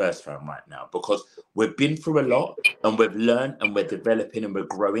be a Spurs fan right now, because we've been through a lot and we've learned and we're developing and we're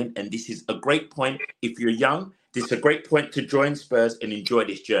growing. And this is a great point. If you're young, this is a great point to join Spurs and enjoy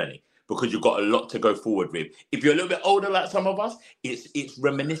this journey, because you've got a lot to go forward with. If you're a little bit older like some of us, it's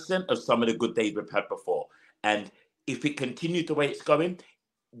reminiscent of some of the good days we've had before. And if it continues the way it's going,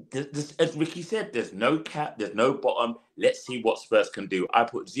 as Ricky said, there's no cap, there's no bottom. Let's see what Spurs can do. I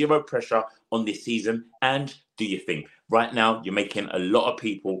put zero pressure on this season, and do your thing. Right now, you're making a lot of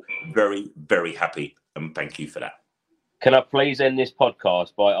people very, very happy, and thank you for that. Can I please end this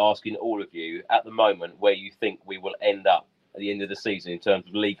podcast by asking all of you at the moment where you think we will end up at the end of the season in terms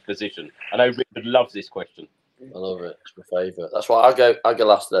of league position? I know Richard loves this question. I love it. It's my favourite. That's why I go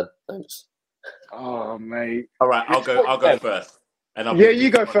last then. Thanks. Oh, mate. All right, I'll go first. And you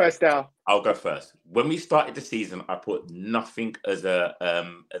go first, Al. I'll go first. When we started the season, I put nothing as a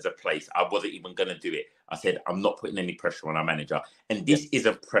place. I wasn't even going to do it. I said, I'm not putting any pressure on our manager. And this is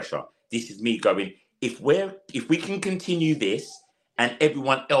a pressure. This is me going, if we can continue this and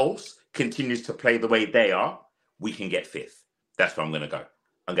everyone else continues to play the way they are, we can get fifth. That's where I'm going to go.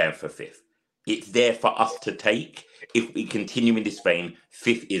 I'm going for fifth. It's there for us to take. If we continue in this vein,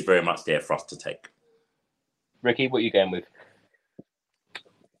 fifth is very much there for us to take. Ricky, what are you going with?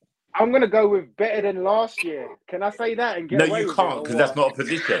 I'm going to go with better than last year. Can I say that and get away with it? No, you can't, because that's not a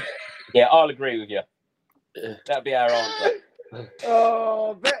position. Yeah, I'll agree with you. That'd be our answer.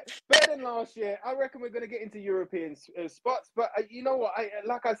 Oh, better than last year. I reckon we're going to get into European spots. But you know what?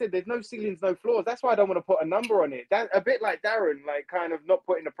 Like I said, there's no ceilings, no floors. That's why I don't want to put a number on it. That a bit like Darren, like kind of not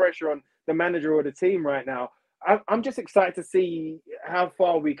putting the pressure on the manager or the team right now. I'm just excited to see how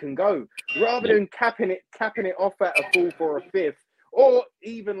far we can go, rather than capping it off at a fourth or a fifth, or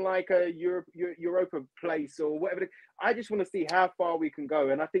even like a Europa place or whatever. I just want to see how far we can go.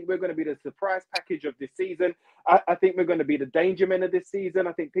 And I think we're going to be the surprise package of this season. I think we're going to be the danger men of this season.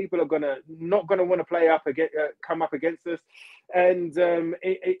 I think people are not going to want to come up against us. And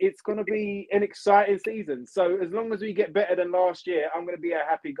it's going to be an exciting season. So as long as we get better than last year, I'm going to be a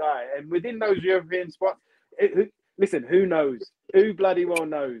happy guy. And within those European spots, listen, who knows? Who bloody well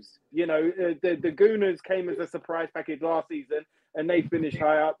knows? You know, the Gooners came as a surprise package last season, and they finished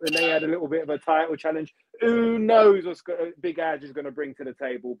high up, and they had a little bit of a title challenge. Who knows what Big Adge is going to bring to the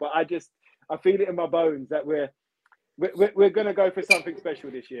table? But I feel it in my bones that we're going to go for something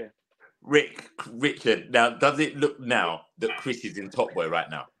special this year. Richard, now does it look now that Chris is in Top Boy right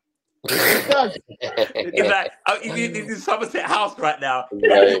now? It does. It's like he's in Somerset House right now.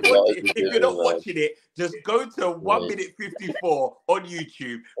 If you're not watching it, just go to 1 minute 54 on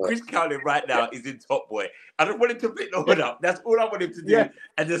YouTube. Chris Cowlin right now is in Top Boy. I don't want him to pick the hood up. That's all I want him to do,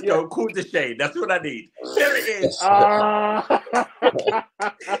 and just go call the shade. That's what I need. There it is.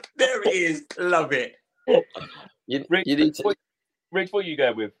 There it is. Love it. Rich, you need to... Rich, what are you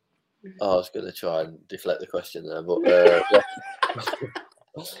going with? I was going to try and deflect the question there, but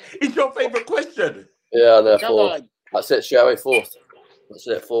It's your favourite question. Yeah, no, fourth. That's it. Shall we fourth? That's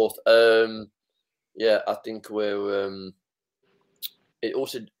it. Fourth. Yeah, I think we're. It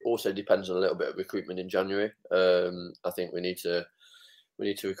also depends on a little bit of recruitment in January. I think we need to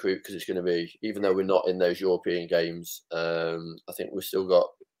recruit, because it's going to be, even though we're not in those European games, I think we've still got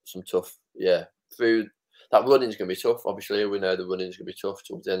some tough. Yeah, through that running is going to be tough. Obviously, we know the running is going to be tough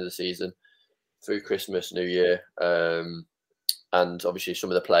towards the end of the season, through Christmas, New Year. And obviously, some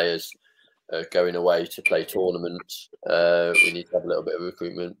of the players going away to play tournaments. We need to have a little bit of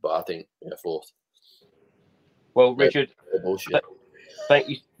recruitment, but I think fourth. Well, Richard, thank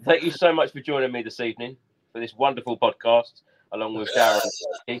you so much for joining me this evening for this wonderful podcast, along with Darren.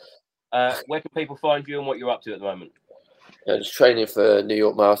 Where can people find you and what you're up to at the moment? Just training for New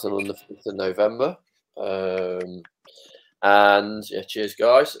York Marathon on the 5th of November. And yeah, cheers,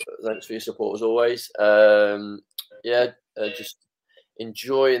 guys. Thanks for your support as always. Just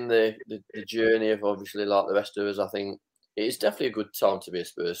enjoying the journey of, obviously, like the rest of us. I think it is definitely a good time to be a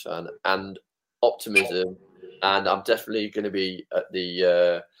Spurs fan, and optimism. And I'm definitely going to be at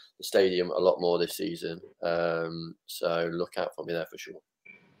the stadium a lot more this season. So look out for me there for sure.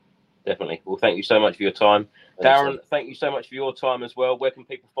 Definitely. Well, thank you so much for your time. Darren, thank you so much for your time as well. Where can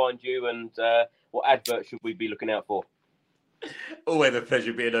people find you, and what adverts should we be looking out for? Always a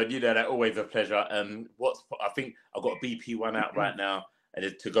pleasure being on. You know that, always a pleasure. I think I've got a BP one out right now.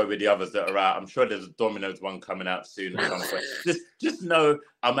 and to go with the others that are out. I'm sure there's a Domino's one coming out soon at some point. Just know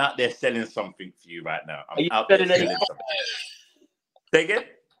I'm out there selling something for you right now. I'm out there selling something. Say again?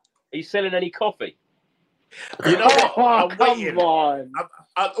 Are you selling any coffee? You know what? I'm waiting. On.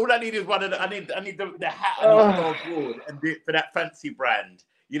 All I need is one of the, I need the hat I need to go abroad and do it for that fancy brand.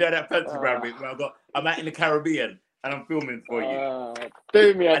 You know that fancy brand where I'm out in the Caribbean and I'm filming for you.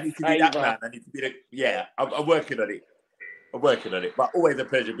 Do me a I need to be that man. I need to be I'm working on it. But always a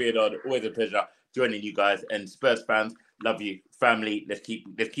pleasure being on. Always a pleasure joining you guys. And Spurs fans, love you, family. Let's keep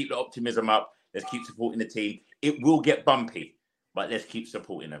the optimism up. Let's keep supporting the team. It will get bumpy, but let's keep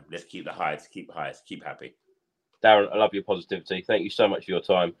supporting them. Let's keep the highs. Keep happy. Darren, I love your positivity. Thank you so much for your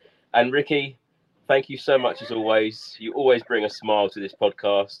time. And Ricky, thank you so much as always. You always bring a smile to this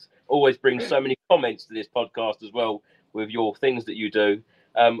podcast. Always bring so many comments to this podcast as well with your things that you do.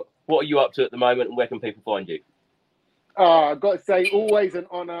 What are you up to at the moment, and where can people find you? I've got to say, always an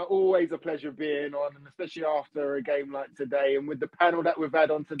honour, always a pleasure being on, and especially after a game like today. And with the panel that we've had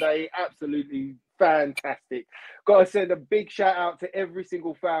on today, absolutely fantastic. Got to send a big shout out to every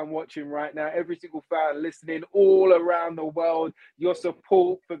single fan watching right now, every single fan listening all around the world. Your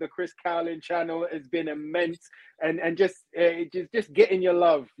support for the Chris Cowlin channel has been immense, and just getting your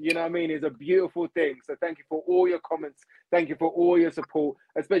love, you know what I mean, is a beautiful thing. So thank you for all your comments. Thank you for all your support,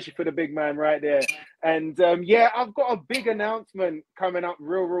 especially for the big man right there. And I've got a big announcement coming up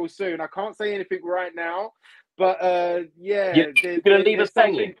real soon. I can't say anything right now, but You're going to leave us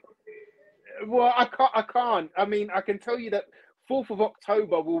hanging? Well, I can't. I mean, I can tell you that 4th of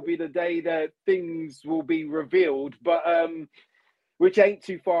October will be the day that things will be revealed, but which ain't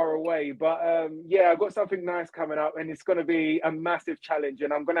too far away. But I've got something nice coming up, and it's going to be a massive challenge,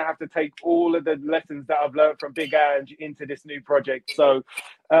 and I'm going to have to take all of the lessons that I've learned from Big Ange into this new project. So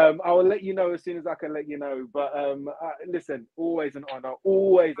I will let you know as soon as I can let you know. But listen, always an honour,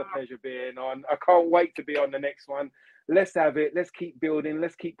 always a pleasure being on. I can't wait to be on the next one. Let's have it. Let's keep building.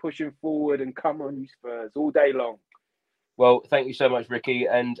 Let's keep pushing forward, and come on, you Spurs, all day long. Well, thank you so much, Ricky.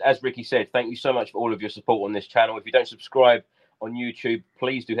 And as Ricky said, thank you so much for all of your support on this channel. If you don't subscribe on YouTube,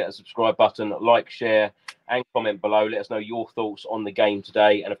 please do hit the subscribe button, like, share, and comment below. Let us know your thoughts on the game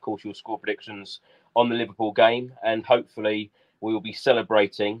today, and of course your score predictions on the Liverpool game. And hopefully we will be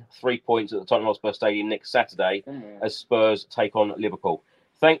celebrating 3 points at the Tottenham Hotspur Stadium next Saturday as Spurs take on Liverpool.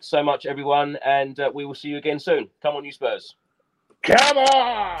 Thanks so much, everyone, and we will see you again soon. Come on, you Spurs. Come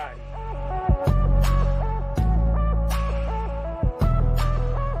on!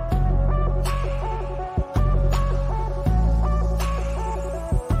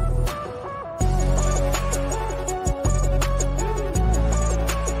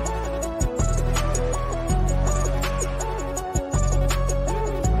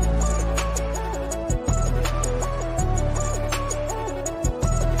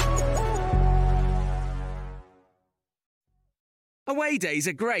 Away days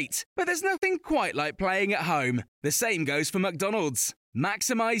are great, but there's nothing quite like playing at home. The same goes for McDonald's.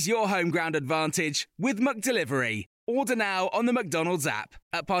 Maximise your home ground advantage with McDelivery. Order now on the McDonald's app.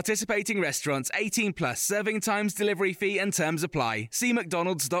 At participating restaurants, 18 plus serving times, delivery fee and terms apply. See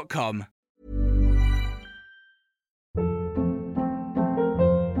mcdonalds.com.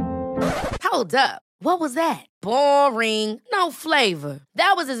 Hold up. What was that? Boring. No flavor.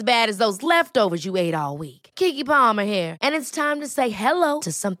 That was as bad as those leftovers you ate all week. Keke Palmer here. And it's time to say hello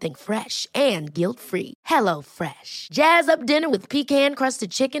to something fresh and guilt-free. Hello Fresh. Jazz up dinner with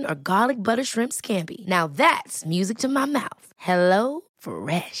pecan-crusted chicken or garlic butter shrimp scampi. Now that's music to my mouth. Hello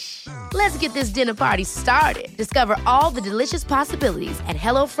Fresh. Let's get this dinner party started. Discover all the delicious possibilities at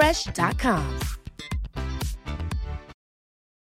HelloFresh.com.